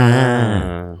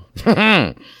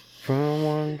 From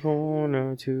one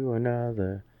corner to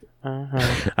another.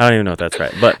 I don't even know if that's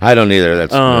right, but I don't either.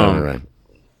 That's Um, right.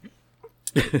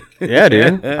 yeah,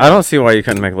 dude. I don't see why you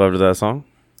couldn't make love to that song.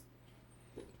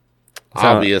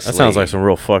 Obviously, That sounds like some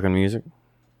real fucking music.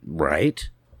 right.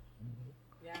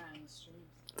 Yeah, in the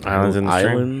streams. Islands in the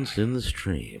Stream. Islands in the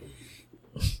stream.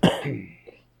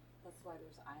 That's why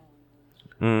there's islands.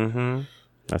 Mm-hmm.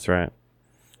 That's right.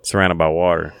 Surrounded by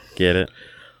water. Get it?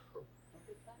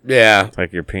 Yeah, It's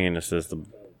like your penis is the.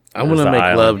 I want to the make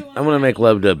island. love. I want to make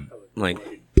love to like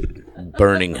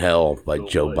 "Burning Hell" by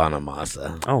Joe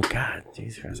Bonamassa. Oh God,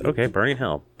 Jesus Christ. Okay, "Burning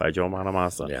Hell" by Joe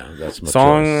Bonamassa. Yeah, that's my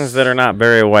Songs choice that are not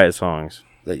Barry White songs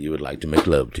that you would like to make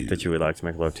love to. that you would like to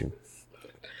make love to.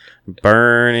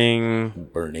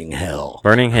 Burning Hell.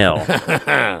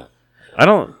 Hell. I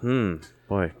don't.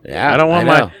 Boy. Yeah, I don't want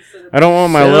I know. my. I don't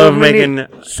want my So love many-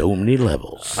 making. So many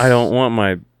levels. I don't want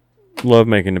my love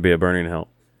making to be a burning hell.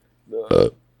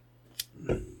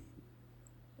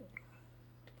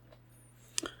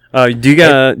 Do you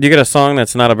get a song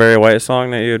that's not a Barry White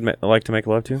song that you would like to make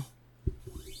love to?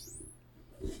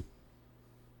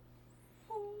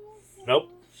 Nope.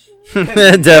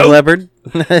 Def Leppard.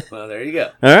 Well, there you go.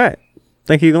 All right.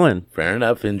 Thank you, Glenn. Fair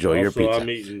enough. Enjoy your Also, pizza. I'm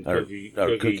eating Or- cookie,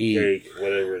 or cookie, cake,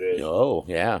 whatever it is. Oh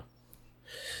yeah.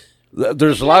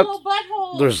 There's lots. Little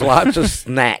butthole. There's lots of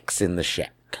snacks in the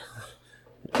shack.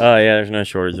 Oh yeah, there's no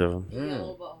shortage of them.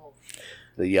 Little butthole.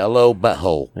 The yellow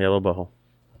butthole. Yellow butthole.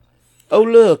 Oh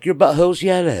look, your butthole's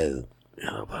yellow.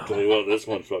 Tell you what, this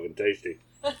one's fucking tasty.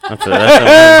 That's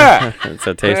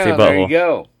a tasty Yeah, butthole. there you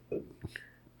go.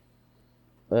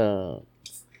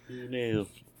 Who knew?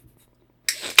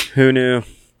 Who knew?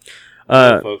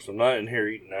 Folks, I'm not in here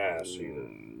eating ass either.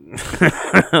 looks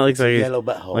like he's Yellow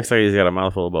butthole. Looks like he's got a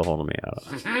mouthful of butthole to me out.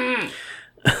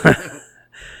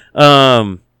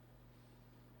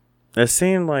 It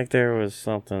seemed like there was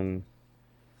something.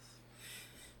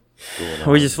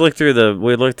 We looked through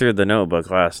the notebook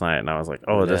last night, and I was like,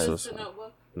 "Oh, this Yeah. is The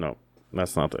Notebook. no,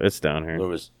 that's not. It's down There here.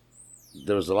 was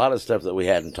there was a lot of stuff that we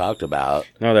hadn't talked about,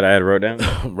 No, that I had wrote down.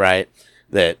 right?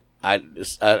 That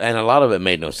and a lot of it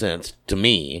made no sense to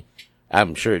me.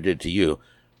 I'm sure it did to you.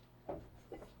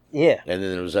 Yeah. And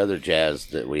then there was other jazz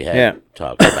that we Yeah. hadn't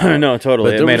talked about. No,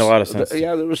 totally. But It there made a was- lot of sense.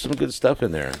 Yeah, there was some good stuff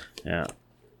in there. Yeah.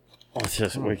 Let's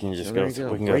just we can just So go. there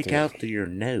you We can go Break through. out to your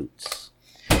notes.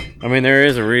 I mean, there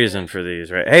is a reason for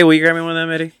these, right? Hey, will you grab me one of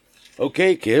them, Eddie?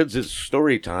 Okay, kids, it's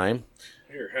story time.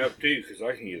 Here, have two, because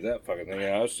I can use that fucking thing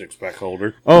out. It's a 6-pack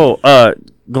holder. Oh,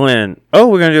 Glenn. Oh,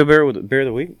 we're gonna do a beer of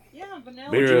the week. Yeah, vanilla.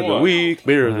 Beer of the week,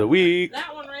 beer of the week.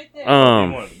 That one right there. He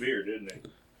wanted beer, didn't he?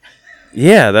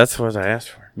 Yeah, that's what I asked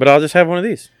for. But I'll just have one of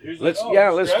these. Let's Oh,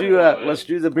 let's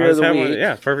do the beer I'll of just the have week one.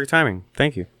 Yeah, perfect timing.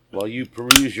 Thank you. while you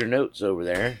peruse your notes over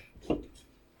there. You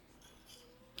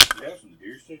have some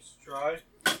deer sticks to try?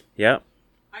 Yep.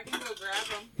 I can go grab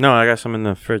them. No, I got some in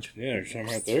the fridge. Yeah, there's some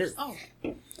right there. Oh.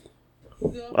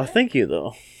 Thank you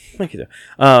though. Thank you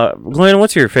though. Glenn,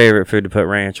 what's your favorite food to put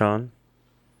ranch on?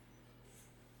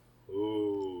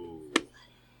 Ooh.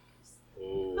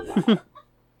 Ooh.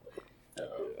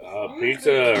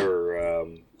 Pizza or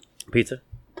Pizza.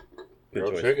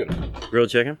 grilled chicken. Grilled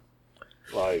chicken.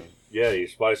 Like, yeah, you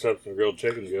spice up some grilled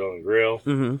chicken, get on the grill,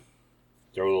 Mm-hmm.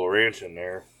 throw a little ranch in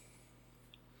there,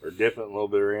 or dip it in a little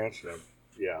bit of ranch. And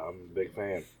I'm a big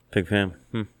fan. Big fan.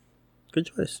 Good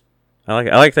choice. I like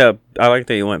it. I like that. I like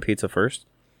that you went pizza first.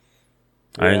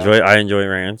 Yeah. I enjoy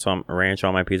ranch on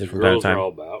my pizza from time to Girls are time. all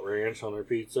about ranch on their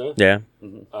pizza. Yeah,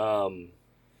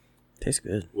 tastes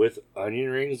good. With onion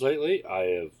rings lately, I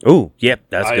have Oh, yep,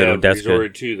 that's I good. have That's good.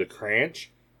 resorted to the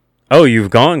Cranch. Oh, you've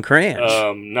gone ranch.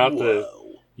 Not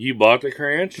you bought the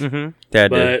Cranch, Mm-hmm.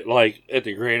 Dad did. but like at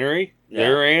the granary,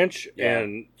 their ranch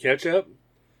and ketchup,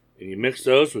 and you mix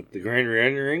those with the granary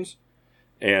onion rings,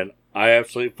 and I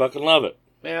absolutely fucking love it.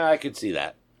 Yeah, I could see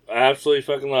that. I absolutely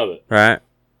fucking love it. Right.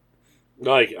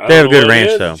 Like I They have don't know good what it ranch,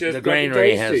 is, though. it's just The fucking Granary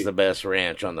tasty. has the best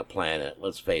ranch on the planet.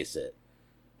 Let's face it.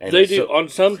 And They it's do so- on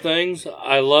some things.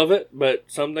 I love it, but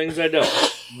some things I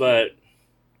don't. But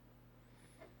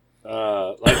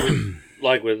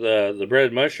like with the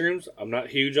breaded mushrooms, I'm not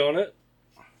huge on it.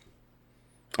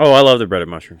 Oh, I love the breaded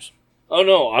mushrooms. Oh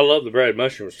no, I love the breaded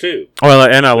mushrooms too. Oh,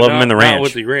 and I love them in the Not ranch.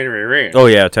 with the granary ranch. Oh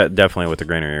yeah, definitely with the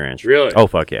granary ranch. Really? Oh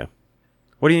fuck yeah.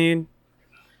 What do you need?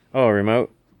 Oh, a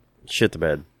remote. Shit the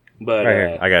bed. But Right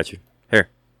here. I got you. Here.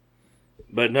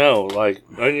 but no, like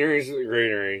onion rings at the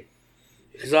granary.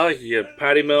 Because I like to get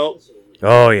patty melt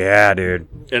Oh yeah, dude.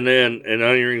 and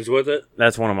onion rings with it.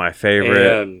 That's one of my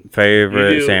favorite And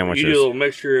favorite sandwiches. You do a little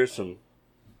mixture of some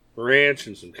ranch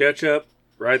and some ketchup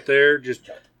right there.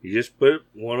 You just put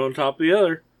one on top of the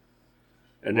other,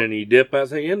 and then you dip that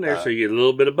thing in there, so you get a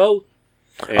little bit of both.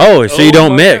 And, Oh, so you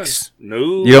don't my mix. God.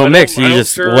 No, You don't mix. I You don't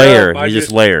just stir it layer. up. I You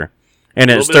just layer,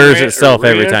 and a it little bit of stirs ranch- itself or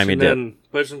every ranch time you and dip. then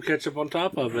put some ketchup on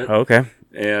top of it. Okay,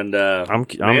 And I'm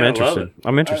man, I love interested. it.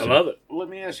 I'm interested. I love it. Let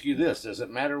me ask you this. Does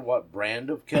it matter what brand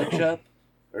of ketchup?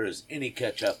 Or is any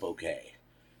ketchup okay?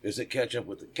 Is it ketchup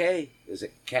with a K? Is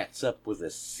it catsup with a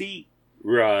C?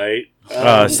 Right.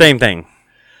 Same thing.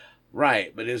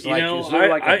 Right, but is You like know, is there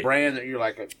like a I- brand that you're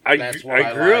like I that's what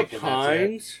I grew like up and that's it?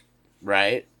 Heinz,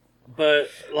 Right? but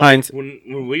like Heinz. when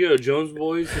we go to Jones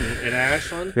Boys in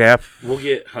Ashland, Yeah. we'll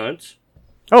get Hunt's.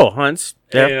 Oh, Hunt's.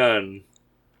 Yeah. And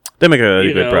They make a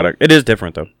you good know, product. It is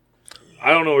different though. I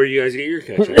don't know where you guys get your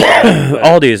ketchup. but,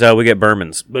 Aldi's, we get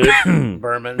Berman's. but it's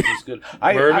Berman's is good.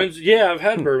 Bourbon's. Yeah, I've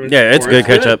had Bourbon's. Yeah, it's before. good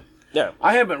ketchup.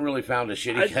 I haven't really found a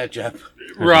shitty ketchup.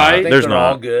 I Right. think There's they're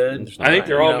all not. good. I think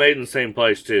they're You all know. made in the same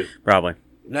place too. Probably.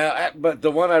 No, but the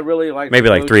one I really like, Maybe to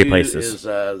like go 3 to places. is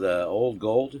the Old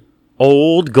Gold.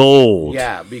 Old Gold.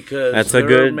 Yeah, because That's a they're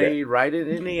good- made right in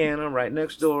Indiana, right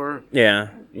next door. Yeah.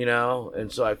 You know, and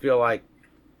so I feel like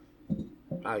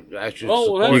I should.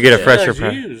 Oh, well, support You get a them. fresher that's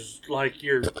price. used like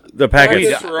your The packets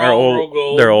Packets are are all real old.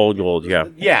 gold. They're old gold. Yeah.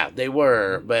 Yeah, they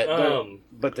were, but Um,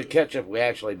 but the ketchup we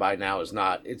actually buy now is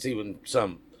not. It's even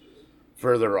some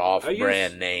further off I guess-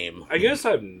 brand name. I guess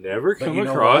I've never But come you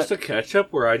know across what? a ketchup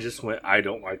where I just went, I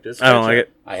don't like this. I don't like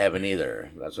it. I haven't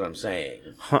either. That's what I'm saying.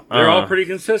 They're all pretty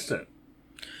consistent.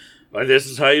 Like this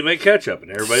is how you make ketchup,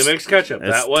 and everybody makes ketchup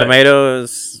It's that way.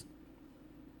 tomatoes.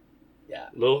 Yeah.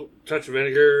 Little touch of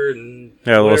vinegar and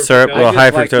Yeah, a little whatever syrup, you a little got. high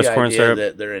just like fructose the corn idea syrup.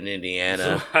 That they're in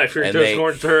Indiana. high fructose they-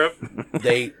 corn syrup.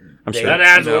 They I'm they, sure. That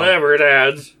adds you know, whatever it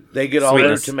adds. They get all their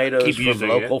Sweetness. tomatoes Keep from using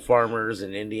local farmers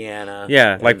in Indiana.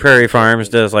 Yeah, like And- Prairie Farms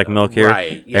does like milk here.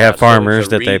 Right. They yeah, have so farmers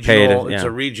it's a that they pay to. regional- It's Yeah.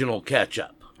 a regional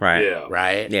ketchup, Right. Yeah.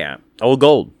 right? Yeah. Old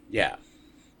gold. Yeah.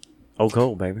 Old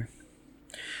gold, baby.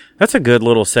 That's a good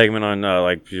little segment on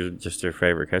like just your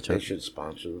favorite They ketchup. should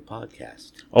sponsor the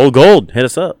podcast. Old gold, hit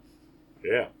us up.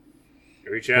 Yeah.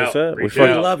 Reach out. What's up? Reach We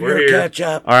out. We love We're your here.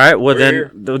 ketchup. All right. Well,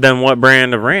 We're then what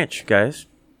brand of ranch, guys?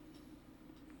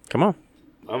 Come on.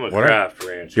 I'm a What? craft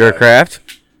ranch. You're a guy.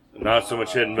 Kraft? Not so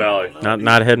much Hidden Valley.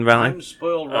 Not Hidden Valley? I'm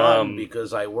spoiled rotten Um,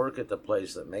 because I work at the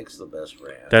place that makes the best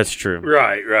ranch. That's true.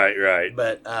 Right.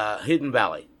 But Hidden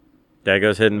Valley. That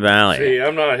goes Hidden Valley. See,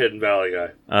 I'm not a Hidden Valley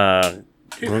guy.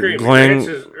 Too creamy. Glenn,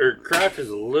 Kraft is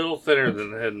a little thinner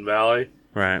than the Hidden Valley,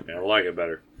 right. and I like it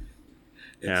better.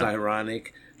 It's Yeah.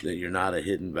 ironic that you're not a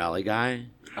Hidden Valley guy,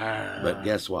 but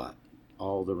guess what?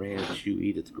 All the ranch you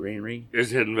eat at the granary, It's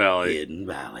Hidden Valley. Hidden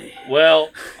Valley. Well,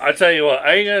 I tell you what,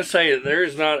 I ain't gonna say that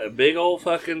there's not a big old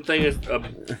fucking thing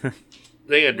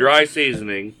of dry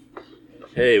seasoning.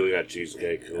 Hey, we got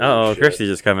cheesecake. Holy Oh, shit. Christy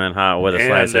just come in hot with a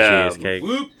slice of And, cheesecake.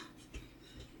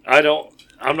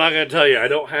 I'm not gonna tell you. I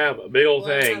don't have a big old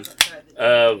thing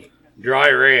of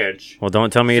dry ranch. Well,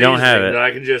 don't tell me you don't have seasoning that it.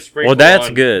 I can just sprinkle. Well, that's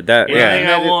on good. That anything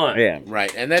yeah, I want. yeah,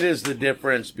 Right, and that is the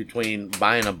difference between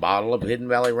buying a bottle of Hidden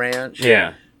Valley Ranch.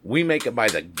 yeah, We make it by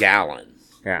the gallon,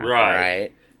 yeah. Right.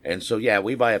 right? And so, yeah,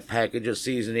 we buy a package of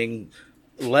seasoning,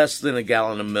 less than a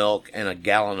gallon of milk, and a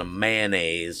gallon of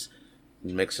mayonnaise.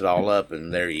 Mix it all up,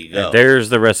 and there you go. There's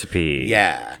the recipe.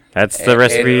 Yeah. That's the And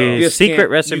recipe, you just secret can't-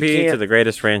 you recipe to can't- the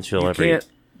greatest ranch you'll You ever eat. can't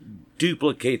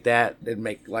duplicate that and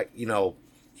make,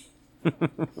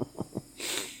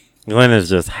 Glenn is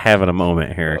just having a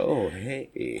moment here. oh,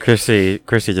 hey. Chrissy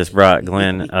just brought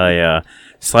Glenn a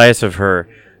slice of her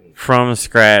from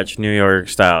scratch New York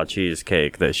style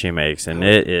cheesecake that she makes, and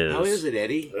it is, How is it,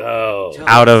 Eddie? Oh.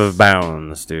 out of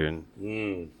bounds, dude.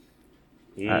 Mm.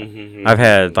 Mhm. I've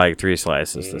had like 3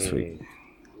 slices this week.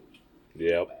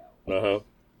 Yep.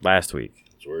 Last week.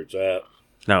 That's where it's at.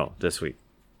 No, this week.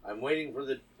 I'm waiting for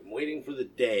the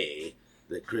day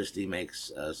that Christy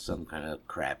makes some kind of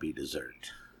crappy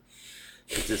dessert.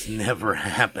 It just never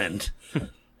happened.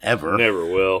 Ever. Never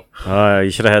will. You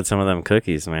should have had some of them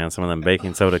cookies, man. Some of them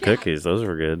baking soda cookies. Those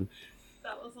were good.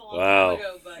 That was a long Wow. time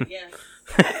ago, but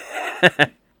yes.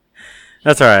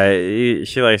 That's all right.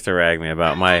 She likes to rag me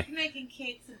about my. I'm making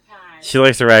cakes and pies. She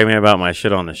likes to rag me about my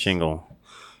shit on the shingle.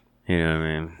 You know what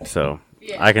I mean? So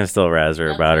Yeah. I can still razz her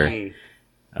That's about her right.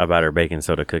 about her baking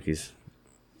soda cookies.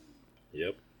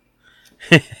 Yep.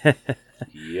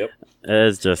 Yep.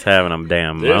 It's just having a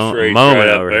damn This moment race right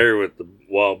up over. there with the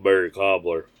wild berry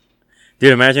cobbler.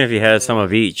 Dude, imagine if you had some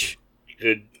of each.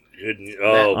 Good.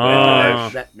 Oh,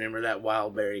 gosh. Remember that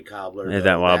wild berry cobbler? Yeah,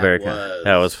 that wild berry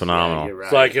that was phenomenal. you're right.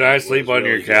 It's like, can I It sleep was on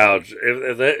your really good. couch?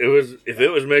 If it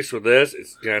was mixed with this,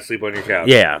 it's can I sleep on your couch?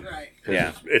 Yeah, Right.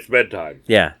 yeah, It's bedtime.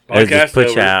 yeah. It just Podcast put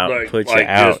you over, out. like- Put you like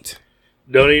out. just-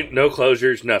 Don't eat, no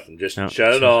closures, nothing. Just No,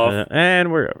 shut it off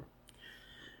and we're over.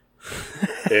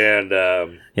 and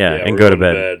Yeah, and we're go to going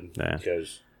bed. Yeah.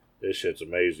 because this shit's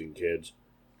amazing, kids.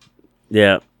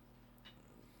 Yeah,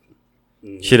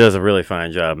 Mhm. she does a really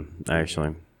fine job,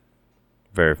 actually.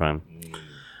 Very fine.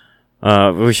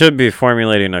 We should be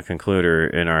formulating a concluder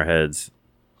in our heads.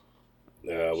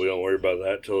 We don't worry about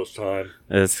that till it's time.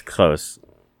 It's close.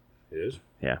 It is.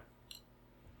 Yeah.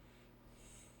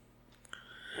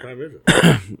 What time is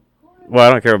it? Well,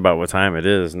 I don't care about what time it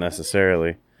is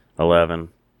necessarily. 11.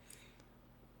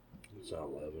 It's not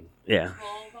 11. Yeah.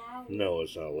 No,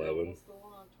 it's not 11.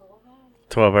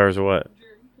 12 hours of what?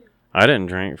 I didn't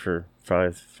drink for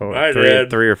I 3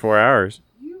 did. or 4 hours.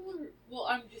 You were, well,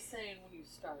 I'm just saying when you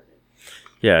started.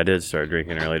 Yeah, I did start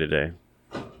drinking early today.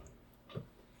 11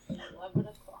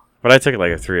 o'clock. But I took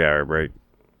like a 3-hour break.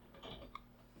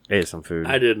 Ate some food.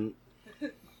 I didn't.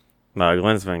 No,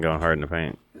 Glenn's been going hard in the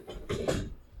paint.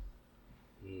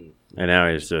 And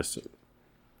now he's just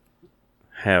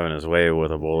having his way with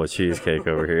a bowl of cheesecake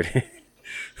over here.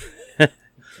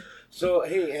 So,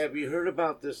 hey, have you heard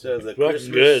about this, the Fucking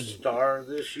Christmas good. star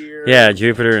this year? Yeah,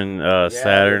 Jupiter and Yeah,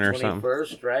 Saturn the or something.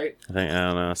 21st, right? I think, I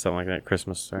don't know, something like that.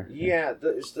 Christmas star. Yeah,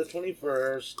 it's the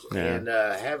 21st, Yeah. and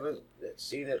haven't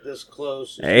seen it this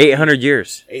close. 800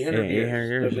 years. 800 years. 800 There's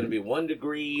years. going to be 1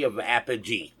 degree of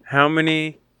apogee. How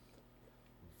many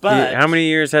But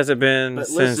years has it been But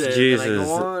since listen, Jesus and I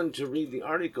go on to read the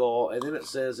article, and then it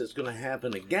says it's going to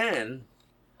happen again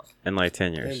in like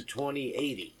 10 in years?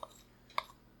 2080.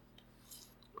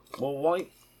 Well, why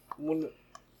wouldn't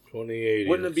 2080.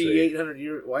 it let's be see. 800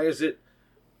 years? Why is it?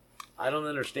 I don't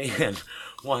understand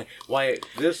why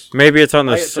this. Maybe it's on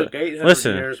the Why it took 800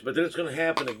 listen. years, but then it's going to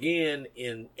happen again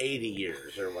in 80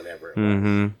 years or whatever.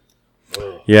 Mm-hmm.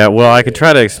 Yeah, well, I could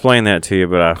try to explain that to you,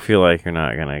 but I feel like you're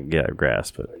not gonna get a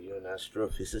grasp it. Are you an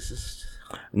astrophysicist?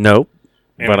 Nope.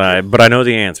 But I know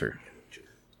the answer.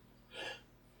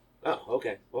 Oh,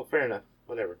 okay. Well, fair enough.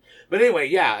 Whatever. But anyway,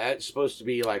 yeah, it's supposed to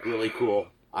be like really cool.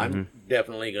 I'm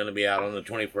definitely going to be out on the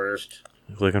 21st.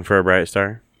 Looking for a bright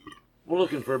star? We're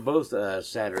looking for both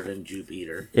Saturn and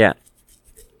Jupiter. Yeah.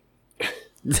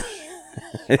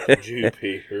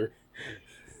 Jupiter.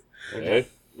 Okay.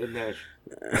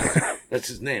 That's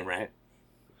his name, right?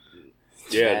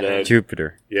 Yeah, Doug.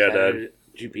 Jupiter. Yeah, Doug. Saturn,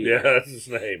 Jupiter. Yeah, that's his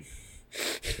name.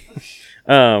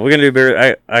 We're gonna do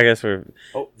beer. I guess we're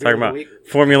Oh, talking about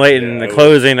formulating the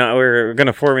closing. We're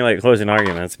gonna formulate closing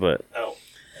arguments, but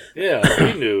Yeah,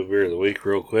 we can do a beer of the week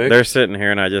real quick. they're sitting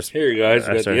here, and I just Here, you guys,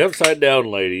 got the Upside Down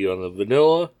Lady on the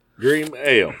Vanilla Dream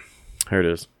Ale. here it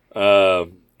is.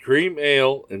 Cream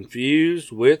ale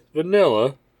infused with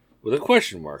vanilla with a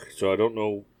question mark. So I don't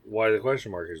know why the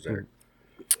question mark is there.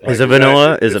 Is it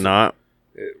vanilla? Is it not?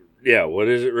 Yeah, what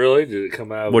is it really? Did it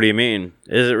come out? What do you mean?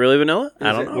 Is it really vanilla?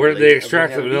 I don't know. Where did they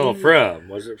extract the vanilla from?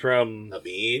 Was it from... A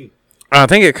bean? I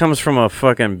think it comes from a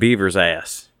fucking beaver's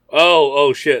ass.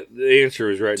 Oh, shit. The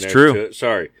answer is right next true. to it.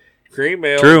 Sorry. Cream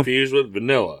ale True. infused with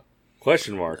vanilla.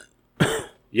 Question mark.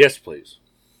 Yes, please.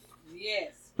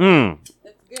 Yes.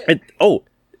 That's good.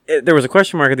 There was a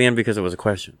question mark at the end because it was a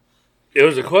question. It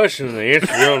was a question, and they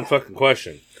answered your own fucking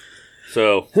question.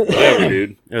 So, whatever,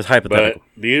 dude. It was hypothetical.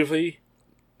 But beautifully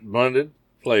blended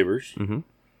flavors. Mm-hmm.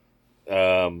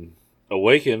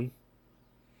 Awaken.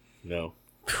 No.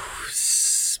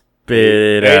 Spit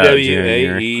it out,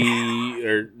 Junior. A-W-A-E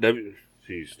or W.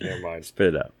 Jeez, never mind.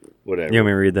 Spit it out. Whatever. You want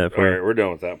me to read that All for right, you? we're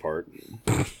done with that part.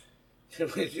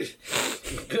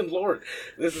 Good Lord.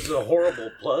 This is a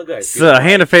horrible plug, I It's feel.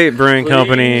 Hand of Fate Brewing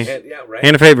Company. Yeah, right.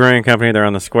 Hand of Fate Brewing Company. They're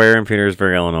on the square in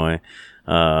Petersburg, Illinois.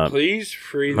 Please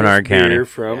free Menard this beer County.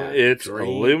 from its Drink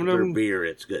aluminum their beer.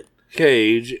 It's good.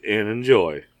 cage and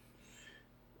enjoy.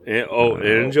 And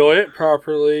enjoy it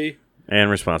properly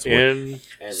And responsible. in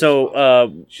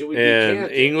Should we in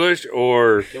decant it? English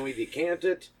or Can we decant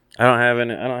it? I don't have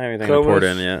anything to Come pour with-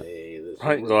 in yet. Hey, this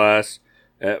pint is- glass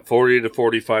at 40 to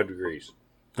 45 degrees.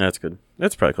 That's good.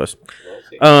 That's probably close.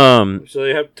 well, see.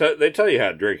 So they tell you how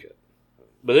to drink it.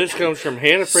 But this comes from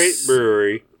Hannah Freight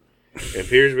Brewery in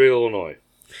Petersburg, Illinois.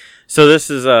 So this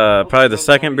is probably the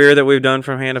second beer that we've done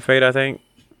from Hand of Fate, I think.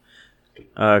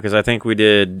 Because I think we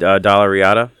did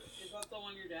Dollariata. Is that the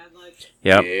one your dad likes?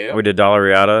 Yep. Yeah. We did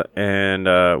Dollariata.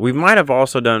 And we might have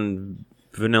also done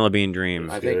Vanilla Bean Dream.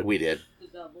 I think we did. The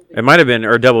double. It might have been,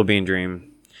 or Double Bean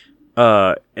Dream.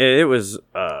 It was,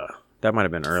 that might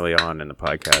have been early on in the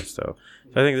podcast, so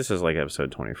I think this is like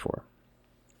episode 24.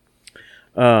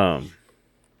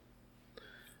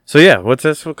 So yeah, what's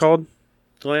this called,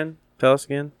 Glenn? Tell us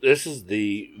again. This is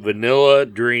the Vanilla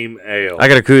Dream Ale. I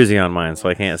got a koozie on mine, so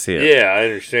I can't see it. Yeah, I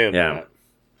understand Yeah. that.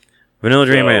 Vanilla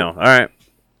Dream So- Ale. All right.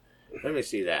 Let me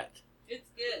see that. It's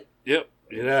good. Yep,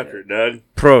 get after it, Doug.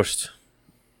 Prost.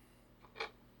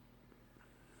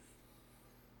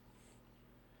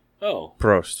 Oh,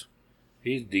 Prost.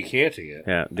 he's decanting it.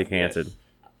 Yeah, decanted.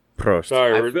 Prost.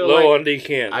 Sorry, I we're feel low like- on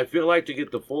decant. I feel like to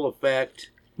get the full effect,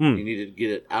 Mm. you need to get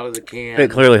it out of the can.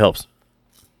 It clearly helps.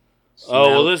 Oh, well,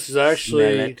 smell- this is smell actually...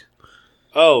 it,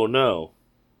 Oh, no.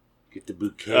 get the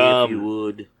bouquet if you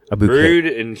would. A bouquet. Brewed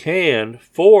and canned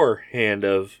for Hand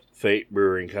of Fate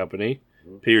Brewing Company,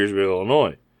 Petersburg,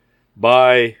 Illinois,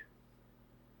 by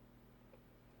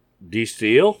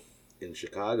Distill In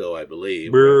Chicago, I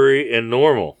believe. Brewery and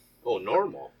Normal. Oh,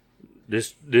 normal.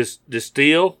 This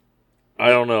Distill, I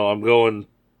don't know. I'm going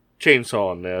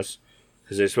chainsaw on this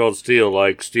because they spelled steel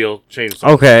like steel chainsaw.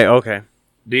 Okay.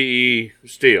 D-E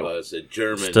steel. It's a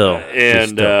German. Still.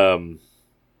 And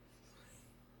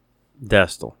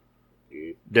Destil.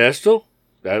 Destil,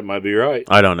 that might be right.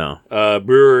 I don't know.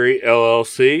 Brewery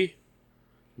LLC,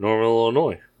 Normal,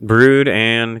 Illinois. Brewed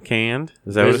and canned.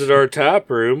 Is that Visit our tap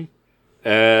room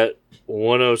at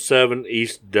 107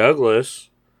 East Douglas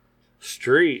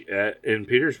Street in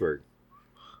Petersburg.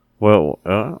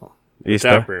 Well, East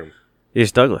Tap room.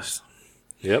 Douglas.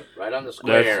 Yep. Right on the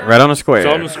square. Right on the square.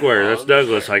 It's on the square. That's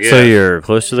Douglas, I guess. So you're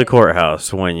close to the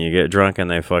courthouse when you get drunk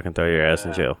and they fucking throw your ass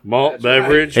in jail. Malt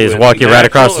beverage. They just with walk you right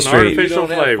across the natural and street. You Artificial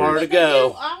don't have far flavors. to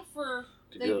go.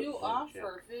 They do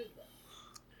offer food.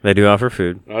 They do offer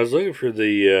food. I was looking for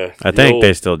the. I the think old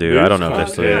they still do. I don't know if they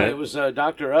booze still Yeah, content. it was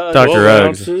Dr. Ugg. Dr. 12 Uggs.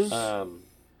 ounces.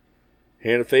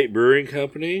 Hand of Fate Brewing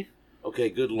Company.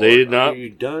 Okay, good lord. They did not- Are you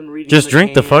done reading Just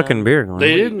drink the can? fucking beer. Glenn.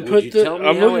 They didn't would put you the. tell me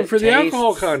I'm how looking it for the tastes?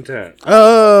 alcohol content.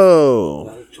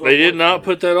 Oh. They did not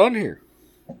put that on here.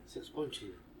 6.2.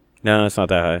 No, it's not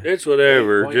that high. It's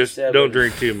whatever. 8.7. Just don't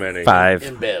drink too many. In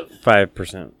 5%. Bev.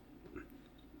 5%.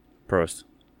 Prost.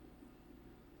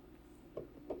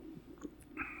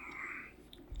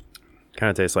 Kind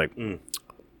of tastes like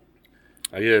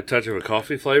I get a touch of a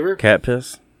coffee flavor. cat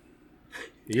piss.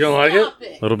 You don't like it?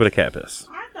 A little bit of cat piss.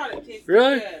 I thought it tasted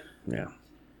Really? good. Yeah.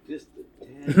 Just a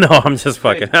tad No, I'm just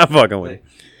fucking. I'm fucking with you.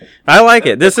 I like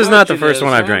it. This is not the first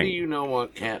one I've How drank. do you know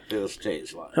what catfish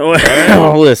tastes like?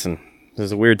 Well, listen. This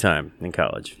is a weird time in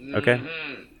college. Okay.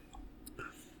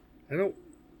 I'm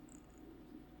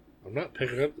not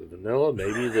picking up the vanilla.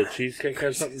 Maybe the cheesecake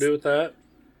has something to do with that.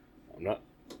 I'm not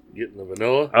getting the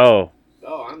vanilla. Oh.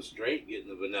 Oh, I'm straight getting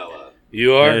the vanilla.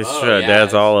 You are? It's Oh, true. yeah, Dad's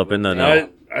it's all up in the know.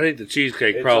 I think the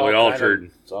cheesecake It's probably all kind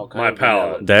altered it's all kind my of vanilla.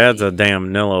 palate. Dad's a damn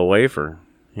Nilla wafer.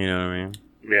 You know what I mean?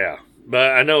 Yeah.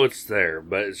 But I know it's there.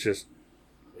 But it's just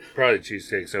probably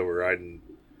cheesecake's overriding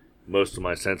most of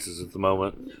my senses at the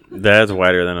moment. Dad's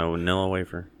whiter than a Nilla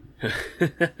wafer.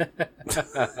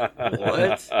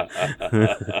 What?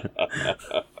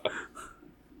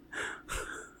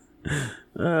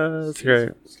 That's great.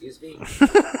 Excuse me?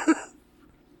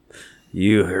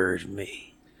 You heard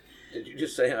me. Did you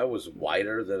just say I was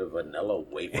whiter than a vanilla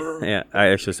wafer? Yeah, I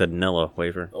actually said Nilla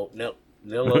wafer. Oh, no.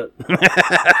 Nilla.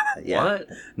 Yeah. What?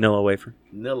 Nilla wafer.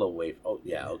 Nilla wafer. Oh,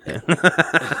 yeah, okay.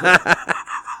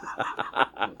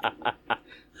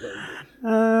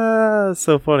 That's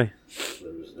so funny.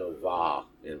 There was no va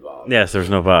involved. Yes, there's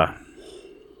no va.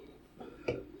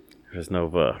 There's no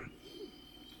va.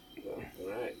 All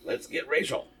right, let's get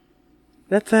racial.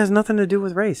 That has nothing to do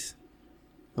with race.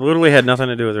 It literally had nothing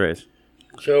to do with race.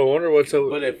 So I wonder what's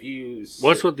But if you...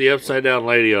 what's with the upside down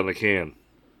lady on the can?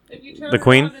 If you turn The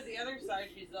queen? around to the other side,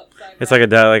 she's upside It's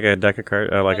down. like a deck of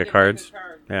cards, like a cards.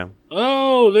 Yeah,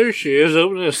 Oh, there she is,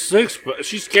 opening a six-pack.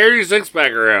 She's carrying a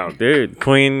six-pack around. dude,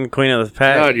 queen of the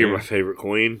pack. God, you're dude. my favorite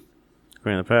queen.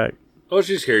 Queen of the pack. Oh,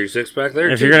 she's carrying a six-pack there,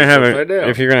 If too. you're gonna She's have upside down.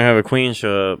 if you're gonna have a queen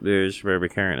show up, dude, you better be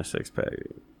carrying a 6-pack.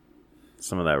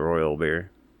 Some of that royal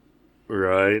beer.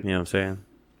 Right. You know what I'm saying?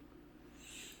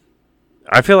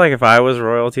 I feel like if I was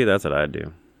royalty, that's what I'd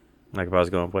do. Like if I was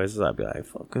going places, I'd be like,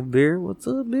 "Fucking beer, what's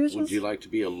up, bitches?" Would you like to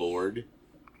be a lord?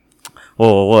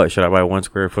 Well, what should I buy 1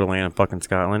 square foot of land in fucking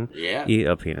Scotland? Yeah. Eat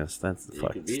a penis. That's You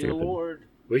fucking could be a stupid. lord.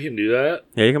 We can do that.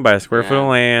 Yeah, you can buy a square foot of Yeah.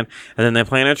 land, and then they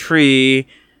plant a tree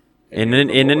And in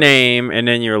you're the the name, and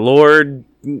then you're Lord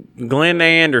Glenn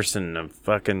Anderson of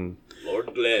fucking.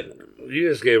 Lord Glenn. You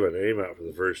just gave a name out for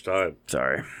the first time.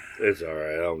 Sorry. It's all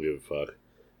right. I don't give a fuck.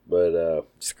 But,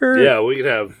 Skirt. yeah, we could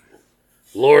have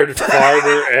Lord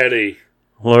Farmer Eddy.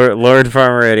 Lord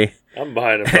Farmer Eddy. I'm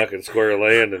buying a fucking square of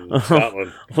land in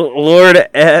Scotland. Lord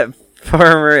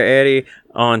Farmer Eddy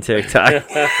on TikTok.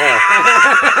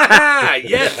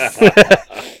 Yes.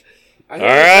 All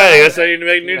right, I guess I need to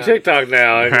make a new TikTok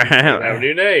now. I have a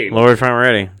new name. Lord Farmer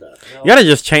Eddy. You gotta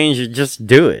just change it. Just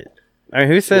do it. I mean,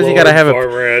 who says you Lord gotta have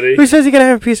Farmer Eddy. Who says you gotta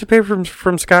have a piece of paper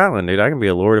from Scotland, dude? I can be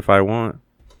a lord if I want.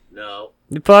 No.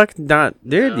 Fuck, not,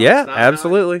 dude. No, Yeah, it's not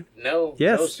absolutely. No.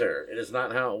 Yes. No, sir. It is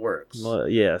not how it works. Well,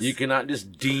 yes. You cannot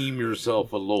just deem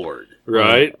yourself a lord.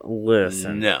 Right?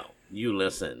 Listen. No. You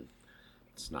listen.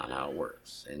 It's not how it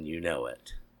works, and you know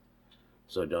it.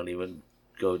 So don't even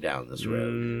go down this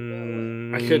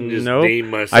road. I couldn't just Nope. name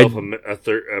myself a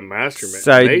master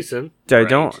I- mason. I Right.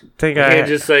 don't think I I. can't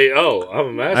just say, "Oh, I'm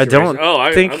a master." I don't mason.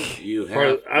 Oh, think- You I'm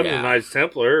have a Knights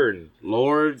Templar, and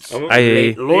lords. I'm a-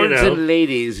 I- Lords you know. and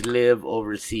ladies live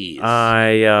overseas.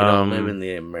 I they don't live in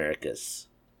the Americas.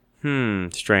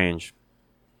 Strange.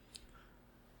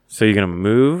 So you're gonna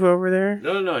move over there?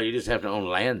 No. You just have to own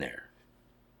land there.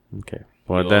 Okay.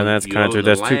 Well, You then own- that's you own the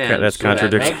that's too land, that's so that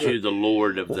contradictory. makes you the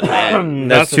lord of the land.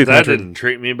 not That's that too that contra- didn't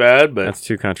treat me bad, but That's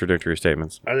two contradictory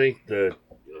statements. I think the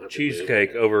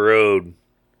cheesecake overrode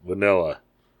vanilla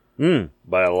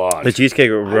by a lot. The cheesecake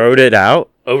wrote it out.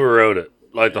 Overrode it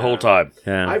like the whole time.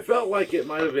 Yeah. I felt like it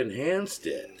might have enhanced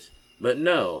it, but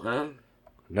no, huh?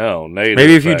 No, negative.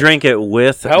 Maybe if you effect. drink it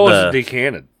with How was the, it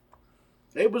decanted?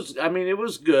 It was. I mean, it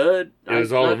was good. It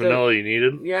was all the vanilla you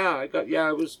needed. Yeah,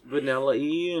 it was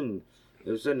vanilla-y, and it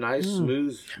was a nice,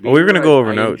 smooth. Well, we were gonna beer. go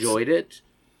over I notes. Enjoyed it.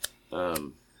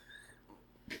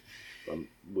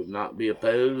 Would not be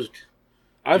opposed.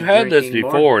 I've You had this drinking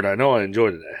more? before, and I know I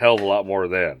enjoyed it a hell of a lot more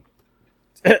then.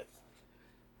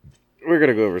 We're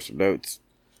gonna go over some notes.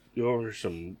 You over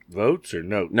some votes or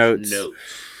notes? Notes. No,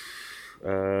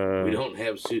 Uh, we don't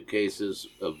have suitcases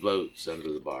of votes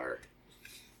under the bar.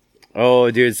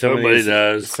 Oh, dude, some Somebody of these,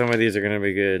 does. some of these are gonna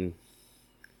be good.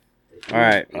 All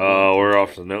right, Oh, we're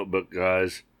off the notebook,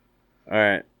 guys. all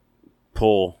right.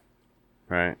 Poll,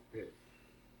 right?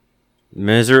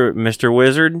 Mr.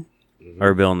 Wizard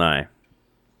or Bill Nye?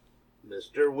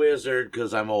 Mr. Wizard,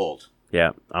 because I'm old.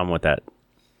 Yeah, I'm with that.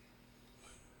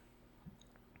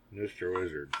 Mr.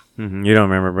 Wizard. You don't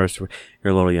remember Mr.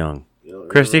 You're a little young. You know,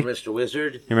 Christy? remember Mr.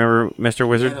 Wizard? You remember Mr. He had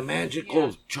Wizard? a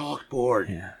magical chalkboard.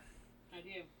 Yeah. I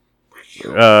do.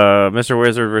 Mr.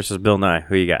 Wizard versus Bill Nye.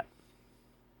 Who you got?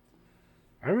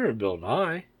 I remember Bill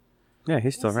Nye. Yeah,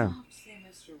 he's still around. Say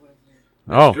Mr. Wizard.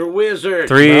 Oh, Mr. Wizard.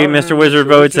 3 Mr. Wizard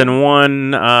votes Wizard. and 1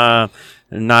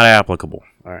 not applicable.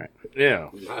 All right. Yeah.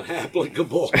 Not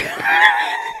applicable.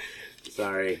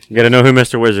 Sorry. You got to know who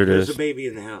Mr. Wizard There's a is. baby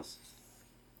in the house.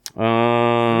 Yeah,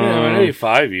 I'm an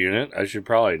 85 unit. I should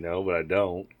probably know, but I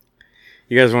don't.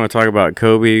 You guys want to talk about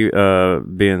Kobe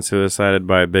being suicided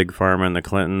by Big Pharma and the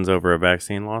Clintons over a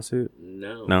vaccine lawsuit?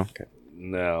 No. No? Okay.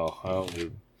 No, I don't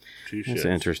do two That's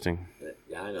shits. interesting.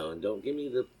 Yeah, I know. And don't give me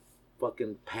the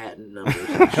fucking patent numbers.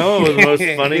 Come up with the most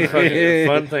funny fucking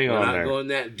fun thing We're on not there. going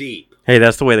that deep. Hey,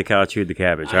 that's the way the cow chewed the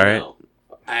cabbage, all I right? know.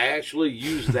 I actually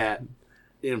used that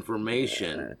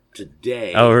information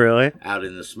today. Oh, really? Out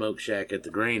in the smoke shack at the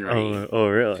granary. Oh,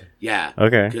 really? Yeah.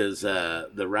 Okay. Because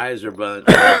the Riser bunch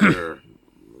had their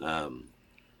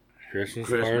Christmas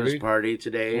Christmas party? party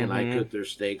today, and I Mhm. cooked their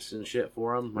steaks and shit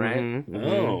for them, right? Mhm.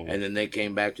 Oh. And then they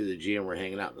came back to the G and were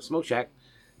hanging out in the smoke shack.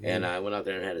 And I went out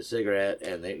there and had a cigarette,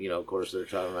 and they, of course, they're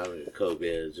talking about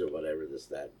COVIDs or whatever, this,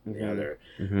 that, the other.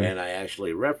 Mhm. And I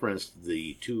actually referenced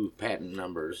the 2 patent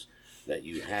numbers that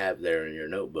you have there in your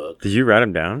notebook. Did you write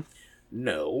them down?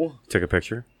 No. Took a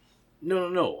picture?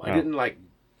 No. I Oh. didn't,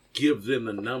 give them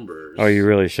the numbers. Oh, you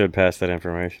really should pass that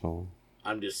information on.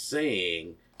 I'm just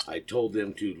saying, I told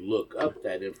them to look up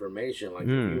that information. Like, if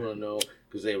you want to know,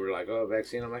 because they were like, oh,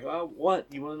 vaccine. I'm like, oh, what?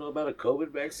 You want to know about a COVID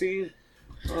vaccine?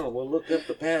 Oh, well, look up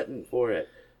the patent for it.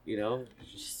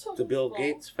 The Bill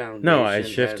Gates Foundation No, I has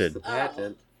shifted. the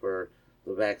patent for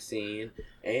the vaccine,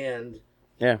 and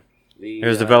Yeah. the It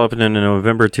was developed in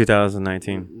November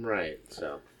 2019. right.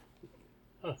 So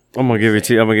I'm gonna give you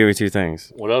two. I'm gonna give you 2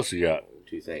 things. What else you got?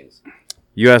 2 things.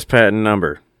 U.S. patent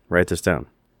number. Write this down.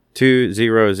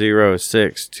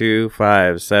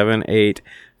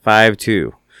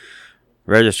 20062578852.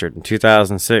 Registered in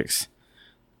 2006.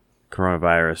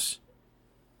 Coronavirus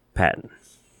patent.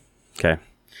 Okay.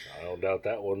 I don't doubt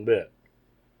that one bit.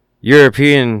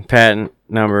 European patent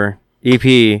number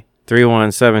EP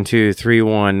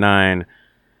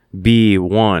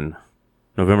 3172319B1.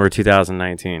 November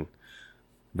 2019.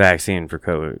 Vaccine for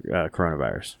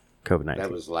coronavirus. COVID-19.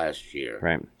 That was last year.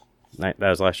 Right. That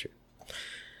was last year.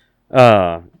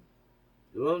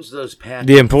 Who owns those patents?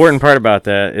 The important part about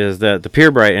that is that the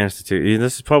Purebright Institute,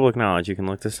 this is public knowledge, you can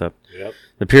look this up. Yep.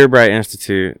 The Purebright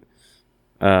Institute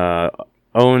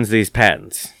owns these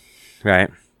patents, right?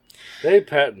 They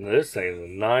patented this thing in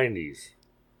the 90s.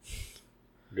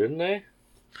 Didn't they?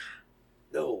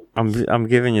 No. I'm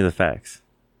giving you the facts.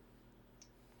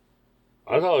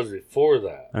 I thought it was before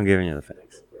that. I'm giving you the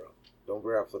facts. Don't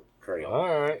veer off the trail.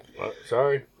 All right. Well,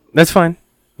 sorry. That's fine.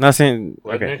 Not saying.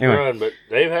 Let Okay. Nick Anyway. run, but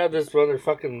they've had this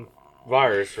motherfucking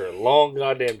virus for a long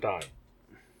goddamn time.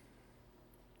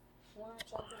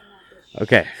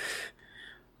 Okay.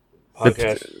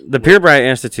 Podcast. The Purebright took a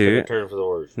Institute. turn for the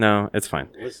worse. No, it's fine.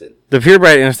 Listen. The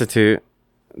Purebright Institute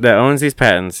that owns these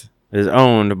patents is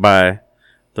owned by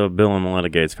the Bill and Melinda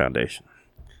Gates Foundation.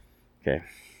 Okay.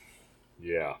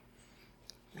 Yeah.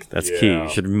 That's key. Yeah. You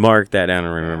should mark that down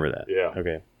and remember that. Yeah.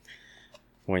 Okay.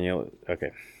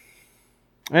 Okay.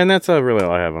 And that's really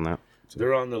all I have on that.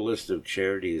 They're on the list of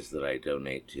charities that I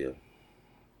donate to.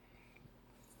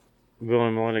 Bill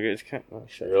and Melinda Gates. Oh,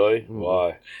 shit. Really?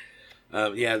 Why?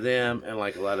 Yeah, them and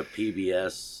a lot of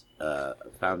PBS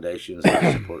foundations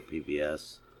that support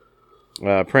PBS.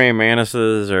 Praying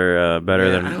mantises are better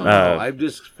Yeah, than. I don't know. I've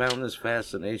just found this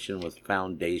fascination with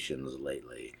foundations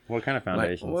lately. What kind of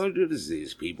foundations? What is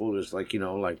these people? Just like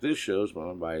this show's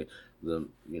run by the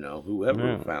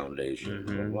whoever Yeah. foundation.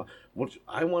 Mhm.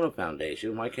 I want a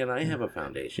foundation. Why can't I have a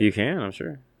foundation? You can, I'm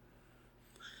sure.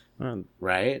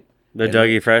 Right? The And-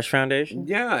 Dougie Fresh Foundation.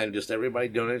 Yeah, and just everybody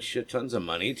donates shit tons of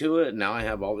money to it. Now I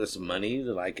have all this money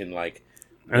that I can And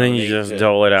then you donate just to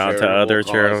dole it out to charitable other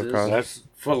charitable causes. causes. That's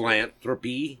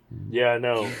Philanthropy. yeah, I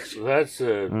know. So that's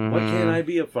Why can't I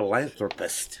be a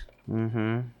philanthropist?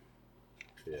 Mm-hmm.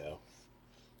 yeah.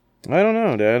 I don't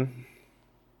know, Dad.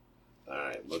 All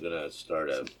right, we're gonna start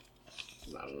a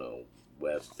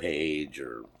web page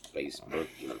or Facebook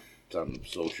or some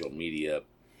social media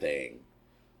thing.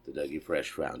 The Dougie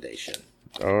Fresh Foundation.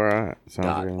 All right.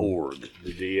 Sounds good. .org.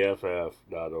 The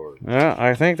DFF.org. Yeah,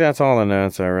 I think that's all the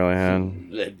notes I really had.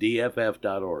 The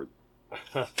DFF.org.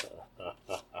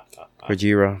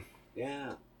 Kojiro.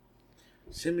 Yeah.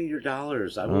 Send me your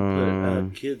dollars. I will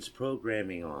put kids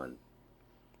programming on.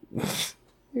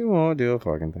 You won't do a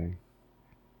fucking thing.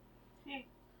 Hey,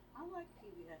 I like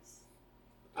PBS.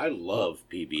 I love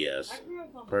PBS I grew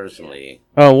up on personally.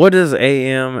 Oh, what does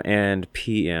AM and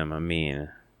PM mean?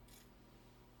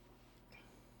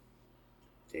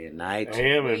 Day and night.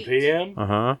 AM and PM?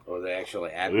 Uh-huh. Or they actually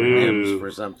acronyms Ooh. for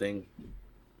something.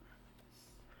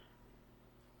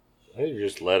 They're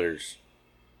just letters.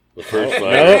 The first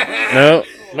letter. No.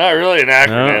 Not really an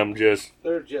acronym, just...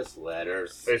 They're just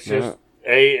letters. It's just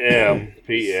AM,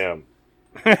 PM.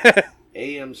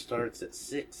 AM starts at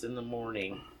 6 in the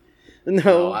morning.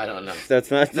 No, I don't know. that's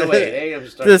not. No, wait, AM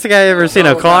starts... This guy ever seen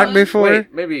a clock before?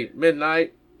 Wait, maybe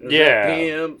midnight? Is Yeah. that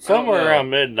PM? Somewhere around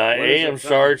midnight. When is AM it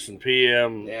starts and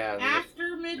PM... Yeah.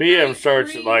 After midnight. PM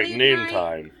starts at like pre-midnight.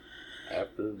 noontime.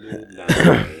 After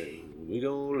midnight. We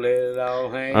gonna let it all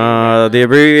hang. The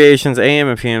abbreviations AM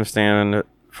and PM stand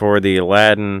for the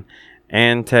Latin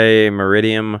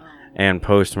ante-meridium and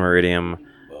post-meridium,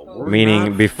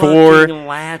 meaning before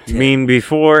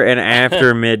and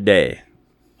after midday.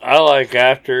 I like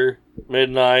after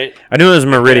midnight. I knew it was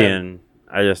meridian.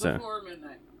 I just didn't. Before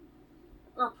midnight.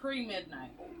 Or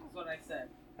pre-midnight, is what I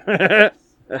said.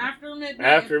 After midnight.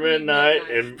 After midnight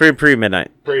and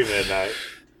Pre-midnight. pre-midnight.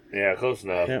 Yeah, close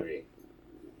enough. Yep.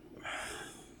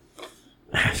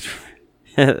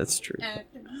 That's true.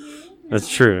 That's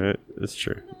true. It's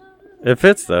true. It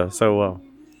fits though so well.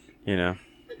 You know.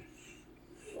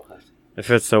 It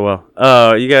fits so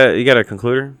well. You got a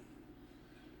concluder?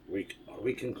 Are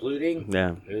we concluding?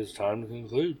 Yeah. It is time to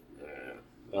conclude.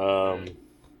 How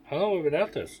long have we been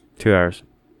at this? 2 hours.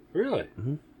 Really?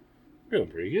 Mhm. Doing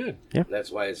pretty good.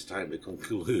 That's why it's time to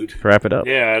conclude. Wrap it up.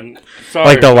 Yeah, and sorry.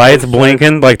 Like the lights folks,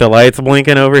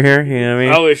 blinking over here. You know what I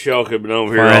mean? I wish y'all could have been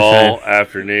over here Fine, all fine.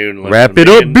 afternoon. Wrap it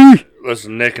up, B.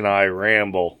 Listen, Nick and I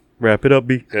ramble Wrap it up,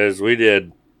 B. because we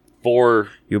did 4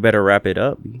 You better wrap it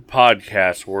up, B.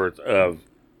 podcasts worth of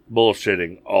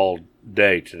bullshitting all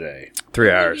day today. 3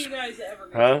 When hours. are you guys ever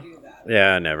Huh? going to do that?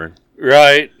 Yeah, never.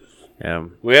 Right? Yeah.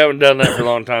 We haven't done that for a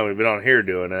long time. We've been on here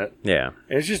doing it. Yeah.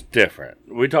 It's just different.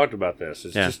 We talked about this.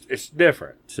 It's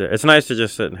different. It's nice to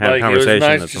just sit and have a Like, conversation it was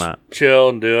nice that's just not. chill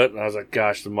and do it. And I was like,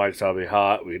 gosh, the mics ought to be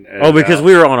hot. We can edit Oh, because out.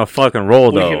 we were on a fucking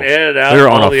roll, We though. can edit out We were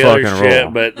on all a the other fucking shit,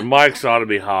 roll. but the mics ought to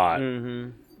be hot. Mm-hmm.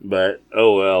 But,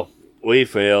 oh well. We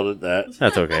failed at that.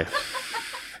 That's okay.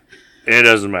 It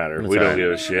doesn't matter. That's we don't alright.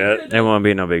 give a shit. It won't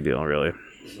be no big deal, really.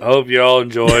 I hope you all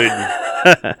enjoyed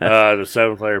the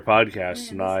 7th Layer podcast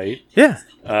tonight. Yeah.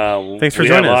 Thanks for we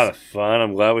joining had a lot us. of fun.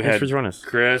 I'm glad we Thanks had for joining us.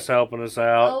 Chris helping us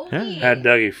out. Yeah. Had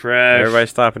Dougie Fresh. Everybody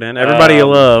stopping in. Everybody you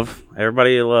love.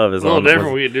 Everybody you love is a little on.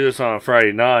 different. We could do this on a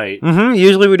Friday night. Mm-hmm.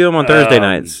 Usually we do them on Thursday Um,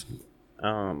 nights.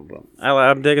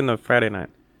 I'm digging the Friday night.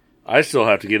 I still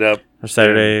have to get up Or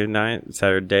Saturday night.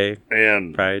 Saturday.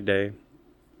 and Friday.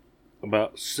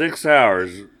 about 6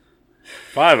 hours,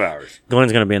 5 hours,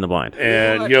 Glenn's going to be in the blind.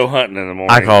 and go hunting in the morning.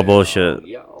 I call bullshit.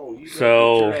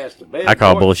 So, I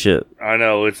call bullshit. I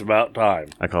know it's about time.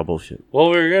 I call bullshit. Well,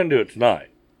 we were going to do it tonight.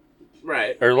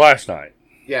 Right. Or last night.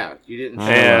 Yeah, you didn't Oh.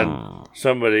 say And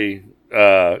somebody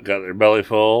got their belly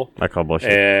full, I call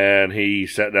bullshit. and he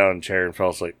sat down in a chair and fell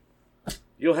asleep.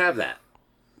 You'll have that.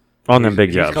 On them big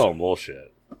He's jobs. calling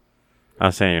bullshit. I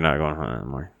was saying you're not going hunting in the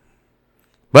morning.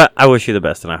 But I wish you the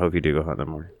best, and I hope you do go hunt in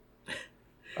the morning.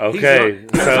 Okay,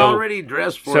 He's so already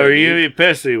dressed for so it. are you gonna be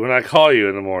pissy when I call you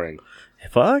in the morning?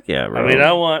 Fuck yeah, bro. I mean,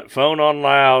 I want phone on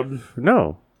loud.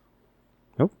 No.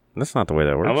 Nope. That's not the way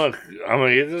that works. I'm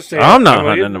gonna get this. I'm not gonna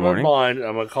hunting get in the my morning. Blind.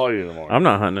 I'm gonna call you in the morning. I'm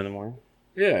not hunting in the morning.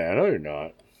 Yeah, I know you're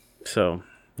not, So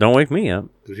don't wake me up.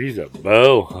 because he's a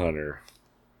bow hunter.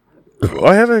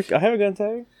 I have a gun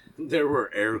tag. There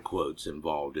were air quotes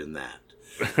involved in that.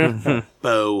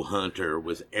 Bow hunter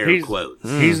with air quotes.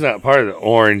 He's not part of the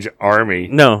Orange Army.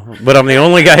 No, but I'm the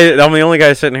only guy. I'm the only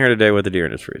guy sitting here today with a deer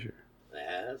in his freezer.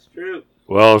 That's true.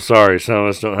 Well, sorry, some of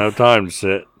us don't have time to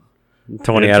sit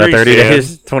 20 And out of three 30 stands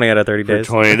days. 20 out of 30 for days.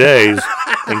 20 days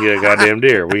and get a goddamn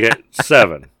deer. We get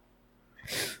 7,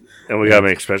 and we gotta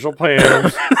make special plans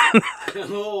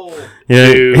Oh,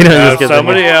 Yeah, to just have get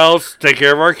somebody them. else take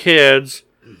care of our kids,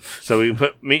 so we can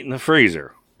put meat in the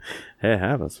freezer. Hey, it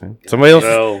happens, man. Somebody else.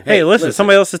 So Hey, listen,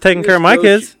 somebody else is taking care of my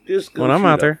kids. Just go when I'm shoot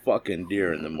out a there. fucking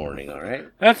deer in the morning, all right?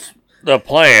 that's the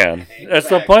plan. That's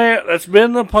the plan. That's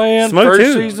been the plan. Smoke First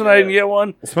too. season, I didn't get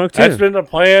one. Smoke That's too. been the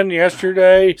plan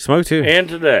yesterday Smoke too. and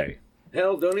today.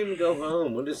 Hell, don't even go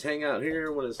home. We'll just hang out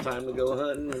here when it's time to go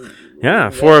hunting. And Yeah,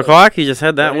 4 o'clock. You just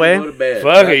head that Don't way. even go to bed.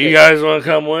 Fuck it, you guys want to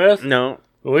come with? No,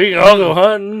 We can all go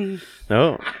hunting.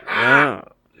 no,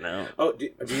 no. Oh, do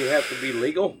you have to be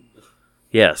legal?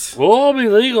 Yes. We'll all be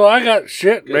legal. I got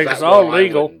shit. Make us all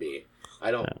legal.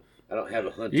 I don't have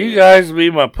a hunting. You guys be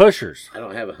my pushers. I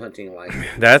don't have a hunting license.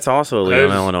 That's also illegal in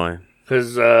Those- Illinois.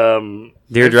 Because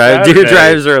Deer it's Deer Saturday.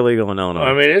 drives are illegal in Illinois.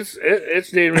 I mean,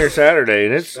 it's damn near Saturday,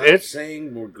 and Stop it's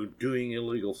saying we're doing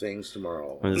illegal things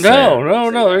tomorrow. I'm just saying.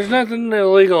 no. There's nothing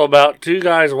illegal about 2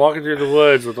 guys walking through the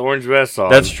woods with orange vests on.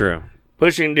 That's true.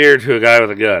 pushing deer to a guy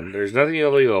with a gun. There's nothing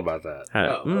illegal about that.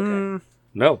 Oh, okay.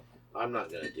 No. I'm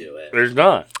not going to do it. There's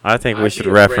not. I think we I'd should be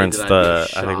afraid reference that I'd the.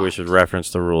 get I think we shot. should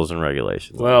reference the rules and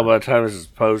regulations. Well, by the time this is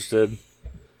posted,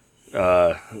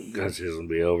 this will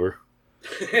be over.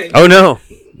 Oh no,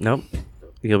 nope.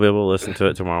 You'll be able to listen to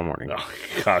it tomorrow morning. Oh,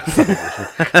 God.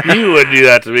 You wouldn't do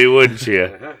that to me, wouldn't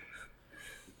you?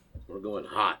 We're going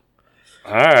hot.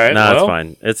 All right. No, well,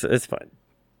 it's fine. It's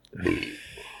fine.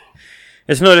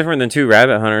 It's no different than two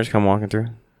rabbit hunters come walking through.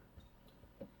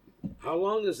 How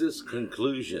long is this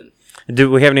conclusion?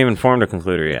 Dude, we haven't even formed a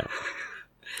concluder yet.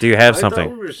 Do you have I thought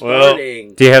something? we were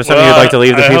starting. Do you have something you'd like to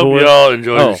leave the I people hope with? y'all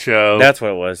enjoyed the show. That's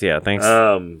what it was. Yeah, thanks.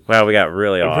 Wow, we got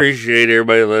really off. Appreciate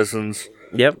everybody that listens.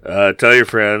 Yep. Tell your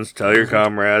friends, tell your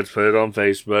comrades, put it on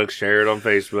Facebook, share it on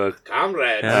Facebook.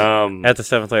 Comrades. At the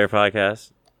Seventh Layer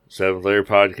Podcast. Seventh Layer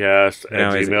Podcast at No,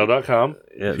 is it- gmail.com.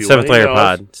 Yeah, If you Seventh want Layer emails-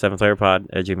 Pod. Seventh Layer Pod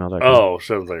at gmail.com. Oh,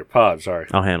 Seventh Layer Pod, sorry.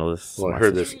 I'll handle this. Well, I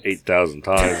heard this 8,000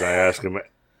 times. I ask them.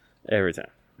 every time.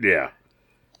 Yeah.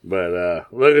 But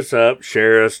look us up,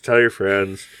 share us, tell your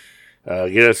friends,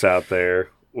 get us out there.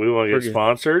 We want to get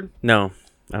sponsored. No,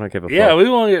 I don't give a fuck. Yeah, we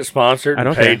want to get sponsored I and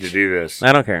don't paid care. to do this.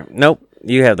 I don't care. Nope.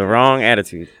 You have the wrong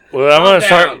attitude. Well, I'm gonna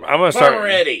start. Farmer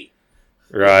Eddy.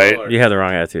 Right. You have the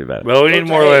wrong attitude about it. Well, we need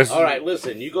more or less. All right,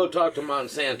 listen. You go talk to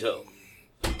Monsanto.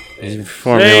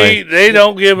 Formulate. They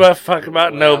don't give a fuck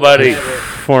about nobody.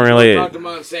 Formulate. Talk to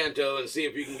Monsanto and see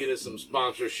if you can get us some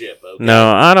sponsorship. Okay?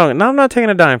 No, I don't. No, I'm not taking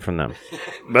a dime from them.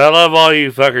 But I love all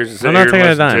you fuckers that sit I'm not here and taking a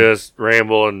listen dime. to us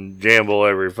ramble and jamble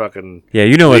every fucking Yeah,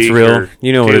 you know what's week real. or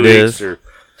You know what 2 it weeks is. or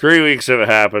 3 weeks if it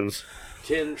happens.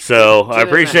 10 So 10 I and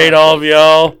a appreciate half. all of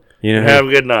y'all. You know Have who,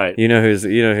 a good night. you know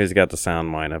who's got the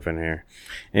sound line up in here.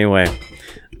 Anyway,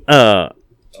 I'm done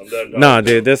talking. no,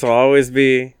 dude, this will always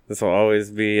be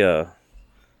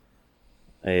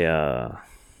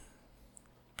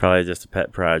probably just a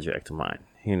pet project of mine.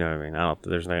 You know what I mean?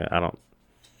 I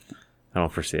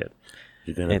don't foresee it.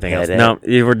 You're gonna Anything pet else? it? No,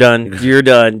 you were done. You're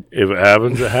done. If it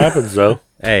happens, it happens though.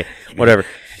 Hey, whatever.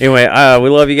 Anyway, we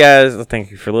love you guys.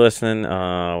 Thank you for listening.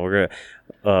 We're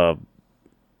gonna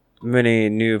many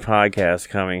new podcasts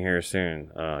coming here soon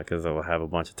because I'll have a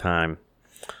bunch of time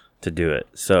to do it.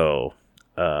 So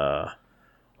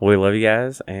we love you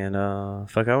guys and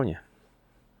fuck on you.